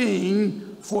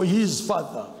anything for his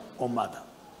father or mother.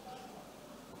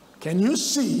 Can you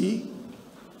see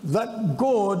that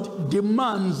God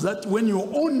demands that when you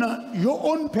honor your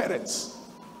own parents,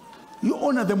 you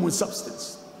honor them with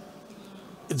substance?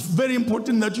 It's very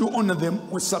important that you honor them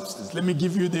with substance. Let me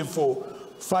give you therefore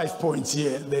 5 points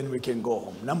here, then we can go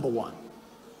home. Number one.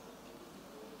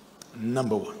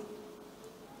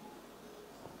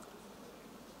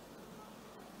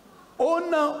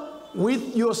 Honor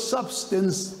with your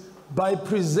substance by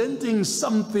presenting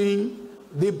something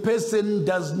the person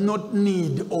does not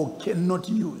need or cannot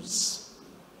use.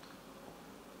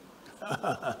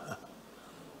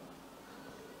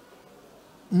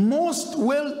 Most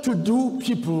well-to-do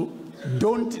people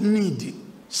don't need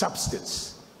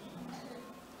substance.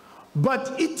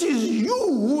 But it is you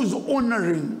who's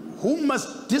honoring who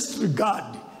must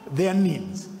disregard their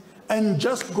needs and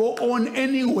just go on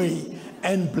anyway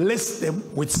and bless them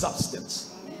with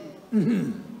substance.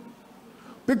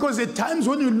 Because at times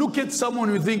when you look at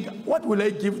someone, you think, what will I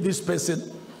give this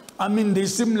person? I mean, they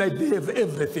seem like they have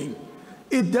everything.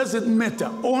 It doesn't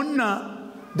matter.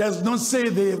 Honor does not say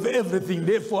they have everything,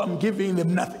 therefore I'm giving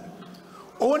them nothing.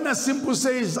 Honor simply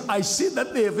says, I see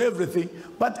that they have everything,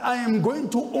 but I am going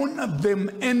to honor them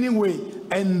anyway,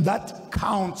 and that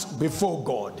counts before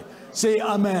God. Say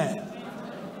amen.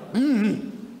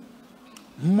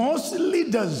 Most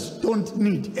leaders don't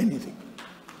need anything.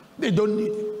 They don't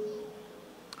need it.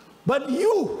 But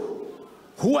you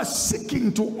who are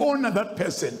seeking to honor that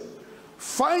person,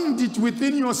 find it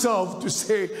within yourself to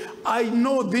say, I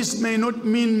know this may not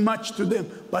mean much to them,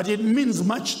 but it means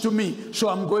much to me, so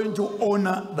I'm going to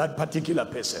honor that particular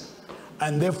person.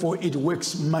 And therefore it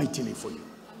works mightily for you.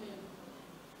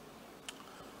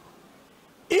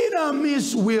 In our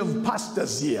midst, we have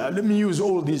pastors here. Let me use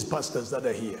all these pastors that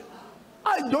are here.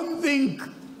 I don't think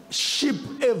sheep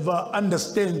ever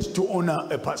understand to honor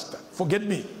a pastor. Forget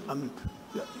me. I'm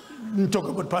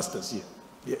talking about pastors here.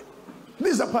 Yeah.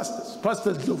 These are pastors.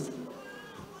 Pastors love you.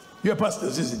 You're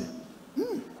pastors, isn't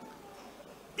it?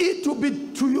 It will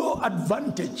be to your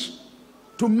advantage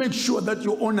to make sure that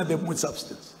you honor them with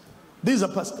substance. These are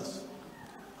pastors.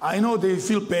 I know they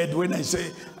feel bad when I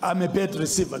say I'm a bad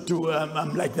receiver too.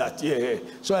 I'm like that. Yeah.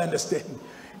 So I understand.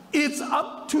 It's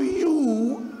up to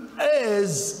you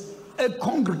as a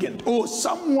congregant or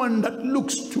someone that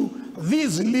looks to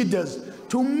these leaders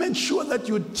to make sure that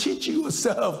you teach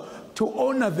yourself to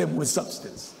honor them with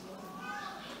substance.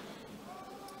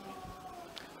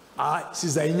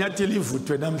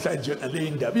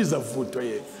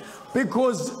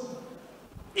 Because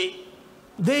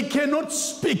they cannot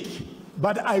speak,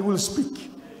 but I will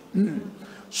speak.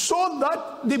 So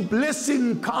that the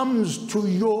blessing comes to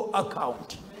your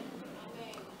account.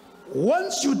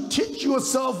 Once you teach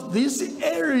yourself this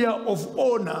area of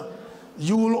honor,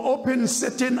 you will open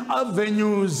certain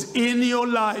avenues in your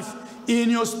life, in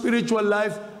your spiritual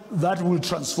life, that will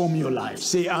transform your life.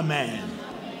 Say amen.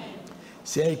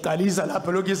 Say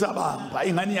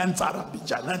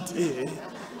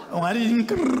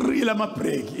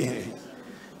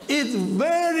it's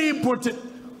very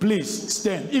important. Please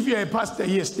stand. If you're a pastor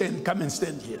here, stand. Come and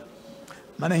stand here.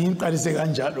 I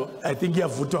think you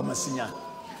have vutwa masinya.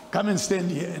 Come and stand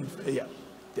here and yeah,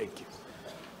 thank you.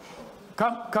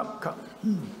 Come.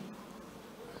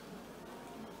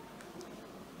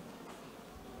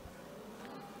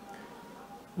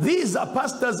 These are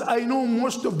pastors, I know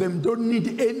most of them don't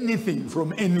need anything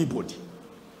from anybody.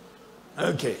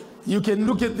 Okay, you can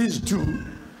look at these two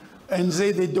and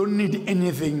say they don't need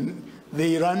anything.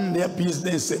 They run their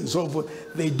business and so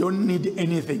forth. They don't need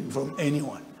anything from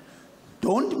anyone.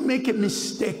 Don't make a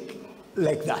mistake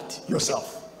like that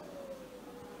yourself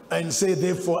and say,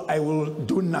 therefore, I will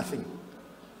do nothing.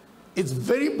 It's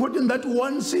very important that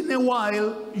once in a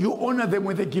while, you honor them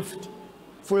with a gift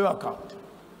for your account.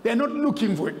 They're not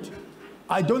looking for it.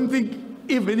 I don't think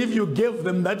even if you gave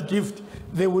them that gift,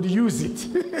 they would use it.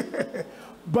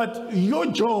 But your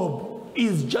job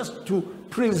is just to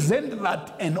present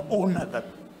that and honor that.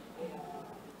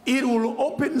 It will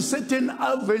open certain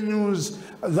avenues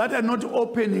that are not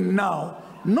opening now.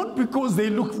 Not because they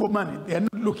look for money. They are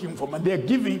not looking for money. They are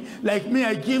giving. Like me,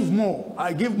 I give more.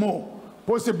 I give more,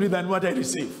 possibly than what I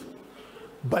receive.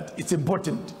 But it's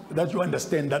important that you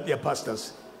understand that they are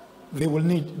pastors. They will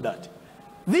need that.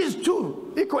 These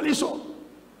two, equally so.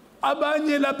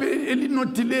 Abanye lapha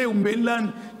elinotile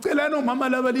umbelani cela no mama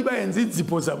laba liba yenza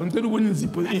izipho zabo ngicela ukubona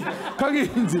izipho khake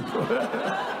izipho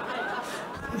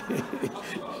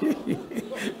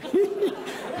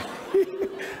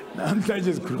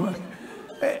namhlanje sikhuluma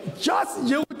just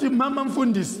nje uthi mama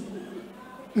mfundisi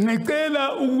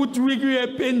ngicela ukuthi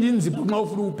uyependa inzipho nxa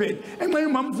ufuna ukupenda enxa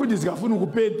umama mfundisi kafuna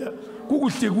ukupenda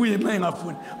kukuhle kuye uma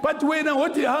engafuni. But wena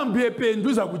wothi hambe ependa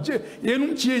uzakutshe yena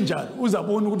umchiye njalo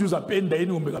uzabona ukuthi uzapenda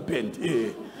yini kumbe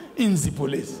kapendi. Inzipho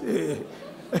lezi.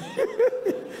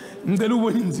 Ngicela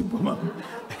ubone inzipho mama.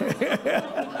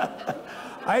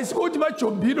 Ayisikuthi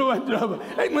bajombile abantu laba.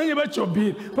 Engxenye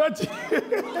bajombile. But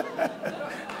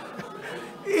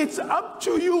it's up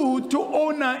to you to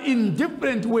honor in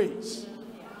different ways.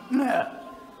 Yeah.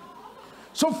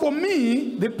 So for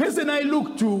me, the person I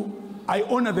look to, I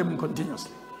honor them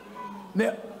continuously.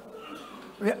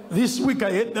 This week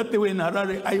I heard that they were in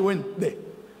Harare. I went there.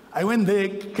 I went there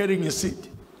carrying a seed.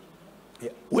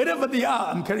 Wherever they are,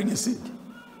 I'm carrying a seed.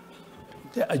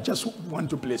 I just want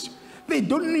to bless you. They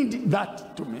don't need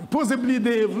that to me. Possibly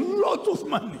they have lots of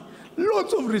money,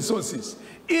 lots of resources.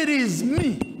 It is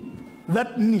me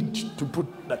that need to put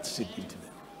that seed into them.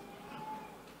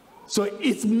 So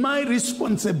it's my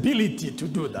responsibility to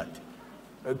do that.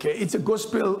 Okay, it's a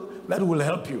gospel that will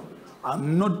help you.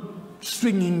 I'm not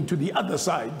swinging to the other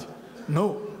side.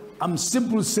 No, I'm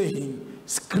simply saying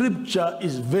scripture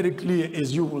is very clear,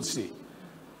 as you will see.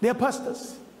 They are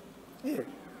pastors. Yeah.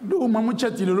 Do mama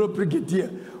chatile lo brigadier.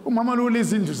 Umama lo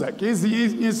lezinto zakhe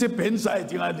ezinye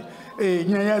sebendside ngathi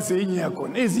nyaya senye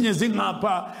yakona. Ezinye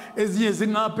zingapha, ezinye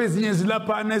zingapha, ezinye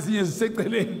zilaphana, ezinye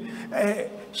ziseceleni.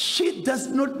 She does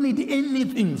not need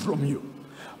anything from you.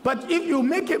 But if you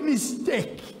make a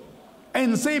mistake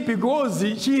and say because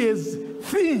she has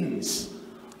things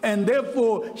and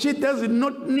therefore she does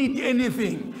not need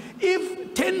anything,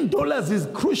 if $10 is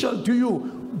crucial to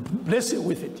you, bless her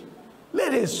with it.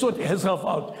 Let her sort herself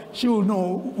out. She will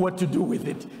know what to do with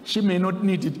it. She may not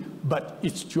need it, but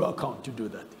it's to your account to do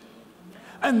that.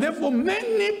 And therefore,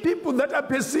 many people that are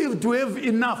perceived to have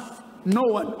enough, no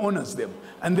one honors them.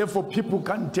 And therefore, people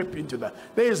can't tap into that.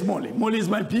 There is Molly. Molly is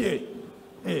my PA.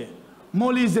 Yeah.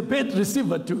 Molly is a paid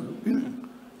receiver too.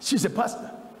 She's a pastor.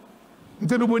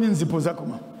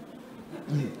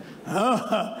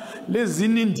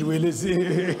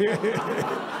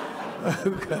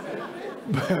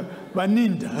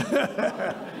 Baninda.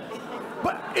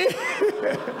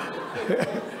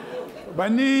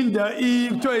 Baninda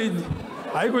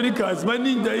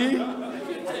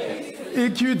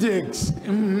QTX.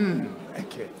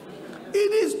 Okay.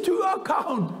 It is to your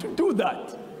account to do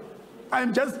that.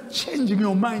 I'm just changing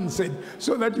your mindset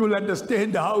so that you'll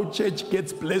understand how church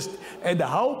gets blessed and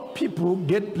how people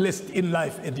get blessed in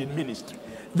life and in ministry.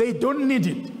 They don't need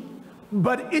it,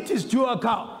 but it is to your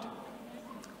account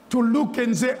to look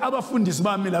and say,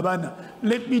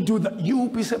 let me do that. You'll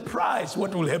be surprised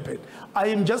what will happen. I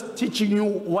am just teaching you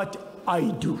what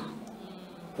I do.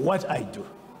 What I do.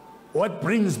 What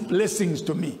brings blessings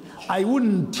to me. I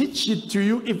wouldn't teach it to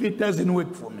you if it doesn't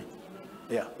work for me.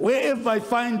 Yeah. Wherever I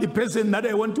find the person that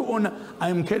I want to honor, I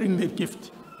am carrying the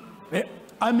gift. Yeah.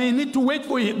 I may need to wait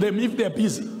for them if they're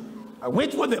busy. I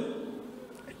wait for them.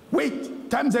 Wait.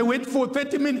 Times I wait for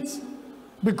 30 minutes.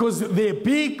 Because they're a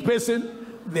big person.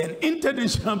 They're an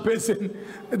international person.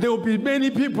 There will be many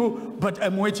people, but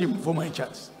I'm waiting for my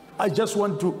chance. I just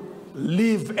want to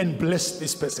live and bless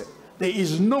this person. There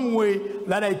is no way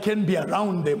that I can be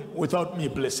around them without me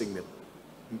blessing them.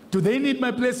 Do they need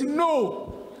my blessing?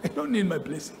 No, I don't need my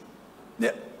blessing.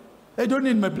 I don't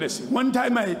need my blessing. One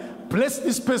time I blessed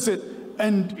this person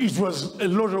and it was a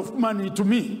lot of money to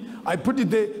me. I put it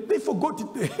there, they forgot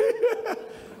it there.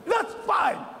 That's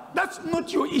fine. That's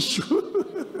not your issue.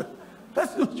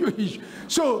 That's not your issue.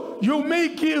 So you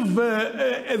may give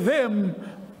them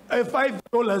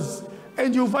 $5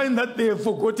 and you find that they have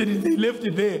forgotten it, they left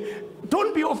it there.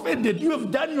 Don't be offended. You have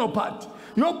done your part.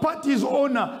 Your part is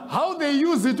honor. How they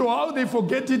use it or how they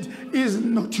forget it is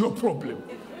not your problem.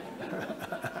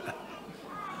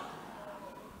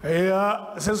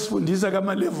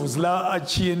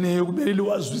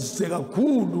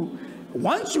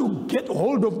 Once you get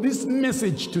hold of this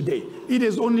message today, it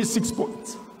is only 6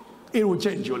 points. It will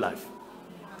change your life.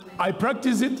 I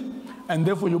practice it, and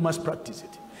therefore you must practice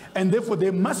it. And therefore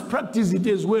they must practice it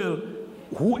as well,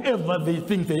 whoever they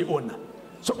think they honor.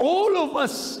 So all of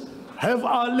us have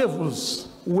our levels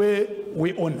where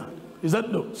we honor. Is that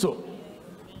no? So,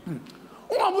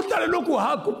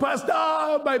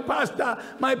 pastor,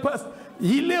 my pastor,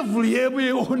 he level here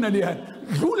we honor the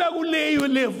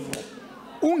level.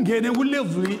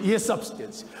 Ungene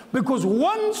substance. Because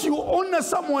once you honor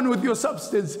someone with your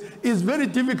substance, it's very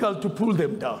difficult to pull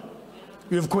them down.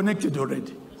 You have connected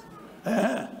already.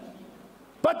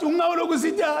 But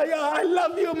I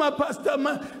love you, my pastor.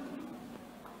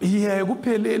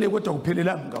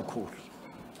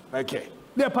 Okay,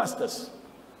 they're pastors.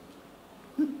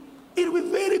 It will be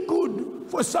very good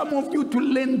for some of you to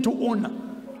learn to honor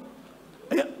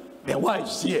their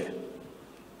wives here.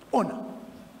 Honor.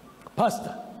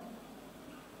 Pastor.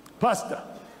 Pastor.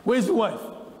 Where's the wife?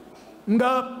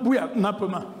 Nga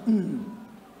ngapema.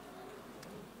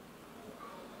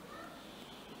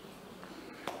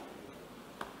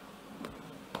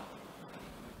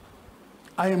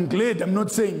 I am glad I'm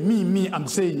not saying me, I'm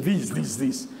saying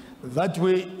this. That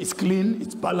way it's clean,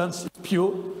 it's balanced, it's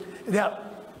pure. There are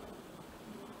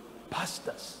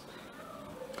pastors.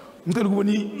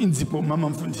 Inzipo mama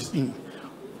mfundisi.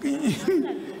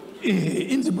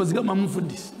 Inzipo zika mama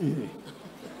mfundisi.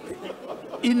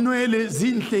 Inwele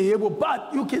zinhle yebo,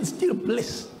 but you can still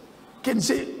bless. Can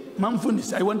say, Mama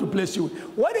mfundisi, I want to bless you.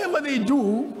 Whatever they do,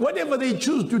 whatever they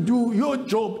choose to do, your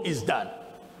job is done.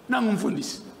 Nangu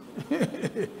mfundisi.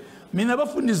 Mina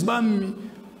bafundisi bami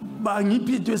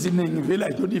bangiphi eziningi vele I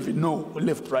don't even know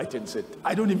left, right and center.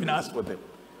 I don't even ask for them.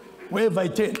 Wherever I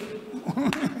turn,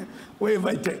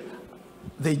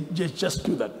 they just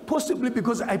do that. Possibly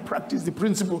because I practice the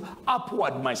principle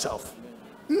upward myself.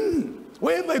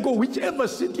 Wherever I go, whichever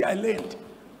city I land,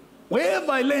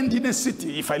 wherever I land in a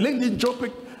city, if I land in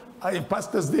Joburg, I have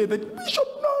pastors there that, Bishop,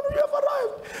 no, you have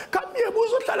arrived. Come here,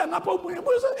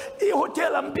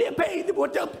 hotel, I'm paying the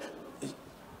hotel.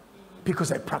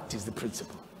 Because I practice the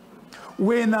principle.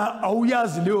 When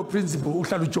awuyazi leyo principle,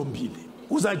 uhlala ujombile.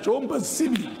 Uzajomba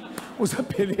sibili,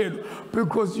 uzaphelelwa,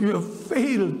 because you have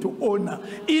failed to honor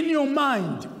in your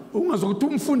mind. Ungazokuthi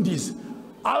umfundisi,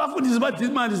 abafundisi bathi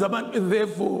imali zabantu,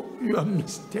 therefore you are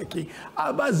mistaking.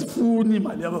 Abazifuni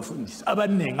imali abafundisi,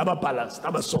 abanengi, ababalanced,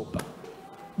 abasopa.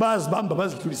 Bazibamba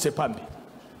bazidlulise phambili.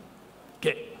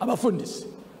 Okay, abafundisi.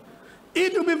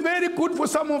 It will be very good for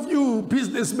some of you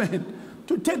businessmen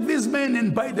to take these men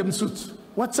and buy them suits.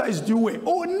 What size do you wear?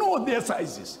 Oh, know their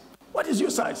sizes. What is your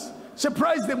size?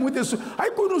 Surprise them with a suit. I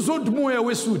couldn't suit moya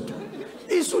we suit.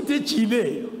 Isuit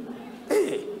echile.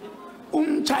 Hey,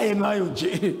 umchaye ngayo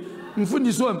nje.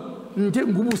 Mfundisi wami ngithe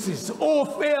ngubusisi. Oh,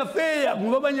 fair.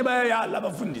 Ngoba abanye bayayala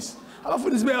abafundisi.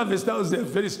 Abafundisi be-harvest house, they are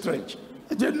very strange.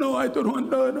 I said, no, I don't want,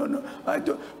 no, I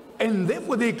don't. And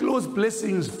therefore they close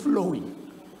blessings flowing.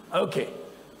 Okay.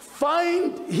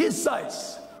 Find his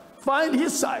size. Find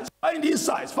his size,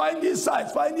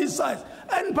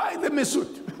 and buy them a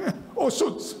suit or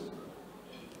suits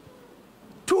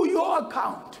to your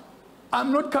account.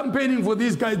 I'm not campaigning for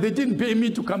these guys. They didn't pay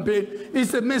me to campaign.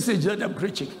 It's a message that I'm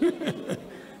preaching.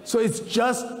 So it's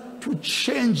just to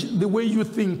change the way you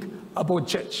think about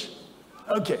church.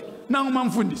 Okay. Now,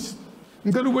 Mamfundis.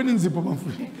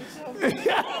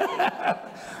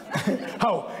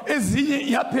 How? Ezinye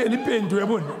yaphela ipendu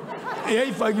yabona.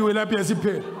 Eyayifakiwe lapha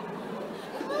yasiphela.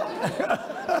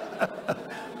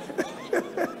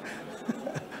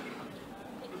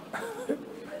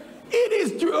 It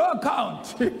is to your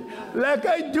account. Like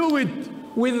I do it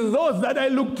with those that I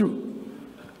look to.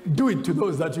 Do it to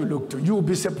those that you look to. You will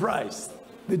be surprised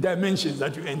the dimensions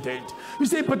that you enter into. You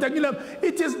say, Patangila,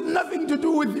 it has nothing to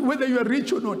do with whether you are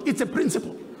rich or not. It's a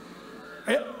principle.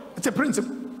 It's a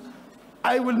principle.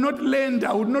 I will not lend,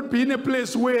 I will not be in a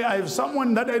place where I have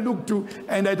someone that I look to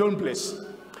and I don't bless.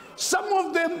 Some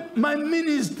of them, my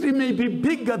ministry may be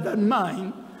bigger than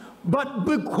mine, but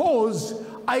because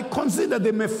I consider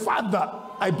them a father,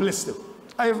 I bless them.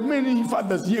 I have many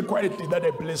fathers here quietly that I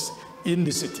bless in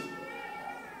the city.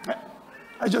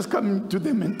 I just come to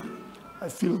them and I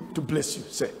feel to bless you.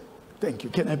 Say, thank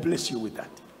you. Can I bless you with that?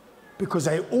 Because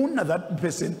I honor that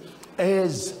person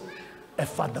as a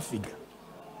father figure.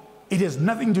 It has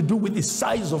nothing to do with the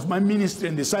size of my ministry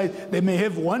and the size. They may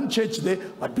have one church there,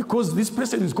 but because this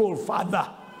person is called Father,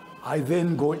 I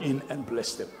then go in and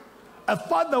bless them. A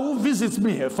father who visits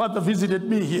me, a father visited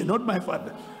me here, not my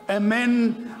father. A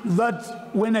man that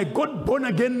when I got born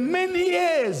again many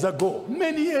years ago,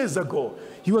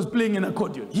 he was playing an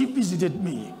accordion. He visited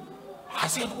me. I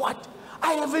said, what?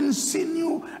 I haven't seen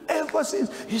you ever since.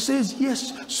 He says,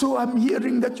 yes, so I'm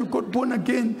hearing that you got born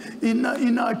again in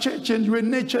our church and you were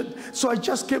nurtured. So I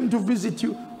just came to visit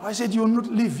you. I said, you will not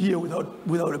live here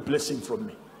without a blessing from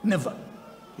me. Never.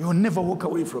 You will never walk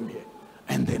away from here.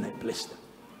 And then I blessed them.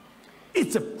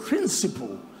 It's a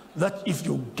principle that if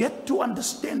you get to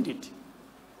understand it,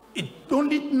 it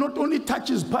not only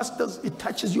touches pastors, it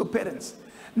touches your parents.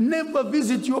 Never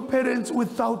visit your parents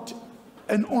without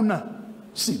an honor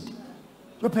seed.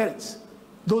 Your parents,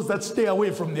 those that stay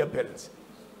away from their parents.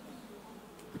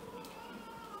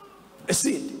 A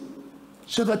seed,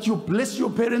 so that you bless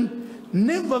your parent.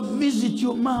 Never visit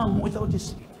your mom without a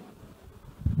seed.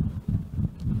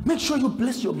 Make sure you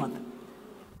bless your mother.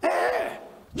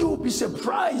 You will be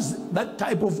surprised that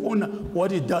type of honor,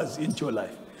 what it does into your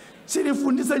life.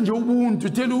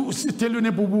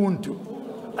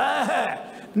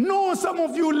 No, some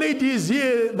of you ladies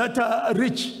here that are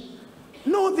rich,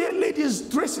 know their ladies'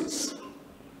 dresses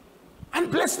and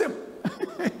bless them.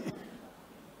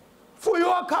 For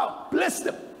your account, bless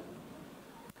them.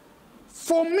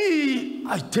 For me,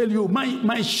 I tell you,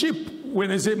 my sheep,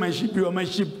 when I say my sheep, you are my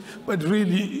sheep, but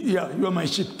really, yeah, you are my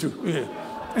sheep too. Yeah.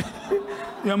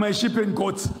 You are my sheep and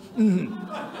goats.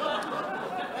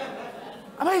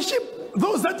 My sheep,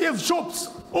 those that have shops,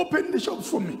 open the shops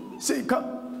for me. Say,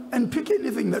 come and pick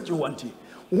anything that you want here.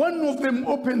 One of them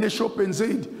opened the shop and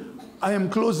said, I am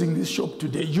closing this shop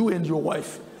today, you and your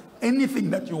wife. Anything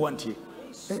that you want here.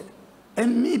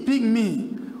 And me being me,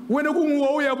 when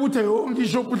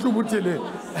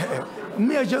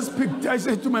me, I just picked, I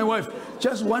said to my wife,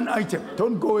 just one item.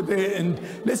 Don't go there and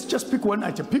let's just pick one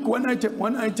item. Pick one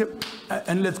item,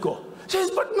 and let's go. She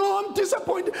says, but no, I'm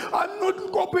disappointed. I'm not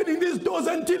opening these doors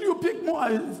until you pick more.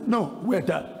 No, we're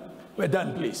done. We're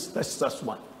done, please. That's just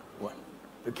one.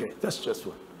 Okay, that's just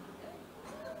one.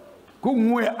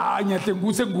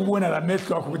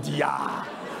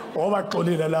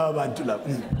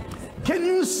 Can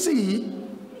you see,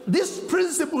 this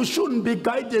principle shouldn't be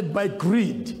guided by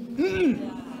greed.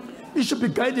 It should be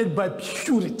guided by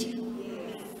purity.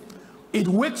 It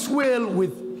works well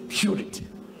with purity.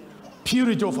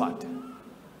 Purity of heart.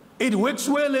 It works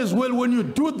well as well when you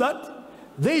do that.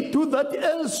 They do that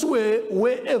elsewhere,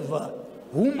 wherever,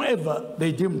 whomever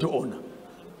they deem to honor.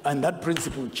 And that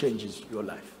principle changes your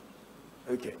life.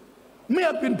 Okay. May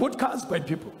have been bought cars by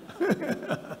people.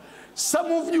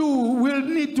 Some of you will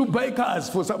need to buy cars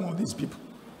for some of these people.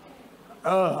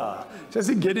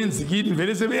 Just getting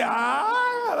very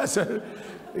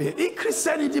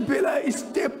Christianity is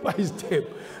step by step.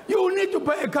 You need to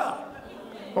buy a car.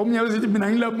 May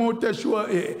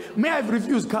I have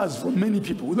refused cars from many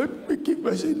people.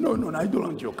 I say, no, I don't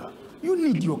want your car. You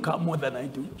need your car more than I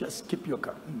do. Just keep your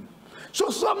car. So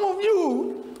some of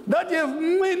you that have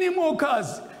many more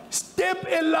cars, step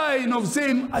a line of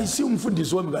saying, I see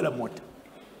umfundisi galamota.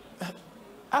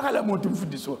 Agalamota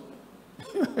umfundisi.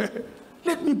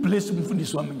 Let me bless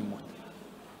umfundisi mota.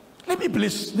 Let me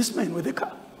bless this man with a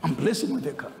car. I'm blessing with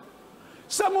a car.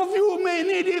 Some of you may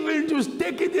need even to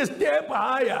take it a step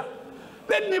higher.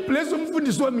 Let me bless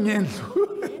umfundisi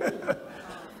ngendlu.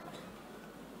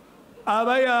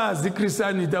 Abayazi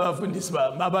Christianity abafundisi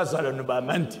babazalwane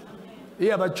bamanti.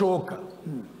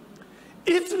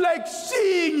 It's like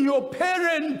seeing your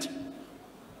parent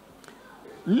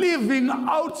living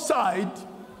outside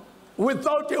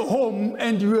without a home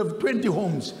and you have 20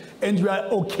 homes and you are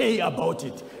okay about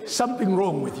it. Something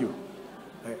wrong with you.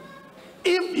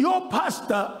 If your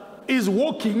pastor is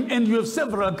walking and you have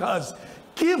several cars,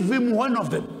 give him one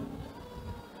of them.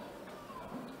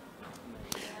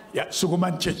 Yeah,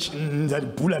 Sukuman Church,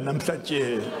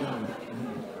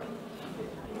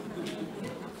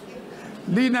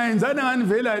 Lina inzana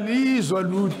anvela lizwa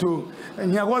lutho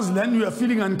ngiyakwazi then you are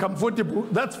feeling uncomfortable,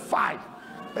 that's fine,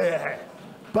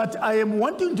 but I am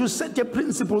wanting to set a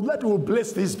principle that will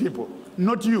bless these people,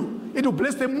 not you. It will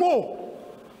bless them more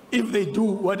if they do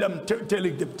what I'm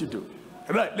telling them to do.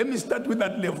 Right, let me start with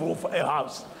that level of a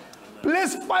house.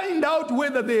 Let's find out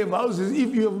whether they have houses.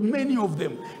 If you have many of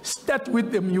them, start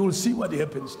with them, you will see what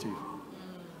happens to you.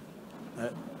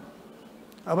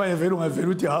 Aba yevelo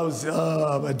ngaveluthi house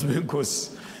but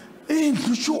because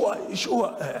sure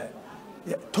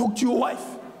talk to your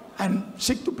wife and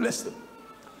seek to bless them.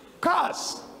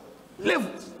 Cars,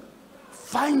 levels,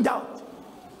 find out.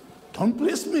 Don't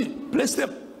bless me, bless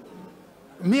them.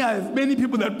 Me, I have many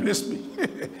people that bless me.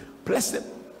 Bless them.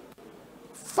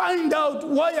 Find out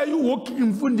why are you walking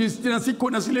in Fundis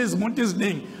Mountain's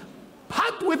name.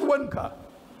 Part with one car.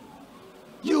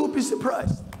 You will be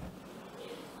surprised.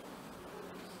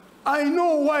 I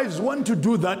know wives want to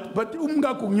do that, but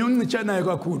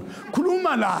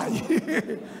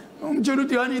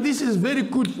this is very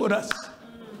good for us.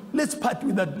 Let's part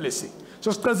with that blessing. So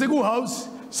Stazeku house,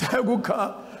 Sago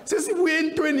car, says if we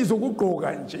ain't 20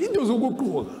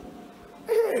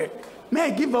 may I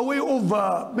give away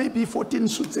over maybe 14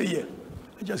 suits a year?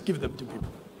 I just give them to people,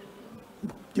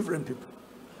 different people.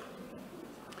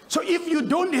 So if you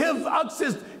don't have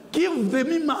access, give them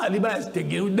imali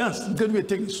bayazithengela dance ngicela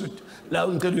uyethenga isuit la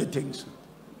ngicela uyethenga isuit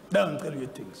la ngicela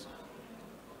uyethenga isuit.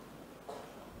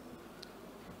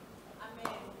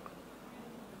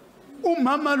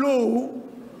 Umama lo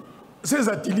says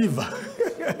I deliver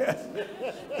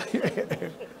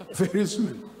very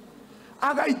soon.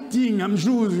 Akayidinga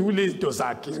mhluzi kulezinto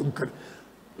zakhe.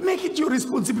 Make it your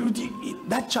responsibility.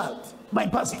 That child, my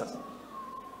pastor,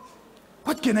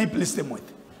 what can I bless them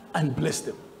with? And bless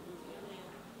them.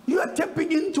 You are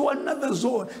tapping into another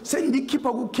zone. Send the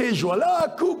keeper who casual.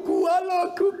 Kuku,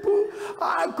 hello, kuku.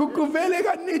 Kuku, vele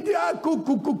ganiti,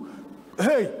 kuku.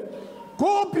 Hey,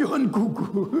 go beyond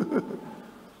Google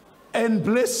and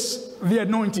bless the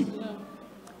anointing.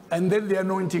 And then the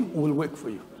anointing will work for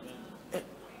you.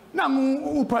 Now,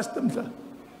 Pastor Mtla,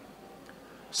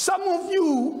 some of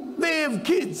you, they have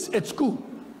kids at school.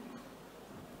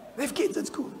 They have kids at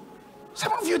school.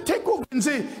 Some of you take over and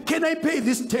say, can I pay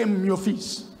this term your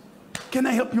fees? Can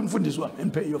I help you for this one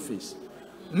and pay your fees?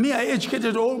 Me, I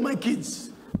educated all my kids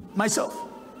myself.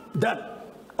 Done.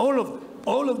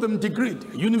 All of them degreed,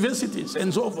 universities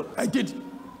and so forth. I did.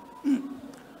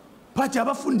 But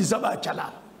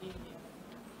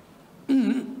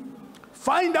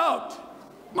find out.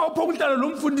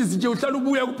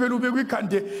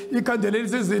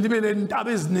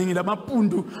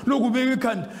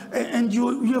 And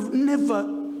you have never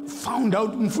found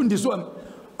out mfundisi wami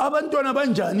abantwana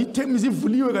banjani ithemu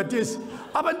izivuliwe kathesi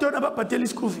abantwana babhatela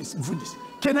school fees mfundisi.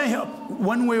 Can I help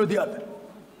one way or the other?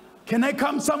 Can I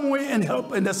come some way and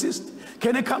help and assist?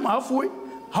 Can I come halfway?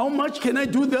 How much can I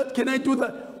do that? Can I do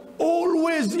that?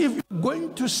 Always, if you're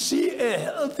going to see a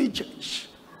healthy church,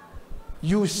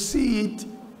 you see it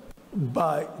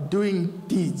by doing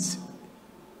deeds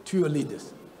to your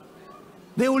leaders.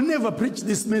 They will never preach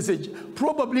this message.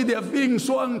 Probably they are feeling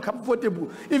so uncomfortable.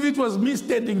 If it was me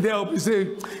standing there, I would be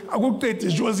saying, I will take the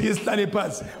shows yesterday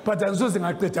pass, but I'm so saying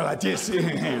I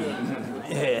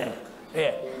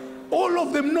yeah. All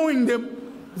of them, knowing them,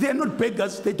 they are not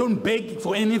beggars. They don't beg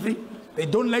for anything. They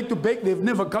don't like to beg. They've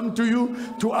never come to you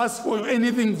to ask for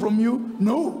anything from you.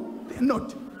 No, they're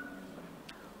not.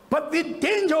 But the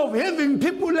danger of having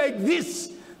people like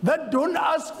this that don't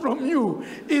ask from you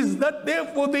is that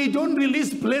therefore they don't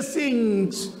release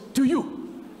blessings to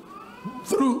you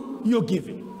through your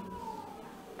giving.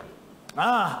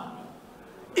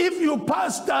 If you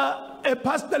a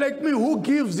pastor like me who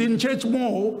gives in church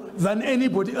more than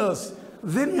anybody else,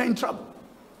 then you're in trouble.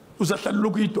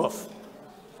 Look it off.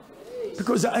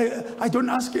 Because I don't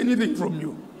ask anything from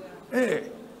you. Hey,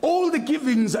 all the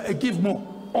givings I give more.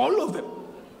 All of them.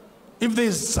 If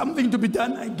there's something to be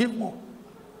done, I give more.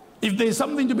 If there's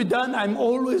something to be done, I'm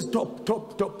always top.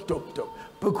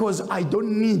 Because I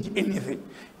don't need anything.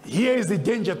 Here is the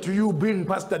danger to you being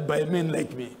pastored by a man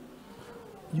like me.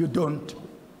 You don't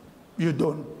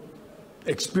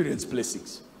experience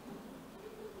blessings.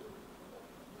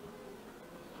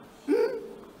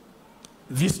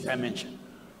 This dimension.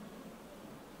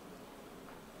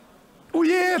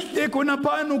 Uyehle khona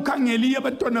phana ukhangeli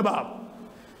abantwana babo.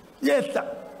 Yehla.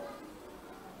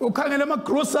 Ukhangela ama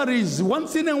groceries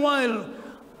once in a while.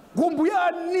 Kumbe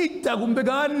uyanida kumbe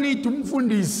kanida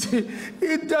umfundisi.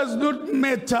 It does not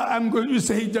matter. I'm going to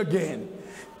say it again.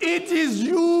 It is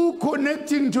you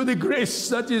connecting to the grace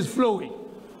that is flowing.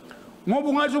 Ngoba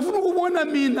ungathi ufuna ukubona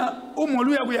mina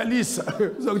umolu uyakuyalisa.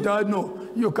 Uzokuthi no,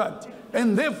 you can't.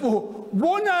 And therefore,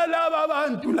 bona laba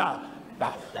abantu la.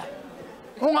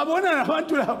 Ungabona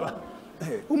nabantu laba.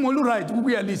 Umolu right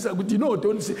ukuyalisa ukuthi no,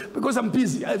 don't see, because I'm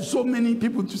busy. I have so many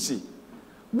people to see.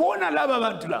 Bona laba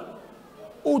abantu la.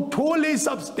 Uthole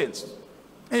substance.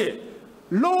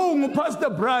 Lo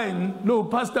nguPastor Brian, lo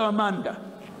Pastor Amanda.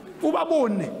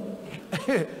 Ubabone.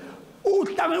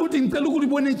 Uhlangana uthi ngicela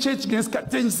ukulibona ichurch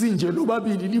ngesikhathi ensinje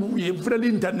lobabili libuye mfrela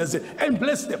intandase and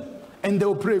bless them and they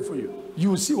will pray for you. You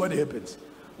will see what happens.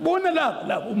 Bona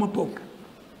la umaphoka.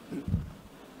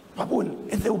 Babone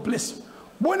and they will bless you.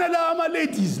 Bona la ama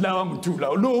ladies la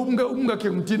ngithula lo ungakhe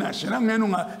ngithinashe nangena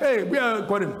unga hey buya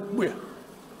Gordon buya.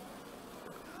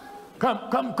 Come.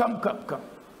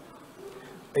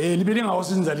 Libili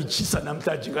ngawusinza lichisa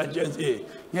namhlanje kanje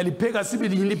ngiyalipheka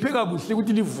sibili ngilipheka kuhle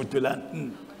ukuthi livutwe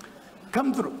lana.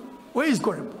 Come through. Where is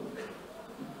Gordon?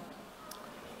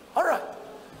 All right.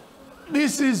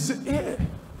 This is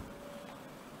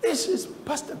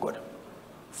Pastor Gordon.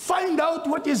 Find out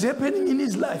what is happening in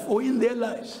his life or in their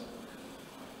lives.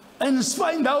 And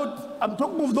find out, I'm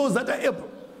talking of those that are able.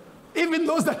 Even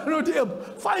those that are not able.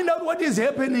 Find out what is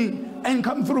happening and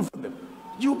come through for them.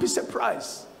 You'll be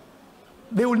surprised.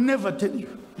 They will never tell you.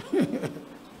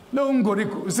 No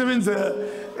ngoriko, usebenza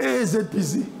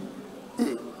ZPC.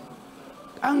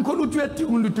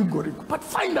 But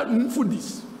find out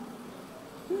umfundisi.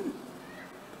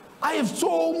 I have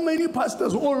so many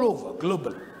pastors all over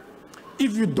globally.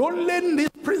 If you don't learn this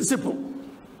principle,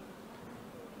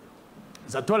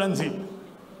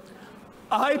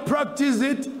 I practice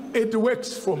it, it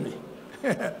works for me.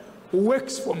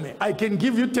 Works for me. I can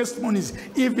give you testimonies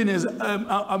even as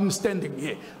I'm standing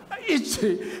here.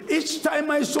 Each time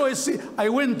I saw a seed, I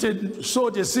went and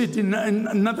sowed a seed in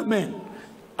another man.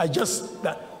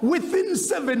 Within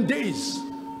 7 days,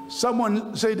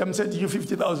 someone said, I'm sending you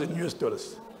 $50,000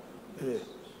 US.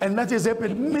 And that has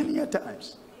happened many a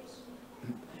times.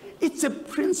 It's a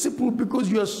principle because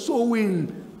you are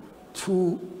sowing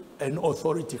to an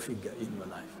authority figure in your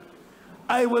life.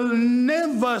 I will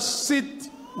never sit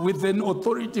with an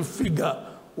authority figure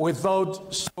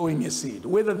without sowing a seed,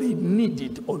 whether they need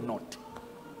it or not.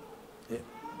 Yeah.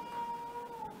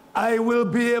 I will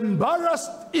be embarrassed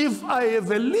if I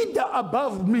have a leader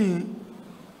above me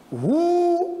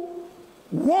who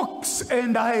walks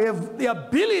and I have the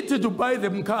ability to buy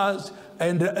them cars,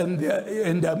 and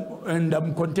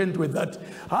I'm content with that.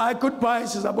 I could buy,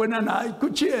 I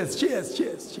could, cheers.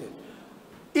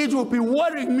 It will be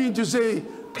worrying me to say,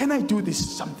 can I do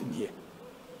this something here?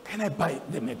 Can I buy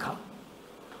them a car?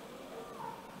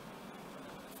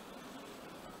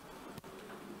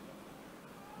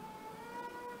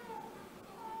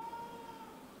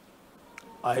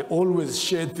 I always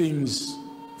share things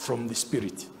from the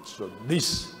Spirit. So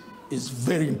this is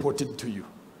very important to you.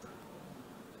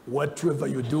 Whatever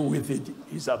you do with it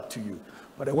is up to you.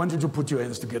 But I want you to put your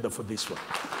hands together for this one.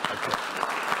 Okay.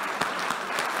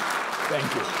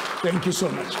 Thank you. Thank you so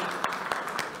much.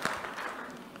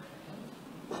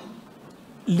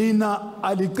 Lina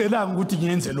alicelanga ukuthi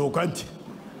ngenze lokho anti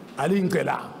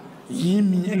alingicelanga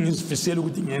yimi engizifisela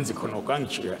ukuthi ngenze khona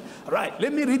kanjalo. Right,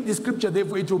 let me read the scripture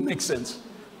therefore it will make sense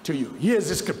to you. Here's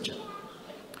the scripture.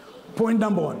 Point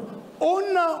number 1.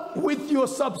 Honor with your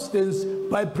substance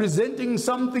by presenting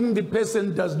something the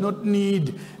person does not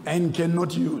need and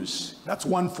cannot use. That's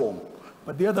one form.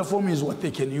 But the other form is what they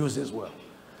can use as well.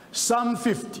 Psalm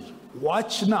 50.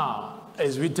 Watch now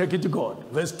as we take it to God.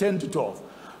 Verse 10 to 12.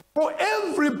 For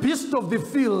every beast of the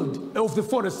field, of the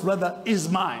forest rather, is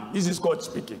mine. This is God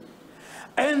speaking.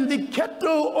 And the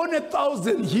cattle on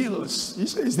 1,000 hills, he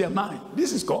says they're mine.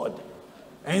 This is God.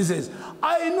 And he says,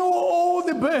 I know all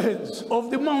the birds of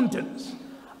the mountains,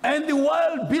 and the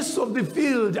wild beasts of the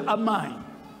field are mine.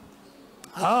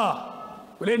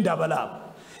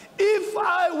 If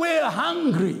I were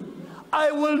hungry,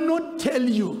 I will not tell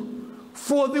you,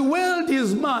 for the world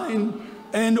is mine,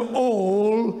 and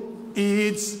all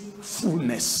its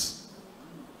fullness.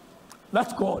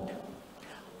 That's God.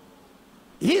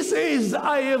 He says,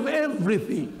 I have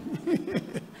everything.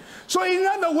 So in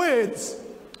other words,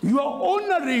 you are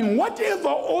honoring whatever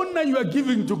honor you are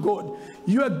giving to God.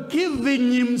 You are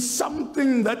giving him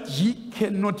something that he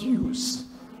cannot use.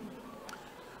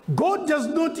 God does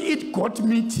not eat goat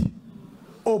meat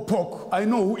or pork. I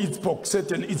know who eats pork.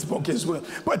 Satan eats pork as well,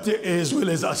 but as well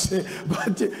as us.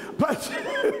 But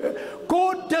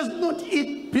God does not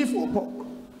eat beef or pork.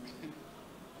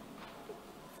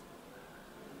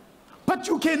 But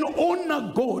you can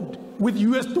honor God with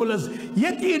US dollars,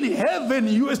 yet in heaven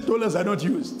US dollars are not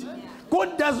used.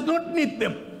 God does not need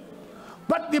them.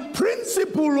 But the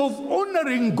principle of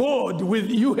honoring God with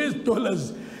US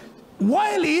dollars,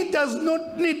 while he does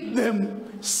not need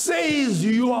them, says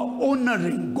you are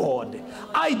honoring God.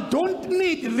 I don't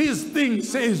need these things,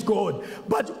 says God,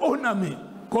 but honor me.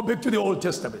 Go back to the Old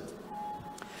Testament.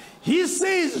 He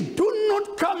says, do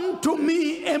not come to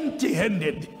me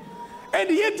empty-handed. And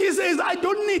yet he says, I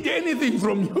don't need anything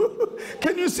from you.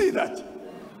 Can you see that?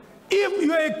 If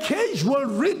you are a casual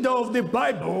reader of the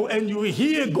Bible and you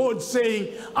hear God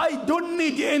saying, I don't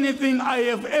need anything, I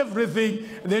have everything,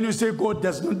 then you say God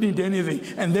does not need anything,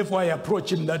 and therefore I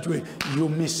approach him that way, you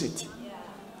miss it. Yeah.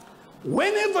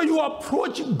 Whenever you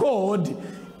approach God,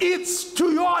 it's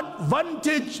to your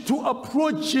advantage to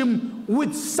approach him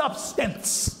with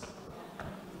substance.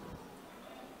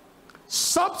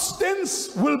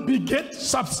 Substance will beget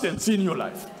substance in your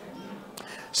life.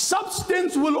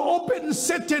 Substance will open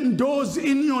certain doors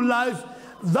in your life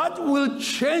that will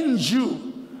change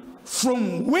you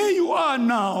from where you are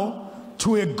now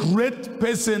to a great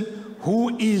person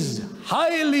who is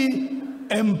highly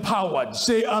empowered.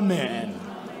 Say amen.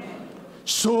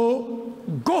 So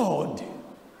God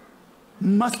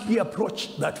must be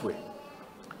approached that way.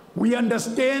 We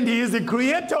understand he is the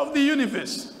creator of the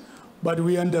universe. But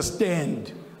we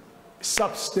understand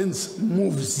substance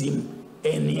moves him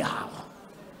anyhow.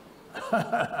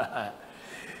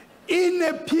 In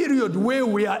a period where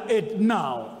we are at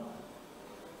now,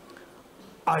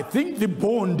 I think the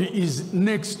bond is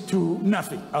next to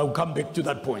nothing. I'll come back to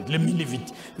that point. Let me leave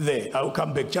it there. I'll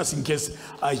come back just in case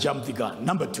I jump the gun.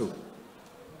 Number 2.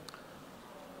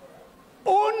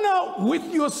 Honor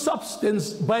with your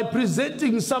substance by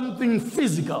presenting something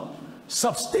physical,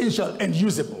 substantial, and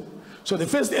usable. So the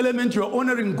first element, you're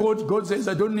honoring God. God says,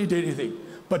 I don't need anything.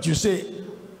 But you say,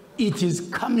 it is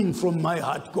coming from my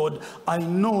heart, God. I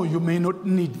know you may not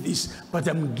need this, but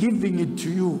I'm giving it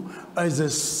to you as a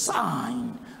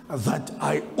sign that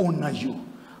I honor you.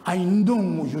 I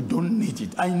know you don't need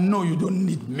it. I know you don't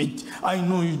need meat. I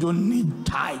know you don't need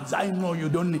tithes. I know you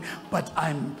don't need, but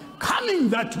I'm coming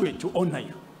that way to honor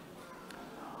you.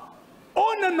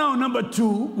 Honor now, number 2,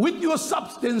 with your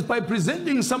substance by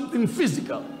presenting something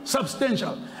physical,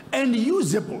 substantial, and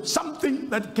usable, something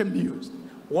that can be used.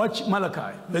 Watch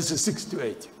Malachi, verses 6 to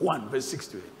 8. 1, verse 6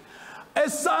 to 8. A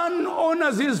son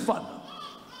honors his father,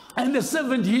 and a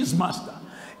servant his master.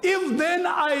 If then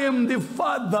I am the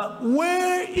father,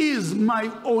 where is my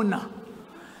honor?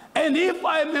 And if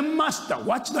I am a master,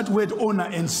 watch that word honor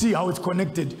and see how it's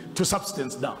connected to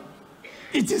substance now.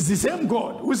 It is the same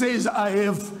God who says, I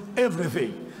have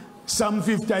everything. Psalm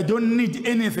 50, I don't need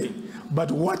anything.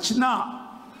 But watch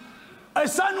now. A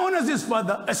son honors his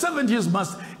father, a servant his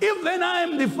master. If then I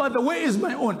am the father, where is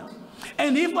my honor?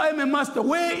 And if I am a master,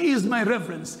 where is my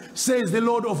reverence? Says the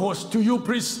Lord of hosts to you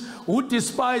priests who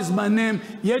despise my name.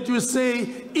 Yet you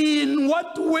say, in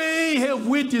what way have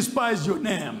we despised your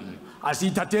name? As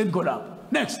it attained God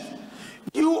up. Next.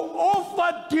 You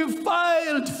offer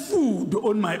defiled food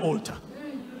on my altar.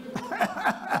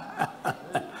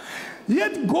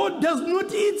 Yet God does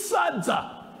not eat sadza.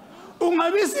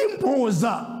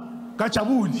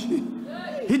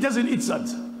 He doesn't eat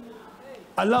sadza.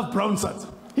 I love brown sadza.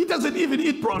 He doesn't even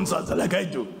eat brown sadza like I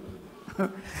do.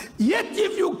 Yet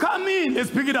if you come in, let's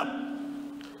pick it up.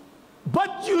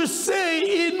 But you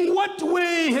say, in what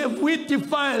way have we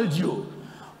defiled you?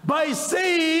 By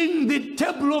saying the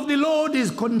table of the Lord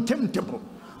is contemptible.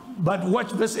 But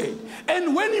watch verse 8.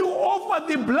 And when you offer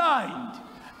the blind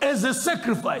as a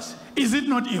sacrifice, is it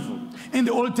not evil? In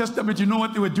the Old Testament, you know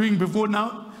what they were doing before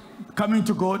now? Coming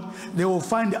to God, they will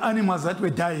find animals that were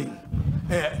dying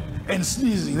and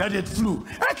sneezing, that had flu.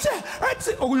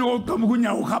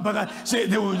 Say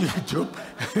they will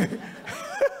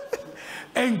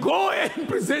and go and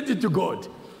present it to God.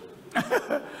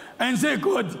 And say,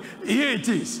 God, here it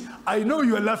is. I know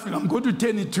you are laughing. I'm going to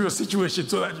turn it to your situation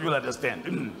so that you'll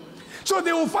understand. So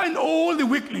they will find all the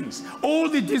weaklings, all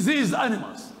the diseased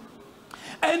animals.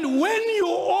 And when you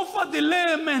offer the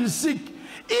lame and sick,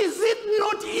 is it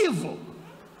not evil?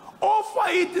 Offer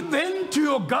it then to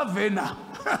your governor.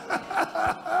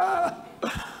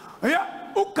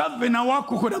 Yeah, governor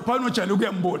wako kuna pano cha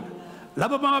lugha mbona.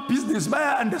 Laba mama business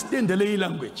baya understand the lay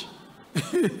language.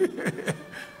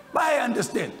 I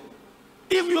understand.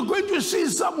 If you're going to see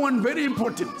someone very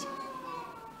important,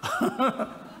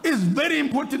 it's very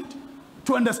important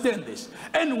to understand this.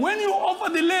 And when you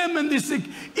offer the lame and the sick,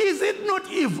 is it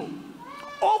not evil?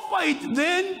 Offer it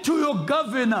then to your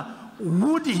governor.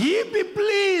 Would he be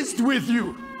pleased with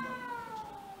you?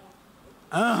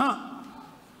 I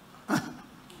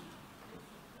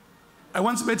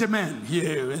once met a man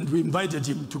here and we invited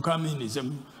him to come in. He's a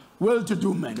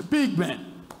well-to-do man, a big man.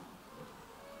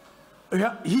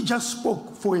 Yeah, he just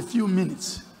spoke for a few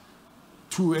minutes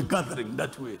to a gathering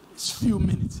that way. It's few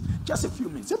minutes, just a few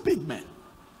minutes, a big man.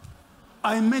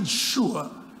 I made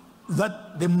sure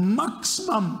that the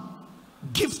maximum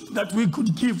gift that we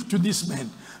could give to this man,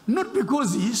 not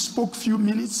because he spoke few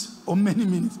minutes or many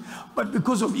minutes, but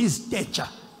because of his stature.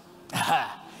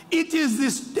 It is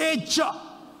the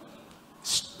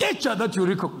stature that you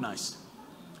recognize.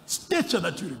 Stature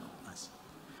that you recognize.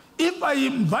 If I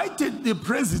invited the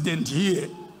president here,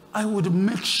 I would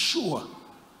make sure,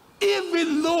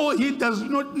 even though he does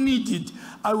not need it,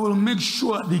 I will make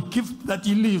sure the gift that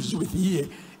he lives with here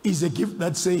is a gift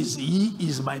that says he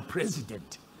is my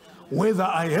president. Whether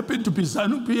I happen to be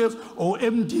ZANU-PF or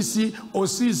MTC or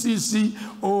CCC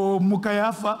or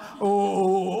Mukayafa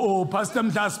or Pastor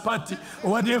Mda's party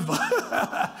or whatever,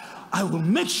 I will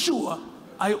make sure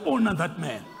I honor that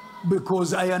man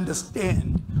because I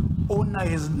understand honor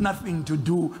has nothing to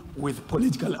do with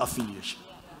political affiliation.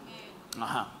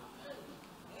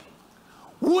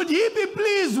 Would he be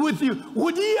pleased with you?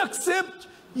 Would he accept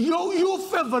you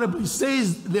favorably,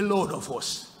 says the Lord of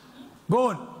hosts? Go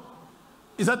on.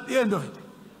 Is that the end of it?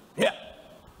 Yeah.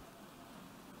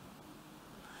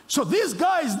 So these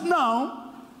guys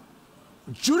now,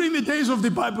 during the days of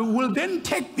the Bible, will then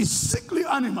take the sickly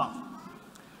animal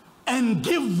and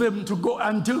give them to go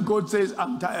until God says,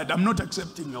 I'm tired, I'm not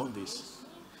accepting all this.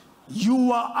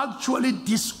 You are actually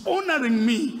dishonoring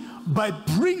me by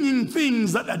bringing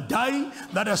things that are dying,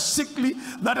 that are sickly,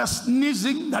 that are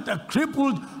sneezing, that are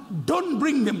crippled. Don't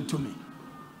bring them to me.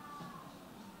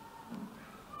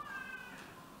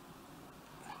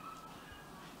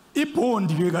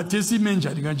 Ipondi ngatesi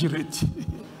menja ngajireti.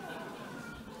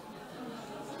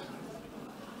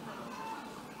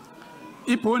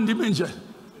 Ipondi menja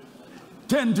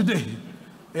 10 today.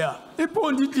 Yeah.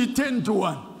 Ipondi 10 to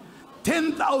 1.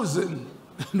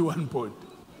 10,001 point.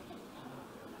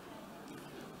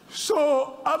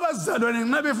 So abazalwane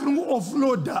nxa befuna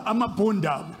uku-offloada amabhondi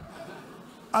abo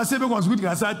asebekwazi ukuthi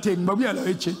ngasathengi babuya lawo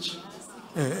echurch.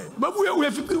 Babuya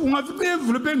ungafica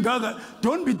envelope engaka.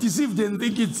 Don't be deceived and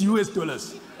think it's US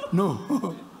dollars.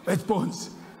 No, it's bonds.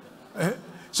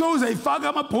 So uzayifaka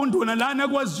amabhondi wona lana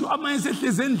kwazi amanye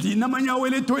sehleze endlini amanye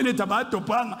awele etoilet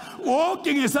abadobhanga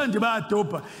wonke ngesande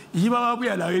bayadobha yiba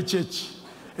babuya lawo echurch.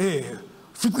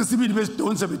 Fica sibili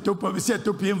besidonsa bedobha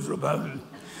besiyadobha envelope.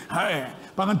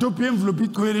 Bangadobha envelope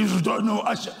igcwele no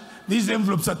Usher, these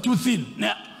envelopes are too thin.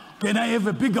 Can I have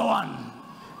a bigger one?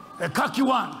 A khaki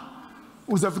one?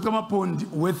 Uzafika amabhondi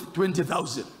worth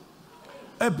 20,000.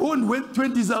 A bond worth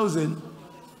 20,000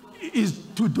 is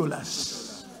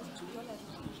 $2.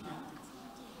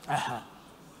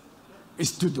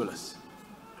 It's $2.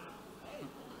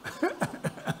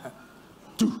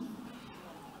 2.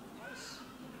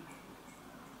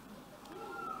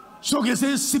 So ke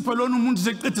siphalona umuntu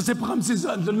seqedwe sephakamisa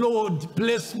izandla, Lord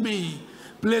bless me,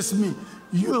 bless me.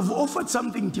 You have offered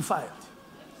something defiled.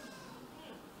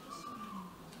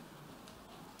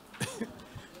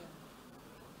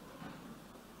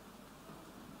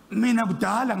 Mina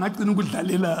kudala ngagcina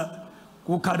ukudlalela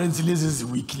ku currency lezi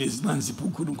eziweekly ezinanzipha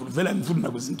uNkulunkulu vela ngifuna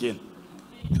nakuzinkeni.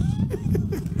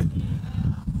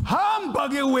 Hamba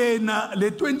ke wena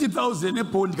le 20,000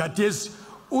 ebond gadesi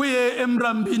uye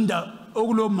eMrambinda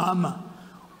okulo mama.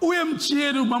 Uye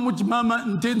mchiyela umama uthi mama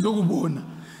ngithenze ukubona.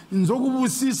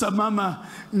 Ngizokubusisa mama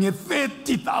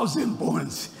nge-30,000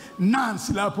 bonds.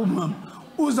 Nansi lapho mama.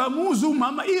 Uzamuza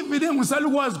umama even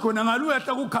engusalukwazi khona ngalo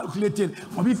uyahla kucalculate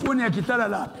ngoba ifoni yakhe ihlala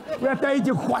lapha.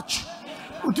 Uyatayithi khwatshu.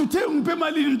 Uthe ngiphe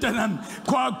malini mntanami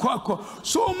khwa.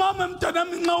 So mama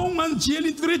mntanami nxa ungangijiyela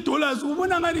 $3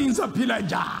 ubona ngani ngisaphila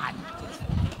njani.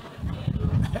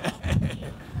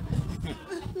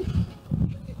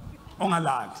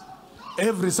 Ongalali.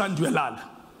 Every Sunday uyalala.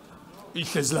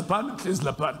 Ihlezi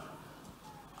laphana.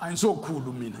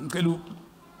 Ayisokhulu mina ngicela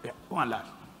ungalali.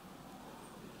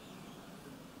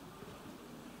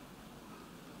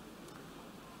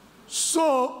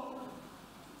 So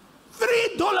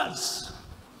 $3.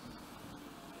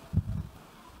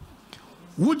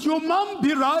 Would your mom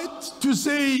be right to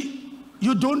say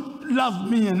you don't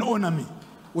love me and honor me?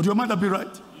 Would your mother be right?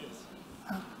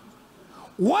 Yes.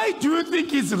 Why do you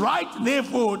think it's right,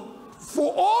 therefore,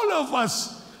 for all of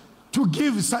us to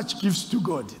give such gifts to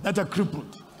God that are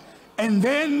crippled? And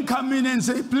then come in and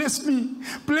say, bless me,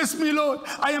 Lord.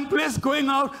 I am blessed going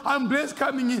out, I'm blessed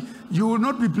coming in. You will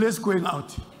not be blessed going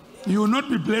out. You will not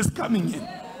be blessed coming in.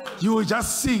 You will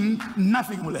just sing,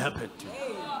 nothing will happen to you.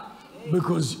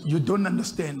 Because you don't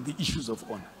understand the issues of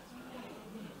honor.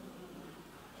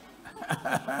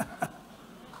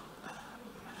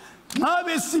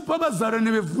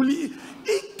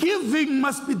 Giving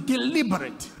must be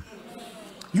deliberate.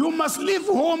 You must leave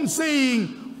home saying,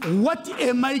 what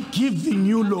am I giving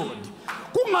you, Lord?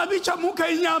 Kungabi chamuka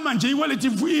inyama nje iwaleti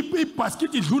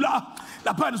ibasket idlula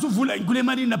lapha usuvula ingule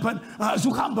imali lapha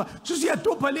usuhamba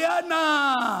susiyatopa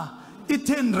leana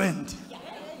i10 rand.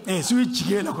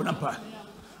 Suyijikela khona pha.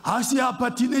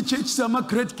 Asiyapha thina church sama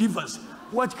great givers.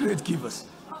 What great givers?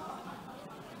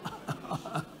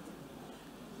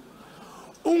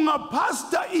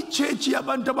 Ungapasta ichurch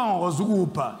yabantu abangakwazi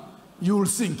ukupha, you will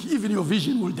sink. Even your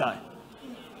vision will die.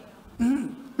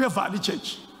 We have valid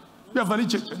church. We have valid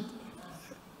church.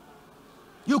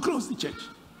 You close the church.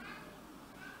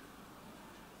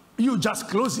 You just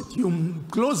close it. You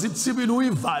close it. We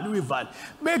value.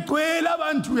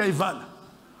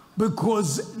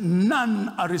 Because none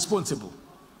are responsible.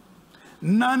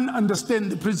 None understand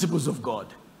the principles of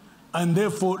God. And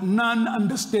therefore, none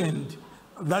understand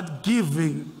that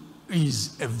giving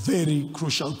is a very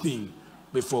crucial thing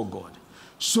before God.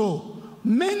 So,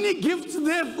 many gifts,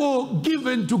 therefore,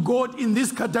 given to God in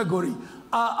this category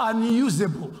are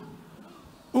unusable.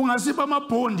 Ungasipa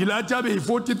mabhondi lathi abe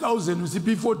 40,000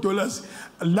 usiphi $4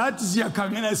 lathi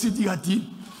siyakhangela sithi kathini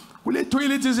kule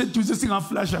toilet eseduze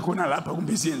singaflasha khona lapha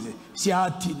kumbe siyenze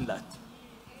siyathini lathi.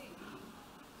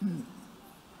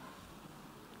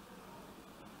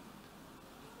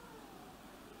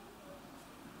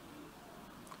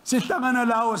 Sihlangana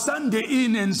lawo Sunday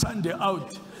in and Sunday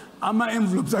out. Ama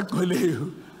envelopes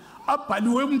agcweleyo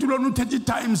abhaliwe umuntu lona u30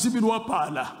 times ibili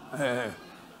wabhala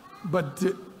but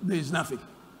there is nothing.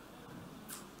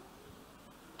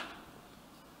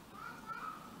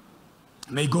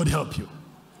 May God help you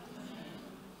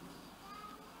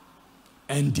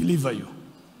and deliver you.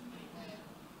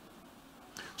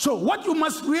 So what you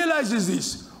must realize is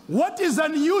this: what is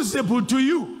unusable to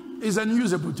you is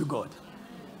unusable to God.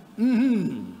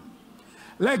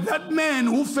 Like that man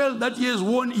who felt that he had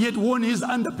worn his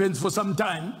underpants for some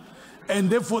time, and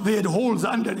therefore they had holes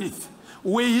underneath.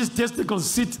 Where his testicles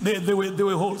sit, there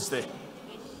were holes there.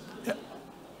 Yeah.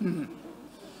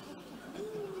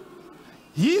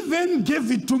 He then gave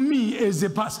it to me as a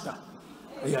pastor.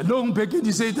 Long package,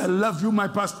 he said, I love you, my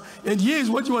pastor. And here's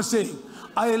what he was saying.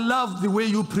 I love the way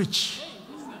you preach.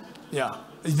 Yeah,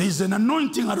 there's an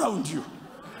anointing around you.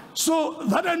 So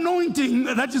that anointing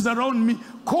that is around me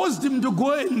caused him to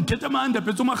go and get a man the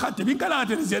petoma khate binkala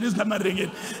ate ziyane zilamaregel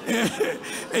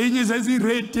enye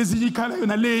zazi-red ezinye ikhala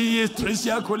yona le dress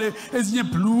yakho le ezinye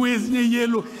blue ezinye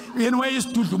yellow yena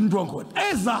wayesitudla umuntu wakhona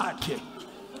ezakhe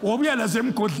wabuya la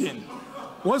semgodleni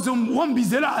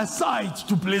wambizela aside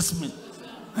to bless me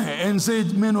and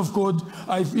said, man of God,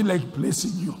 I feel like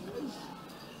blessing you.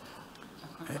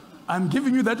 I'm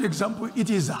giving you that example. It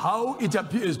is how it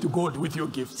appears to God with your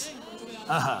gifts.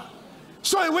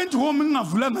 So I went home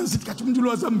ngavulanga ngithi kathi umuntu lo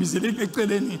wazambizele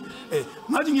eceleni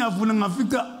ngathi ngiyavula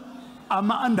ngafika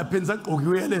ama underpants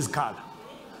agqokiwe lezikhala.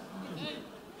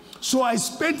 So I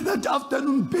spent that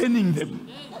afternoon penning them.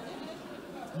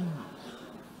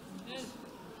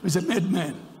 He's a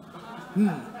madman.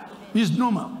 He's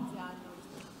normal.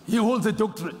 He holds a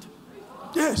doctorate.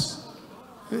 Yes.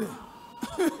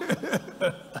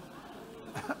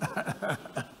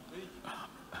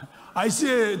 I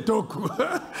say talk.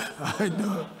 I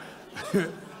know.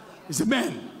 He's a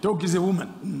man. Talk is a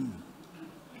woman.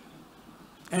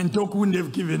 And talk wouldn't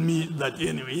have given me that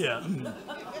anyway. Yeah.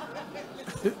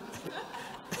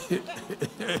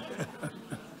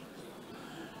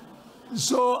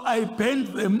 So I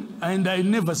paint them and I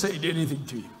never said anything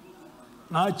to him.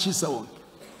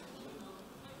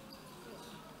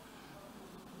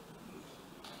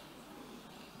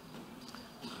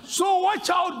 So watch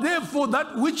out, therefore,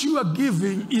 that which you are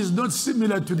giving is not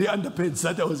similar to the underpants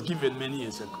that I was given many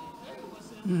years ago.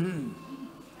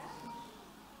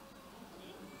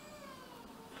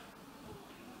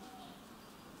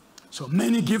 So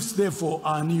many gifts, therefore,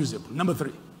 are unusable. Number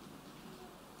 3.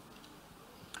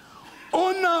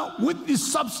 Honor with the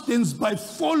substance by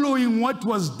following what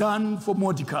was done for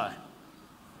Mordecai.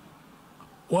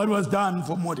 What was done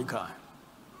for Mordecai?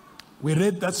 We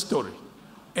read that story.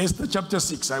 Esther chapter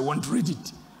 6, I won't read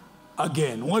it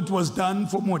again. What was done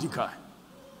for Mordecai?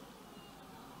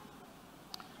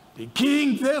 The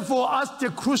king therefore asked a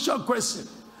crucial question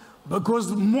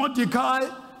because Mordecai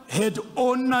had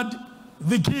honored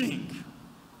the king.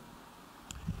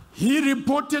 He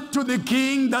reported to the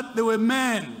king that there were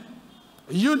men,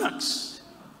 eunuchs,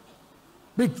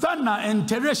 Bigthana and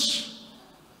Teresh.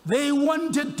 They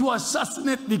wanted to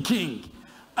assassinate the king,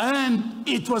 and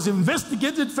it was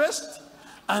investigated first.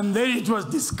 And then it was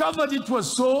discovered it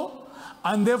was so,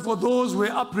 and therefore those were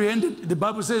apprehended. The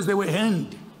Bible says they were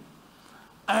hanged.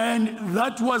 And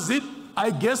that was it. I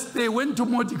guess they went to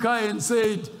Mordecai and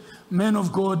said, man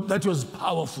of God, that was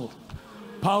powerful.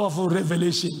 Powerful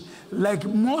revelation. Like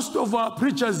most of our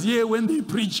preachers here, when they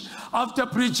preach, after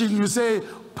preaching, you say,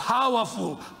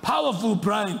 powerful, powerful,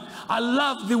 Brian. I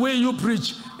love the way you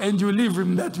preach. And you leave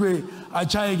him that way.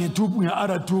 Achaying a two,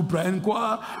 other two, Brian.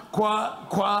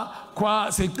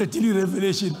 Secretary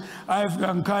revelation. I've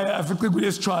gone I've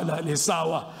quickly strada, le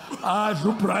sawa.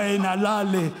 Brian,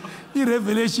 alale. The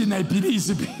revelation I believe.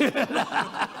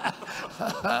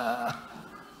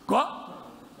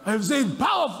 I've said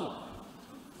powerful.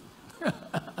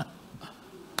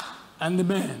 And the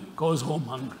man goes home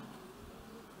hungry.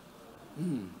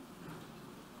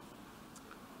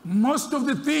 Most of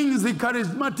the things the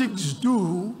charismatics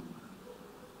do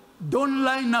don't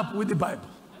line up with the Bible.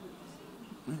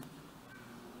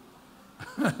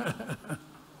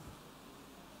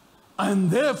 And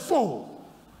therefore,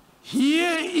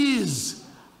 here is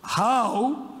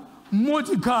how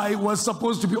Mordecai was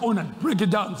supposed to be honored. Break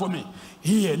it down for me.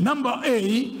 Here, number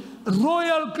A,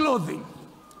 royal clothing.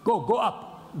 Go up.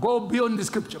 Go beyond the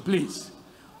scripture, please.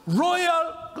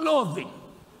 Royal clothing.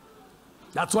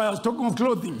 That's why I was talking of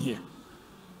clothing here.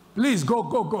 Please,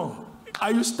 go.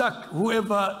 Are you stuck,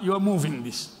 whoever you are moving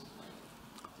this?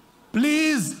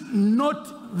 Please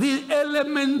note the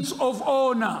elements of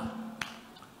honor.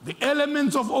 The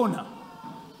elements of honor.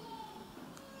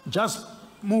 Just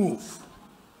move.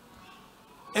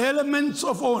 Elements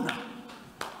of honor.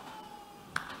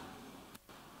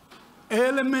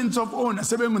 Elements of honor.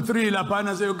 7-3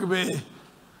 lapana se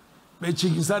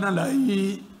bechingisana la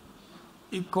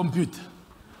I computer.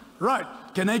 Right.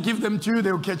 Can I give them to you?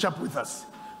 They will catch up with us.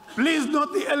 Please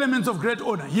note the elements of great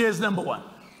honor. Here's number 1.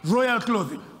 Royal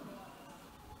clothing.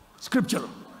 Scriptural.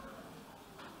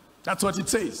 That's what it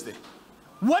says there.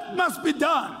 What must be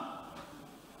done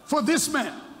for this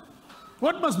man?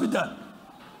 What must be done?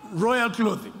 Royal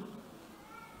clothing.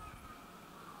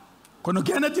 Kono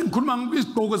kena tinkhuluma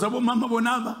ngizigqoko zabo mama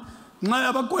bonaba nxa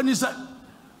abakwanisa.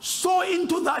 So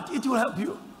into that it will help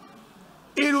you.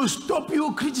 It will stop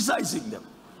you criticizing them.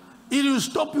 It will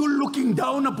stop you looking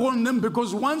down upon them,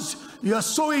 because once you are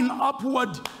sowing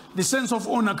upward, the sense of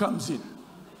honor comes in.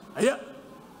 Yeah.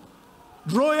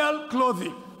 Royal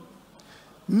clothing.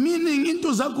 Meaning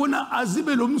into zakona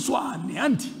azibe lo mswane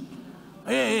anti.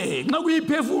 Ngakuyi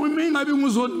perfume ingabi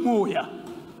nguzoni moya.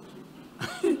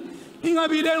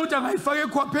 Ingabi le uthi angayifake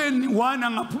ekhwapheni wana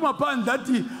ngaphuma phandle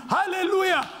athi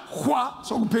hallelujah khwa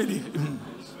sokuphelile.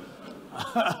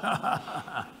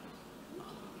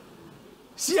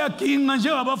 Siyakinga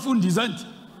njengabafundisi anti.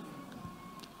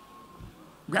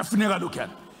 Kuyafuneka lokho.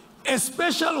 A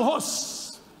special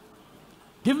horse.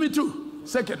 Give me 2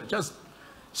 seconds, just.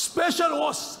 Special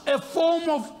horse, a form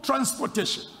of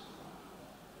transportation.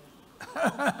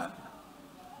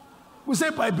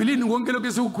 Kusebhayibhelini konke lokho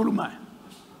esikukhulumayo.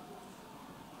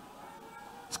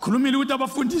 Sikhulumile ukuthi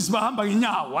abafundisi bahamba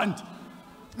ngenyawo anti.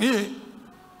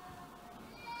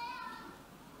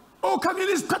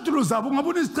 Khangela izicathulo zabo,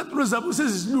 ungabona izicathulo zabo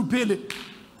sezisiluphele.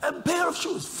 A pair of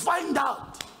shoes, find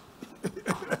out.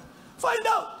 Find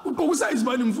out. Ugqokusa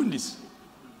izibani mfundisi.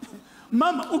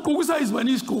 Mama, ugqokusa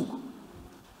izibani isigqoko.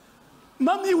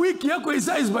 Mama, iwiki yakho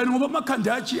isize bani ngoba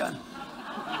amakhanda achiyana.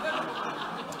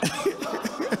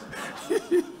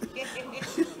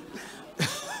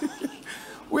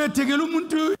 Uyathekela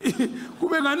umuntu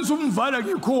kube ngani somvala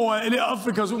ngekhowa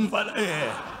eAfrica somvala.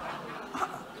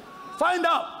 Find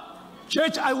out.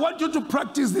 Church, I want you to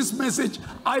practice this message.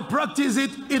 I practice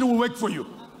it, it will work for you.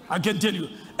 I can tell you.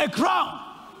 A crown.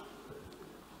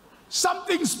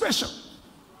 Something special.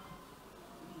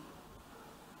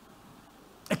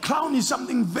 A crown is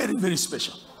something very, very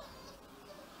special.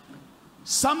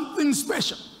 Something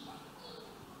special.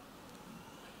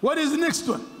 What is the next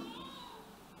one?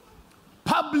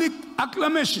 Public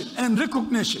acclamation and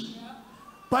recognition.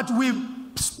 But we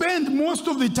spend most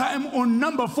of the time on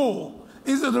number 4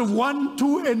 instead of 1,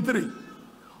 2, and 3.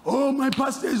 Oh, my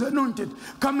pastor is anointed.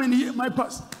 Come and hear my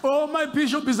pastor. Oh, my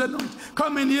bishop is anointed.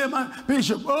 Come and hear my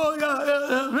bishop. Oh,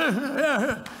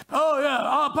 yeah. Oh, yeah.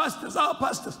 Our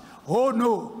pastors. Oh,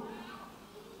 no.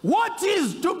 What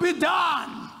is to be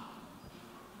done?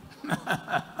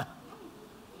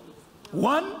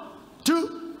 1,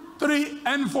 2, 3,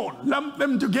 and 4. Lump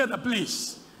them together,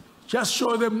 please. Just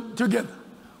show them together.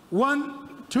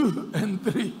 1, 2, and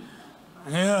 3.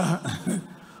 Yeah.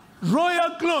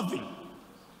 Royal clothing.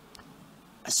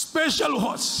 A special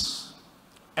horse.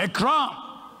 A crown.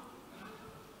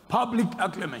 Public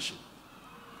acclamation.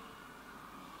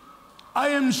 I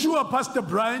am sure, Pastor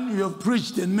Brian, you have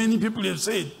preached and many people have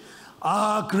said,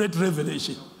 great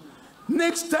revelation.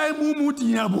 Next time, umuthi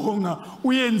ngiyabonga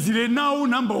uyenzile now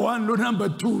number 1, lo number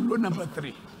 2, lo number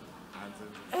 3.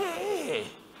 Hey.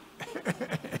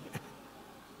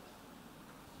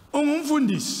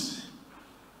 Ungumfundisi.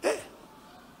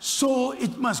 So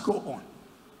it must go on.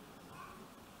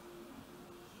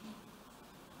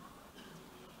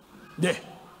 There.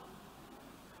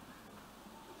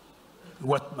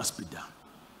 What must be done?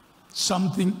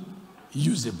 Something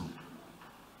usable.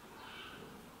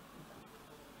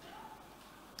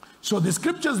 So the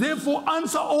scriptures therefore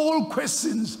answer all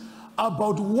questions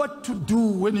about what to do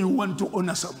when you want to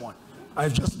honor someone.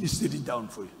 I've just listed it down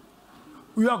for you.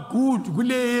 We are good.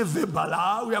 We are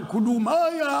kuluma.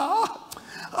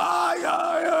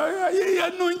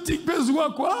 Anointing phezu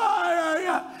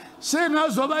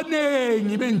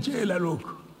sengazobanengi bentshela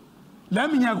lokho.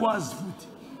 Lami ngiyakwazi futhi.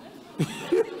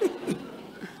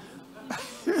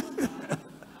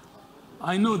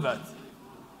 I know that.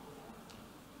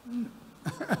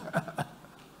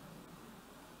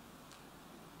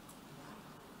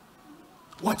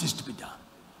 What is to be done?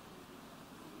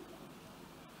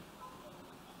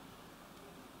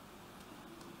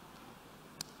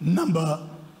 Number,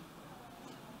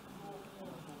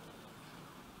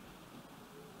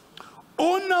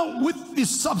 honor with the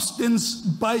substance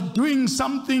by doing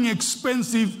something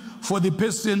expensive for the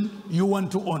person you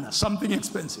want to honor. Something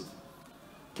expensive.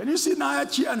 Can you see now?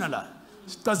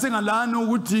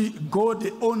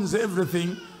 God owns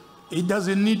everything. He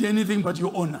doesn't need anything but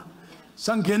your honor.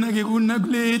 Something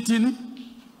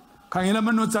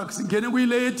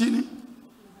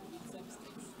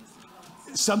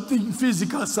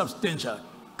physical, substantial.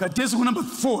 Number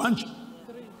 4, aren't you?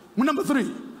 Number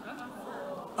 3.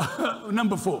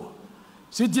 Number 4.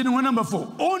 Sitting on number 4.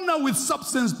 Honor with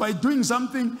substance by doing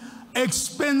something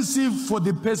expensive for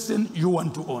the person you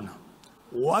want to honor.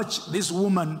 Watch this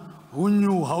woman who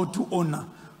knew how to honor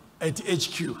at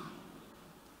HQ.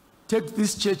 Take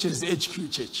this church as HQ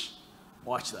church.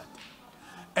 Watch that.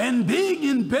 And being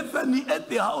in Bethany at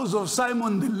the house of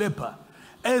Simon the leper,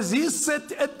 as he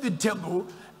sat at the table,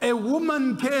 a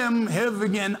woman came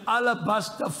having an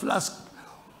alabaster flask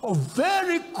of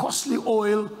very costly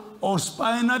oil of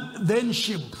spikenard. Then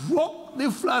she broke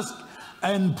the flask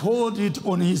and poured it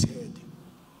on his head.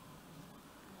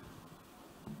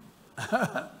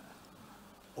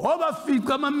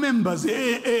 Wabafika ama-members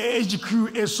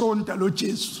HQ esonta lo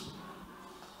Jesu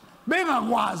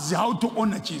bengakwazi how to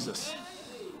honor Jesus.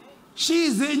 She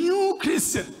is a new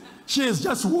Christian. She has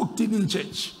just walked in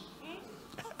church.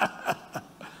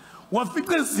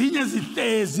 Wafika ezinye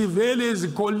zihlezi vele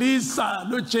zikholisa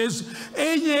lo Jesu,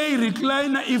 enye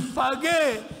recliner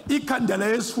ifake ikhanda la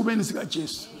esifubeni sika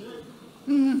Jesu.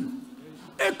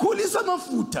 Ekholisa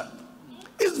amafutha.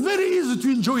 It's very easy to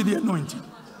enjoy the anointing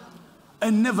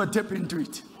and never tap into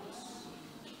it.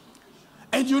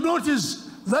 And you notice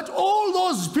that all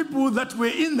those people that were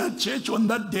in that church on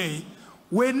that day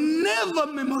were never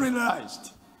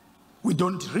memorialized. We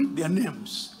don't read their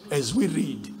names as we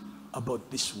read about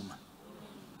this woman.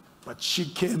 But she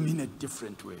came in a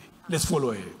different way. Let's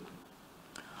follow her.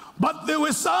 But there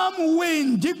were some who were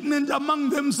indignant among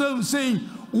themselves, saying,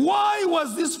 why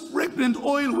was this fragrant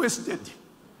oil wasted?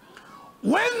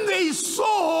 When they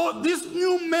saw this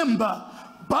new member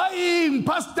buying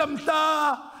Pastor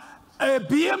Mta a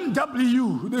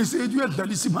BMW, they said, you are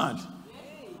Dalisimad.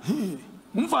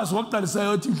 Umfas walked on the side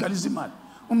of Dalisimad.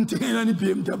 Taking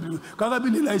BMW.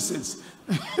 Kagabini license.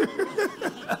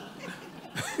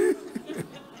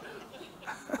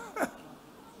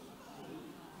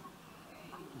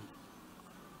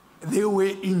 They were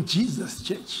in Jesus'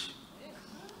 church.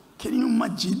 Can you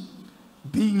imagine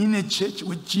being in a church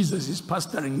where Jesus is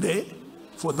pastoring there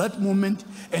for that moment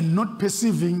and not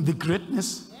perceiving the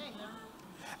greatness?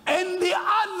 And the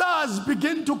others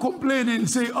began to complain and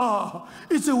say, oh,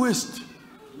 it's a waste.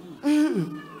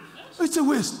 It's a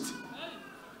waste.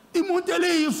 Imoto le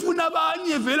ifuna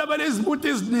abanye vela balezimoto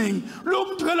eziningi. Lo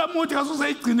muntu kala moto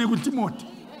kasosayigcine kuthi imoto.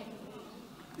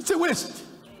 It's a waste.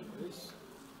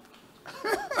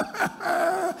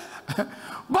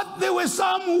 But there were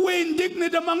some who were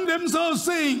indignant among themselves,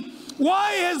 saying,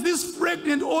 why has this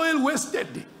fragrant oil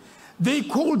wasted? They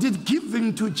called it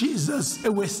giving to Jesus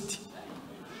a waste.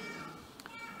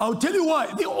 I'll tell you why.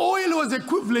 The oil was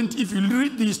equivalent, if you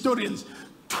read the historians,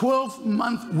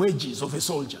 12-month wages of a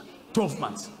soldier. 12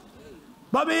 months.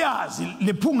 Babeyazi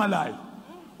lephunga layo.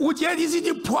 Uthi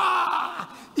yisithi pwa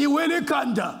iwele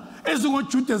kanda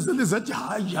ezingojuda zelizathi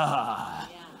haya.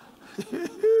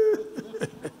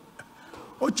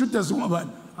 Ojuda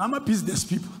zingobani? Ama-business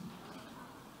people.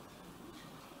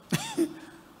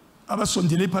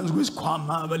 Abasondele phansi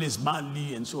kwesikhwama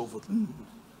abalezimali and so forth.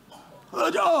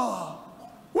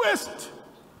 West.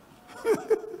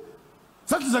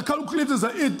 Sathi za calculator za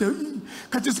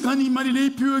kathi singani imali le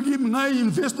iphiwe kimi ngayi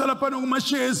invest lapha kuma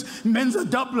shares menza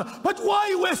double. But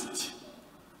why West?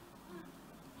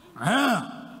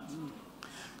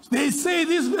 They say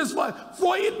this verse 5,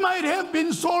 for it might have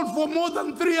been sold for more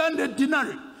than 300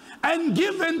 denarii and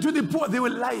given to the poor. They were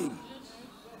lying.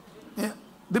 Yeah.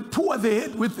 The poor they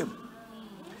had with them.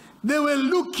 They were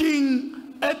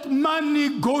looking at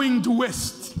money going to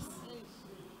West.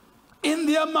 In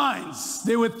their minds,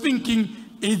 they were thinking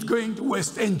it's going to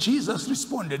West. And Jesus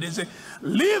responded and said,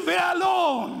 leave her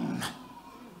alone.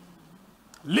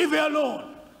 Leave her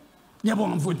alone.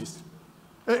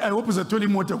 I hope it's a 20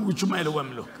 motor which you might have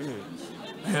look.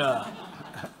 Yeah.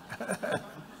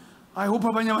 I hope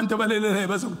abanye abantu balele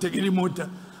bazokuthenga imota.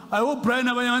 I hope Brian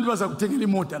abanye abantu bazokuthenga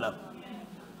imota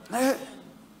lapha.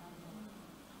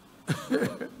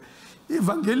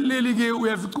 Evangeli ke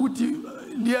uyafica ukuthi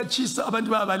liyachisa abantu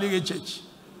babaleke church.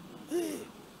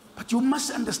 But you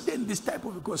must understand this type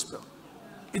of a gospel.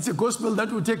 It's a gospel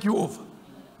that will take you over.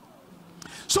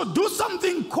 So do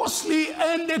something costly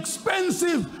and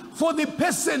expensive for the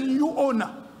person you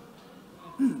honor.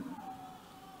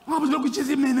 I was looking at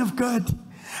the man of God.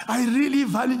 I really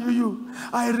value you.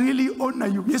 I really honor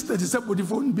you. Yesterday somebody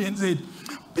phoned me and said,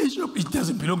 Bishop, it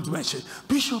doesn't belong to my church.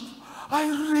 Bishop, I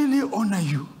really honor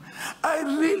you. I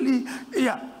really,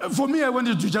 yeah. For me, I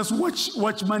wanted to just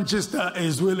watch Manchester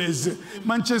as well as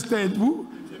Manchester and who?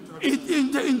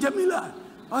 Inter Milan.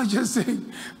 I was just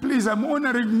saying, please, I'm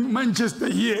honoring Manchester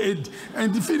here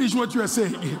and finish what you are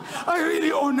saying. I really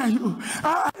honor you.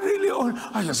 I really honor.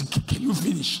 I just, can you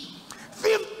finish?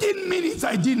 15 minutes,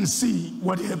 I didn't see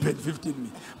what happened. 15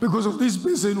 minutes. Because of this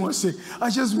person who was saying, I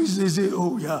just wish they say,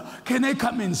 oh yeah, can I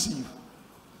come and see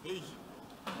you?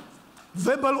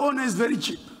 Verbal honor is very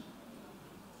cheap.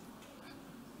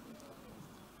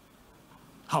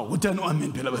 How? What I know, I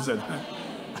mean,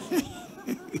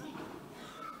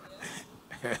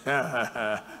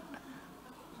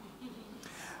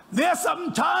 There are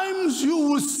some times you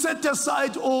will set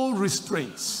aside all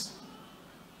restraints.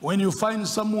 When you find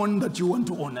someone that you want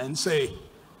to honor and say,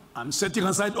 I'm setting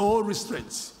aside all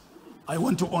restraints. I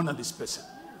want to honor this person.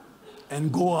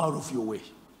 And go out of your way.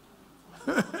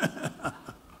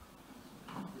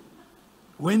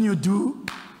 When you do,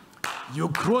 you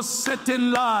cross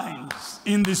certain lines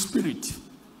in the spirit.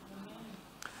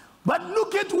 But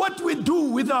look at what we do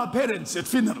with our parents at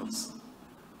funerals.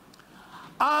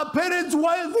 Our parents,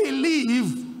 while they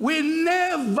live, we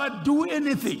never do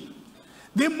anything.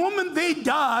 The moment they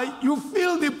die, you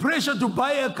feel the pressure to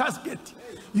buy a casket.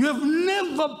 You have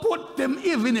never bought them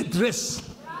even a dress.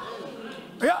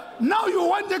 Yeah. Now you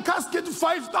want a casket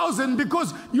 5,000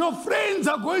 because your friends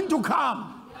are going to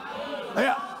come.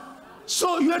 Yeah.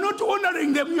 So you are not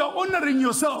honoring them, you are honoring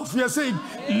yourself. You are saying,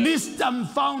 least I'm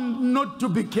found not to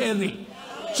be caring.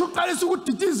 So the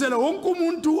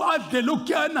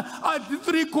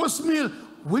 3-course meal,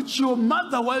 which your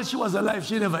mother, while she was alive,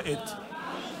 she never ate.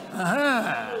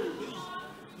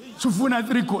 So for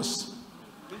 3-course.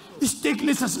 Steak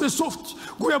is soft.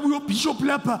 Go bishop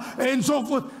lapa and so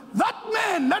forth. That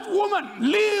man, that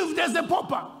woman lived as a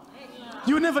pauper.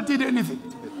 You never did anything.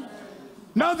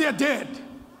 Now they are dead.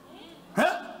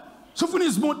 So for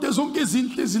his motors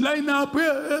line up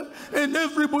and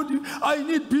everybody, I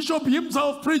need Bishop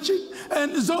himself preaching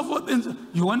and so forth. And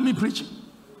you want me preaching?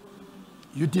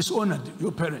 You dishonored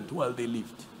your parent while they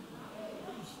lived.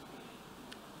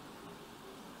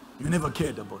 You never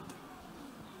cared about them.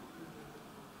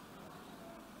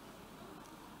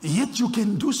 Yet you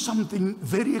can do something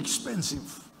very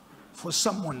expensive for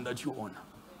someone that you honor.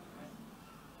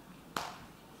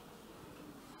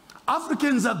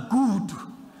 Africans are good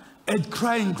at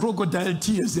crying crocodile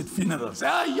tears at funerals.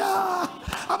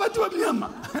 Abantu bamnyama.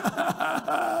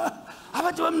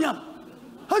 Abantu bamnyama.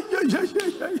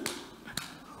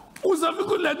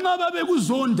 Uzafika nxa babe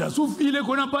kuzonda sufile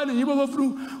khona phana yibo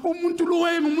bafuna umuntu lo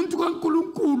wayeng umuntu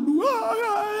kaNkulunkulu.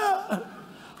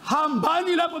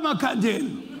 Hambani lapha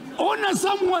emakhandeni. Honor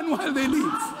someone while they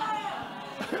live.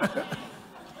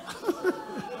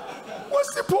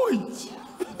 What's the point?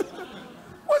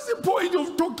 What's the point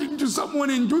of talking to someone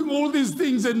and doing all these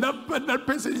things and that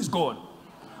person is gone?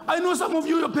 I know some of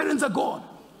you, your parents are gone.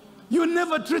 You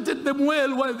never treated them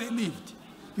well while they lived.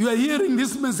 You are hearing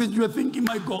this message, you are thinking,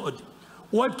 my God,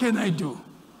 what can I do?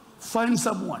 Find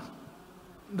someone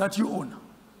that you honor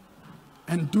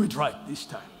and do it right this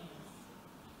time.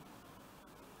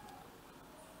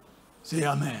 Say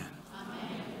amen.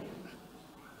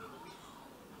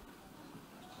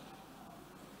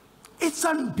 It's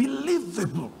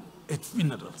unbelievable at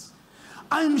funerals.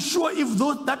 I'm sure if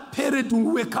that parent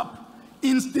will wake up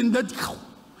instant that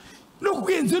look,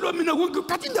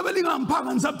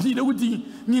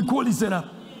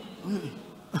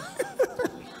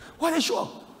 what a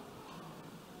shock.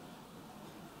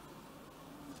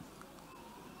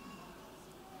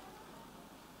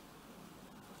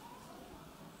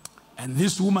 And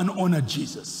this woman honored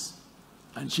Jesus,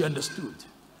 and she understood.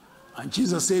 And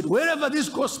Jesus said, wherever this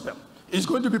gospel is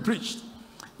going to be preached,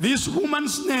 this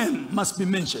woman's name must be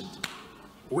mentioned.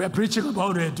 We are preaching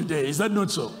about her today. Is that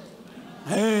not so?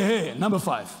 Hey, number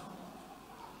 5.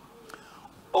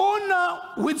 Honor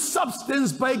with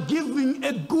substance by giving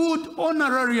a good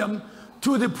honorarium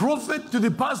to the prophet, to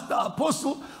the pastor,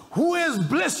 apostle, who has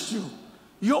blessed you.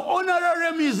 Your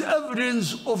honorarium is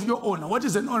evidence of your honor. What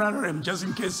is an honorarium? Just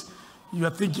in case you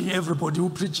are thinking everybody who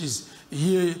preaches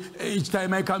here, each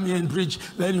time I come here and preach,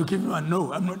 then you give me one.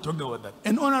 No, I'm not talking about that.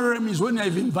 An honorarium is when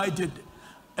I've invited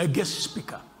a guest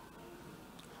speaker.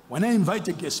 When I invite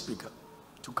a guest speaker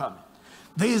to come,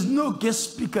 there is no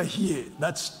guest speaker here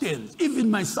that stands, even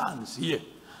my sons here,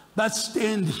 that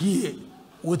stand here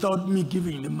without me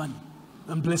giving them money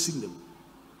and blessing them.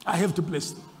 I have to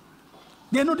bless them.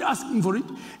 They're not asking for it.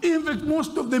 In fact,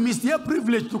 most of them is their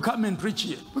privilege to come and preach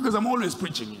here because I'm always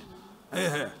preaching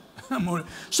here.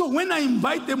 So when I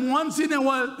invite them once in a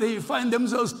while, they find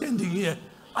themselves standing here.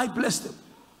 I bless them.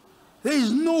 There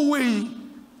is no way.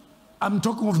 I'm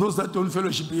talking of those that don't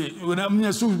fellowship here. When I'm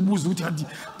here, so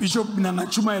Bishop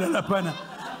Nangachumaila Lapana,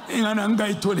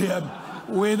 Inganangai told him,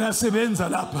 when I sebenza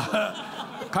lapa,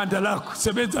 Kandalak,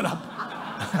 sebenza lapa.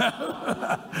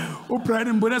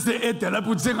 Uprani mbona se ete la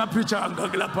putsenga preacher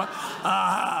angaglapa.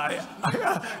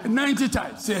 90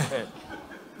 times.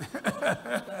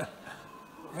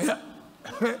 Yeah.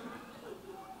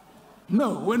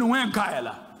 No, when we're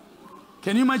Kaila.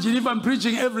 Can you imagine if I'm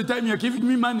preaching every time you're giving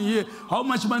me money here, how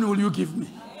much money will you give me?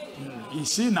 You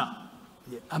see now.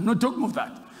 Yeah. I'm not talking of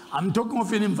that. I'm talking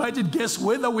of an invited guest,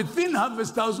 whether within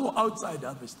Harvest House or outside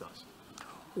Harvest House.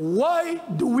 Why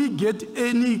do we get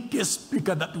any guest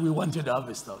speaker that we want at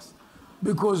Harvest House?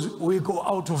 Because we go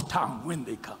out of town when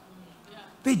they come.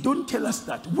 They don't tell us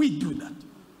that. We do that.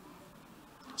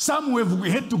 Some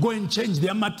we had to go and change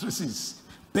their mattresses,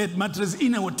 bed mattress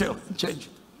in a hotel, change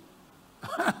it.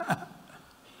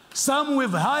 Some we've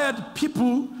hired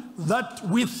people that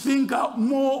we think are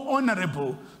more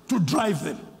honorable to drive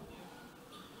them.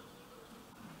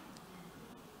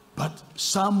 But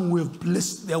some we've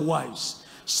blessed their wives.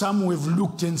 Some we've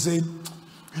looked and said,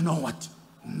 you know what?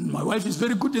 My wife is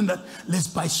very good in that. Let's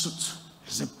buy suits.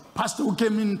 There's a pastor who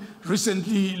came in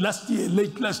recently,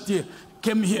 late last year,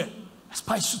 came here. Let's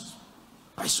buy suits.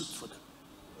 Buy suits for them.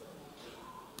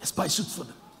 Let's buy suits for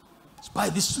them. Let's buy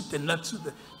this suit and that suit.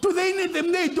 Do they need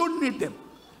them? They don't need them.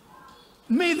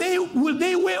 Will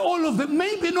they wear all of them?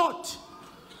 Maybe not.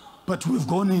 But we've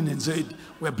gone in and said,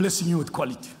 we're blessing you with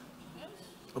quality.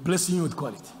 We're blessing you with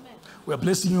quality. We're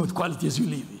blessing you with quality as you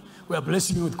leave. We're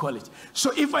blessing you with quality.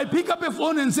 So if I pick up a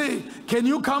phone and say, can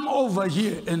you come over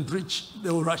here and preach, they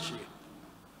will rush here.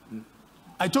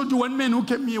 I told you one man who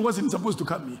came here wasn't supposed to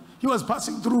come here. He was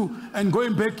passing through and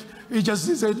going back. He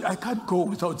said, I can't go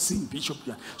without seeing Bishop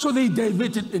Jan. So they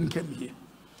diverted and came here.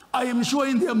 I am sure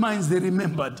in their minds they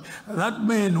remembered that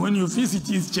man, when you visit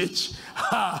his church,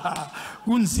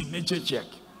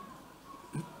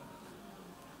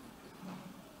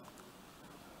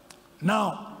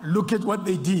 now, look at what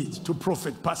they did to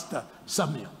prophet Pastor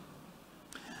Samuel.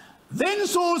 Then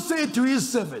Saul said to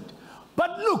his servant,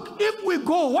 but look, if we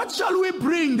go, what shall we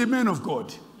bring the men of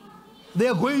God? They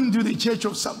are going to the church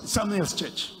of Samuel's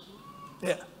church.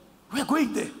 Yeah, we are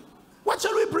going there. What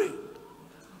shall we bring?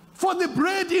 For the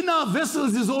bread in our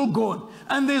vessels is all gone,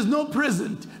 and there's no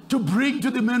present to bring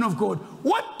to the men of God.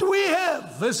 What do we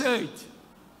have? Verse 8.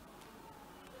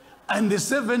 And the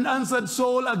servant answered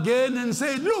Saul again and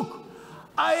said, look,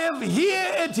 I have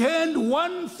here at hand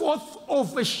 1/4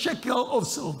 of a shekel of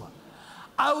silver.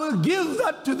 I will give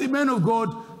that to the men of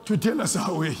God to tell us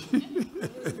our way.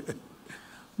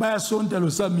 By a son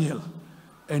to Samuel.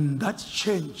 And that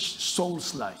changed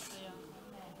Saul's life.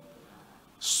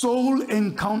 Saul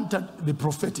encountered the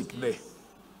prophetic there.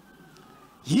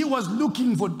 He was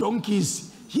looking for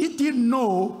donkeys. He didn't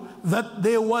know that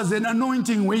there was an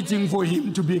anointing waiting for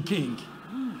him to be a king.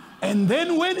 And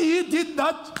then when he did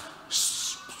that,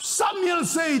 Samuel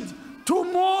said,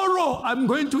 tomorrow I'm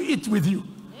going to eat with you.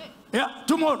 Yeah,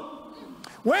 tomorrow.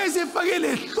 Where is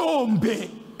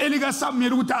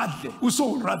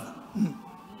Saul rather?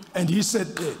 And he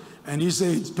said,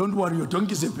 don't worry, your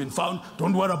donkeys have been found.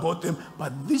 Don't worry about them.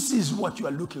 But this is what you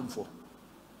are looking for.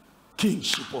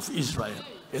 Kingship of Israel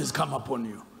has come upon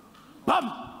you.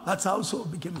 Bam! That's how Saul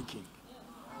became a king.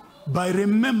 By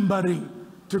remembering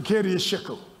to carry a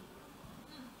shekel.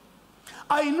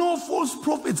 I know false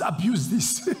prophets abuse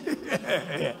this.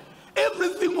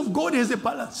 Everything of God has a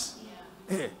balance.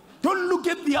 Don't look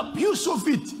at the abuse of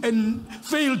it and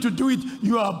fail to do it.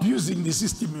 You are abusing the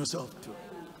system yourself too.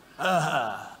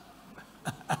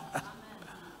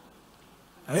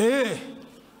 Hey.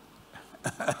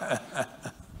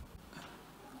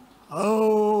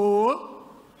 Oh,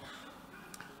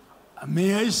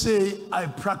 may I say, I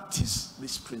practice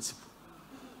this principle.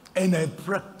 And I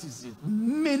practice it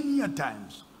many a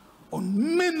times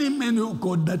on many of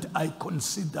God that I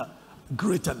consider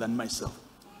greater than myself.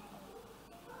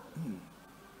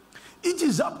 It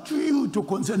is up to you to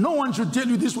consider. No one should tell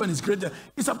you this one is greater.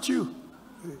 It's up to you.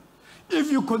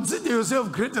 If you consider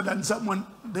yourself greater than someone,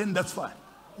 then that's fine.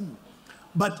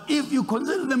 But if you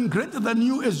consider them greater than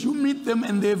you as you meet them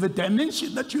and they have a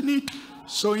dimension that you need,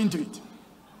 sow into it.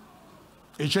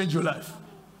 It change your life.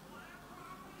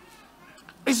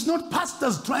 It's not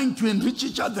pastors trying to enrich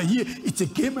each other here. It's a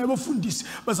game of fundis.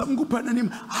 But some go partner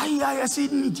him. I see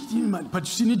it,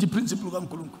 but you need the principle of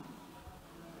Kulunku.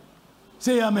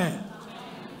 Say amen.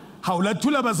 How la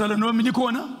tula bazalan no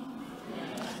milikona?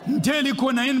 Nteli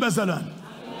kona in bazalan.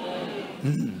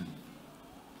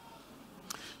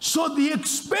 So the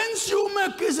expense you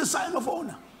make is a sign of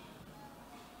honor.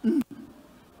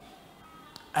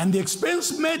 And the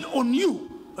expense made on you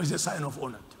is a sign of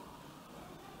honor.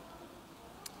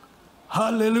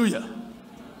 Hallelujah.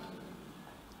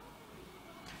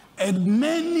 And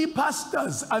many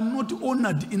pastors are not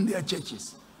honored in their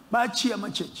churches. But cheer my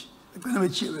church. They're going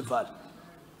to cheer with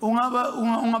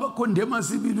ungaba condemn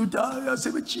sibili uthi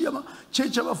sebechiya ma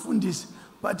church abafundisi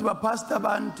but ba pastor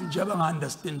abantu nje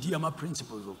abangaunderstand ama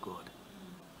principles of God.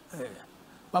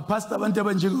 Ba pastor abantu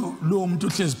abanjengo lo umuntu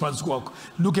uhlezi phansi kwakho,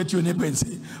 look at your neighbor and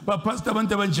say, ba pastor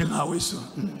abantu abanjengawe so.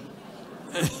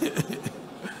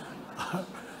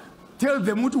 Tell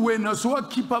them ukuthi wena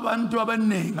sowakhipha abantu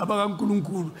abanengi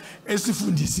abakaNkulunkulu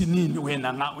esifundisi nini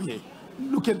wena ngawe.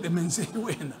 Look at them and say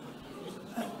wena.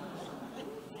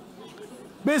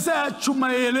 Bese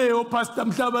achumayele o pastor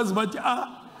Mhlabazi bathi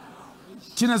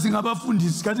thina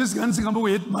singabafundisi kanti singani singaba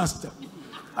headmaster.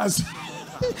 As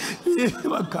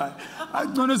bakhaya.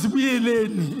 Angcono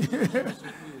sibuyeleni.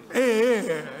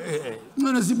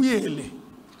 Ngcono sibuyele.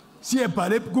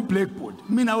 Siyebhale ku blackboard.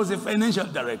 Mina I was a financial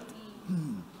director.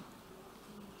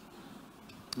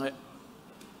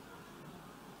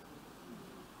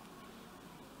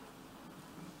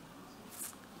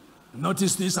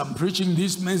 Notice this, I'm preaching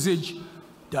this message,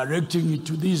 directing it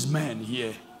to these men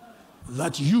here,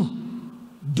 that you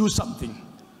do something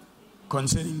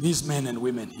concerning these men and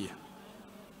women here.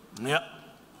 Yeah.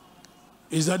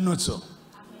 Is that not so?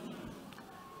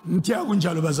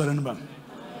 Mtiakunjalo bazalwane bami.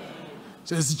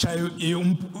 Sesichayo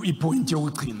ipoint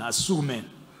yokuqina asume.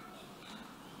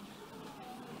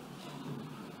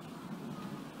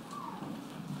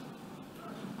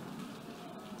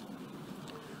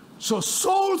 So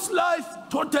Saul's life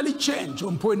totally changed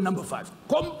on point number 5,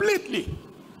 completely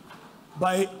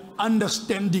by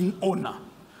understanding honor.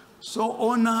 So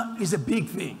honor is a big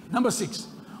thing. Number 6,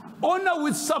 honor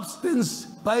with substance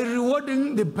by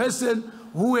rewarding the person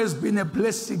who has been a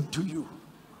blessing to you.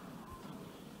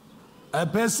 A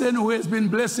person who has been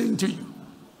blessing to you.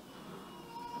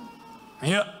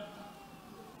 Yeah.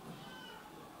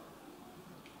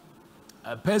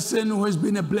 A person who has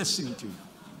been a blessing to you.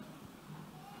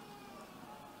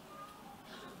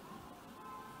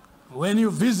 When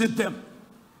you visit them,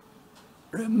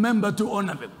 remember to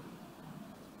honor them.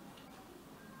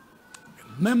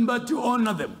 Remember to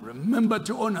honor them. Remember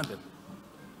to honor them.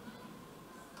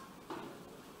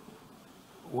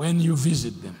 When you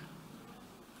visit them.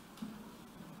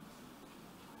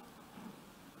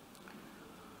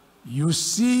 You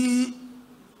see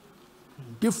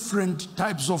different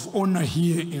types of honor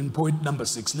here in point number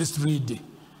 6. Let's read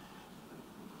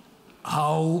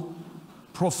how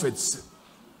prophets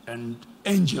and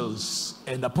angels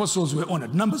and apostles were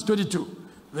honored. Numbers 22,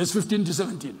 verse 15 to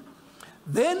 17.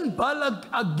 Then Balak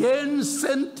again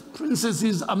sent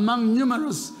princesses among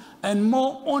numerous and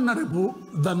more honorable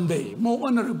than they.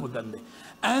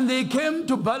 And they came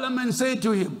to Balaam and said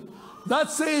to him,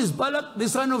 that says Balak the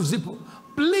son of Zippor,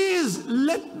 please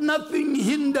let nothing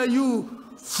hinder you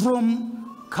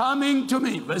from coming to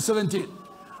me. Verse 17.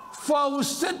 For I will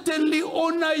certainly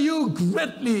honor you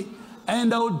greatly,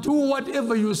 and I'll do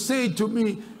whatever you say to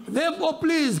me. Therefore,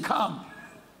 please come.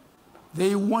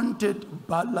 They wanted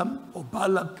Balaam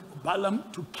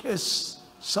to curse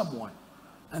someone.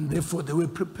 And therefore, they were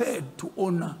prepared to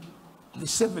honor the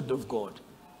servant of God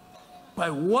by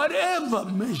whatever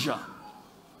measure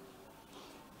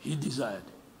he desired.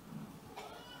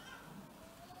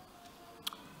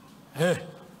 Hey.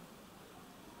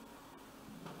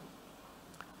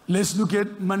 Let's look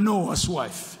at Manoah's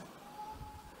wife.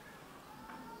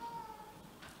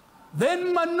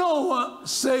 Then Manoah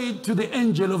said to the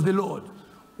angel of the Lord,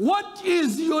 what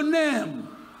is your name,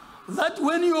 that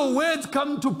when your words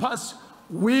come to pass,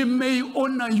 we may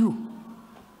honor you?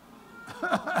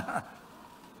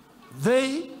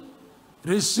 They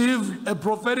received a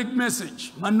prophetic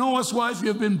message. Manoah's wife, you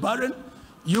have been barren,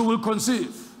 you will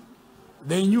conceive.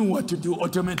 They knew what to do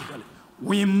automatically.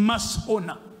 We must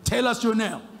honor. Tell us your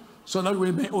name so that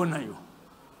we may honor you.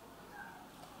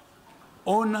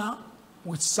 Honor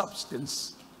with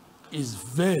substance is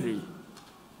very,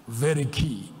 very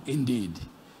key indeed.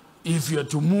 If you are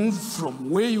to move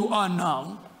from where you are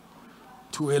now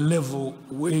to a level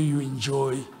where you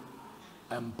enjoy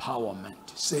empowerment.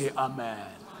 Say amen. Amen.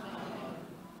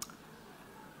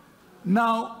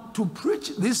 Now, to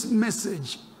preach this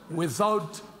message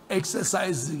without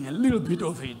exercising a little bit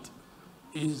of it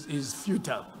is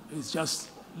futile. It's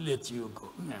just let you go.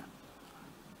 Yeah.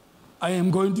 I am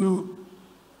going to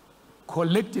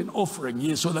collect an offering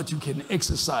here so that you can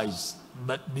exercise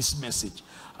this message.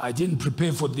 I didn't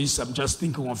prepare for this. I'm just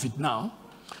thinking of it now.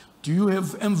 Do you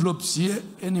have envelopes here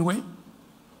anyway?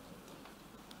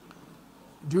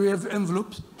 Do you have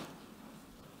envelopes?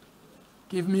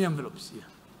 Give me envelopes here.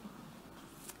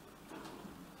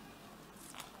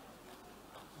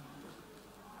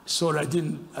 Sorry, I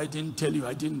didn't tell you.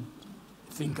 I didn't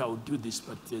think I would do this,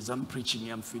 but as I'm preaching,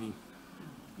 I'm feeling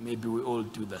maybe we all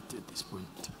do that at this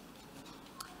point.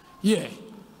 Yeah,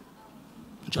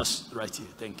 just right here.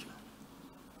 Thank you.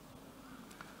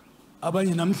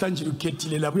 Abanye namhlanje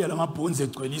ukhethile labuya lamabhonzi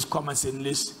egcwele isikhwama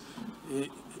senilesi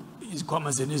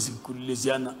isikhwama zenezinkulu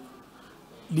leziyana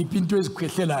lipinto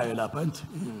ezikhwehlelayo lapha nje.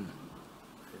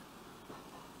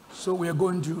 So we are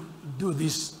going to do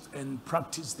this and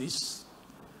practice this,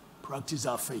 practice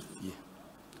our faith here.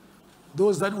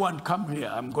 Those that want, come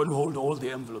here. I'm going to hold all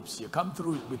the envelopes here. Come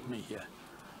through with me here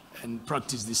and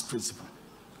practice this principle.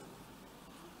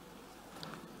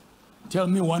 Tell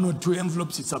me 1 or 2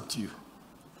 envelopes, it's up to you.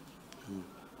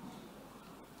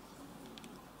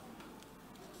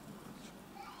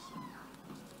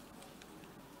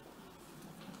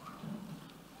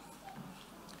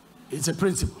 It's a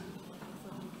principle.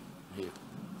 Here.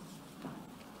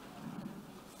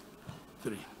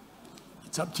 3.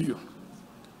 It's up to you.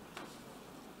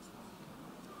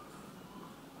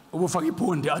 Obufaka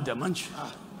ipondi ada manje.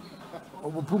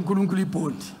 Obuphunkunkulu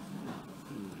ipondi.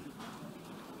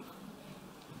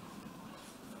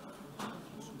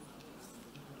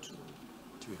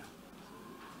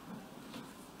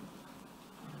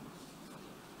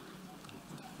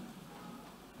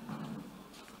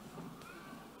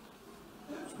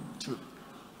 2.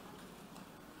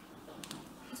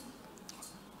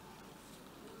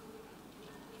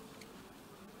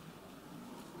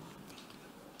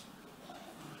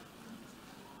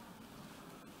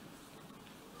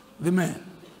 The man.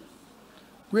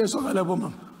 Where's the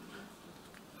woman?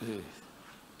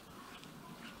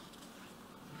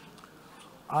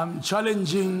 I'm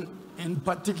challenging in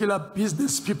particular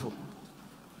business people.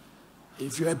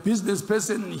 If you're a business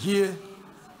person here,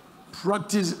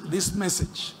 practice this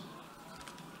message.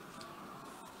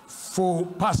 For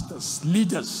pastors,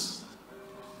 leaders,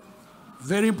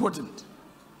 very important.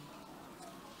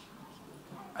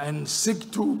 And seek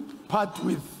to part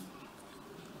with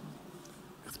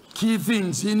key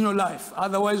things in your life.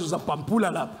 Otherwise,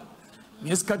 uzapampula lapha.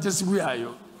 Ngesikhathi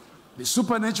esibuyayo, the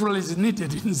supernatural is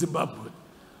needed in Zimbabwe.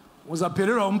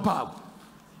 Uzaphelelwa umphako.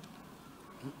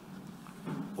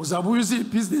 Uzabuya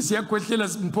business yakho ehlela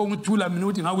simphongo uthula mina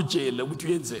ukuthi ngakujela ukuthi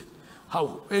uyenze.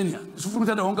 How? Enya, usufuna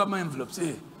ukuthatha wonke ama envelopes.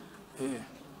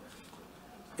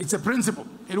 It's a principle.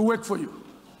 It'll work for you.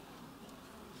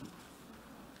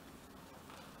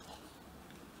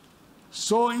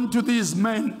 Sow into these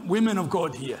men, women of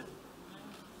God here.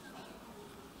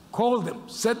 Call them,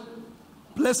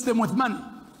 bless them with money.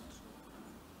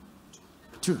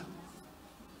 2.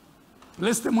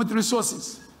 Bless them with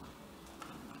resources.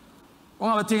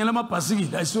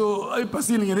 I saw a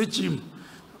passing in a gym.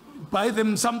 Buy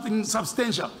them something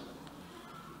substantial.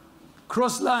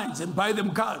 Cross lines and buy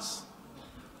them cars.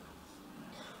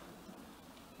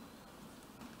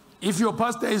 If your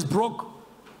pastor is broke,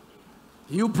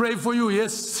 you pray for you,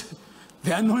 yes.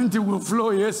 The anointing will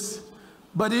flow, yes.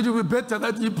 But it will be better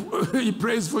that he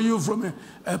prays for you from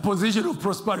a position of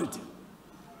prosperity.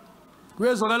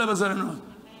 Where's all of us?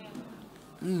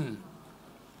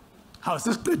 How is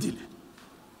this clear?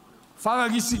 Faka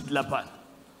gisit lapan.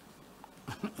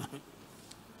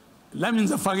 That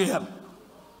means a fagayam.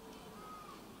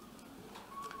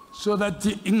 So that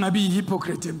I can be a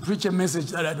hypocrite and preach a message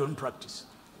that I don't practice.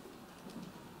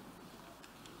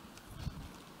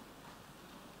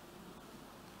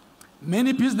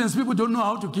 Many business people don't know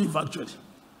how to give, actually.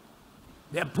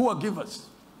 They are poor givers.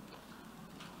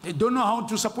 They don't know how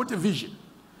to support a vision.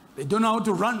 They don't know how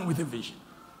to run with a vision.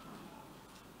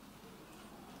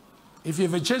 If you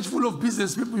have a church full of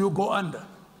business people, you go under.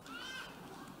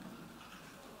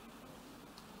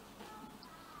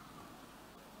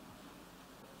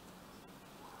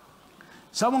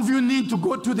 Some of you need to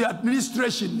go to the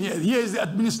administration. Here is the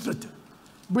administrator.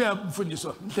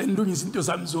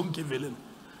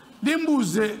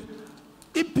 Limbuze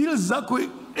ipills zakho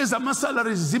ezama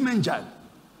salaries zime njani?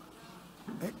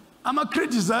 Ama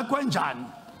credits zakho njani?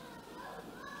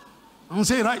 And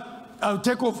say, right, I'll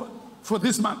take over for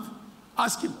this month.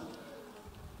 Ask him.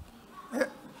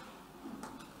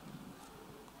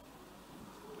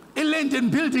 Land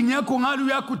and building yakho ngalu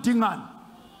yakutingana.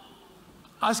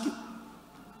 Ask him.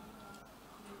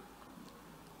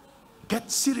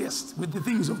 Get serious with the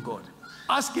things of God.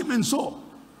 Ask him and so.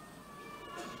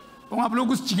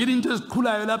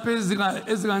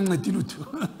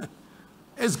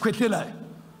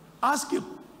 Ask him.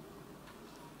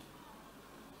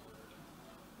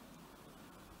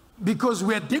 Because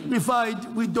we are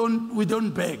dignified, we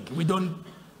don't beg, we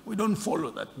don't follow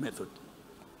that method.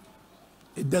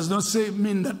 It does not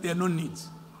mean that there are no needs.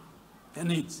 There are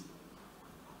needs.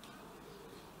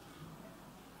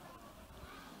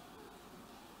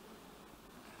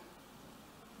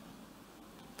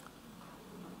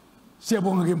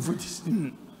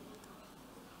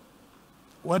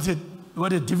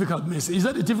 What a difficult message. Is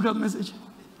that a difficult message?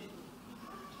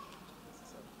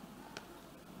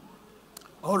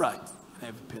 All right, I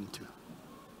have a pen too.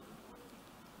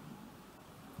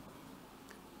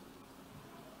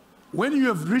 When you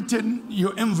have written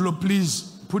your envelope, please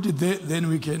put it there, then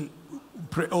we can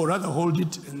pray, or rather hold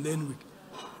it, and then we.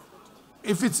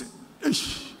 If it's,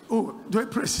 oh, do I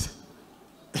press?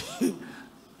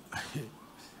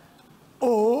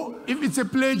 Or if it's a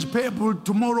pledge payable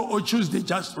tomorrow or Tuesday,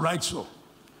 just write so.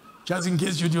 Just in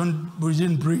case we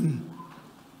didn't bring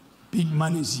big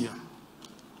monies here.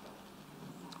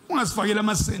 Ungasifakela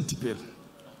amasenti phela.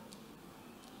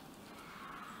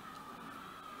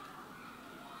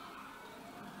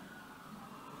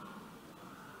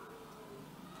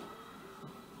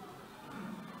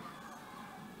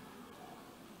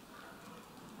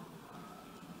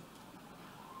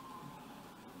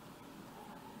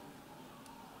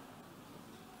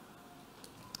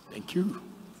 Thank you.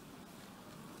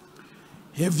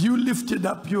 Have you lifted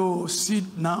up your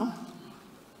seed now?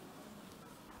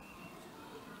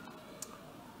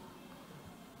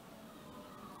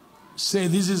 Say,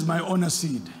 this is my honor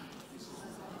seed.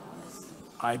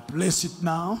 I place it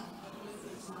now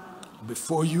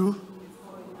before you.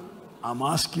 I'm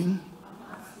asking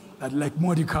that, like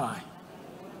Mordecai,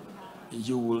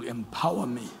 you will empower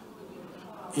me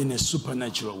in a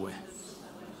supernatural way.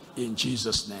 In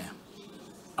Jesus' name.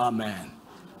 Amen.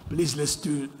 Please, let's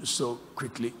do so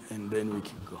quickly, and then we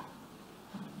can go.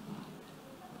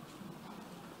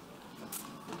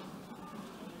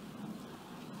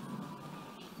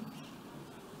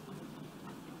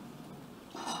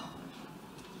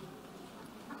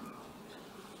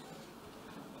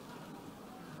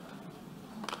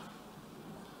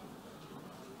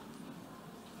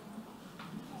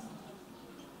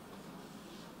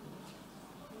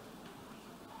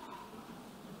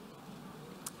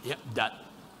 Yep, done.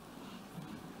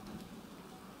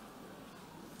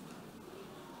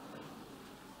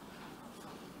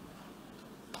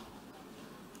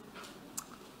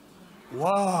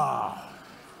 Wow.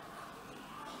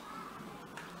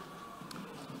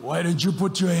 Why don't you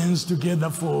put your hands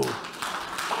together for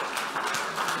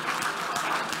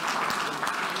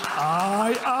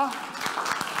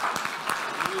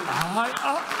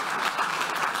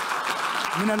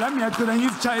mina lami ngiyacela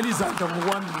ngizitshayela izandla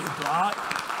ngokwami ngedwa.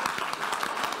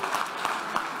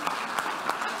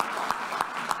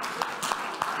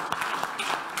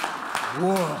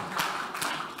 Whoa.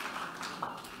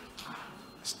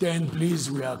 Stand, please.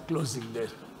 We are closing there.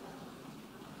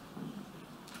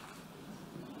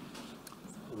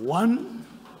 1,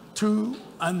 2,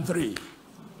 and 3.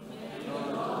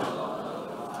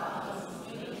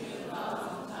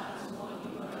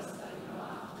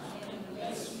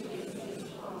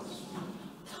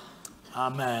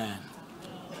 Amen.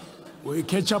 We'll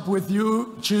catch up with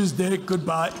you Tuesday.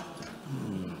 Goodbye.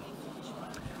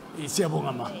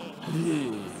 Siyabonga ma.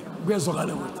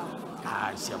 Kuyezwakala ukuthi.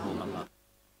 Hayi siyabonga ma.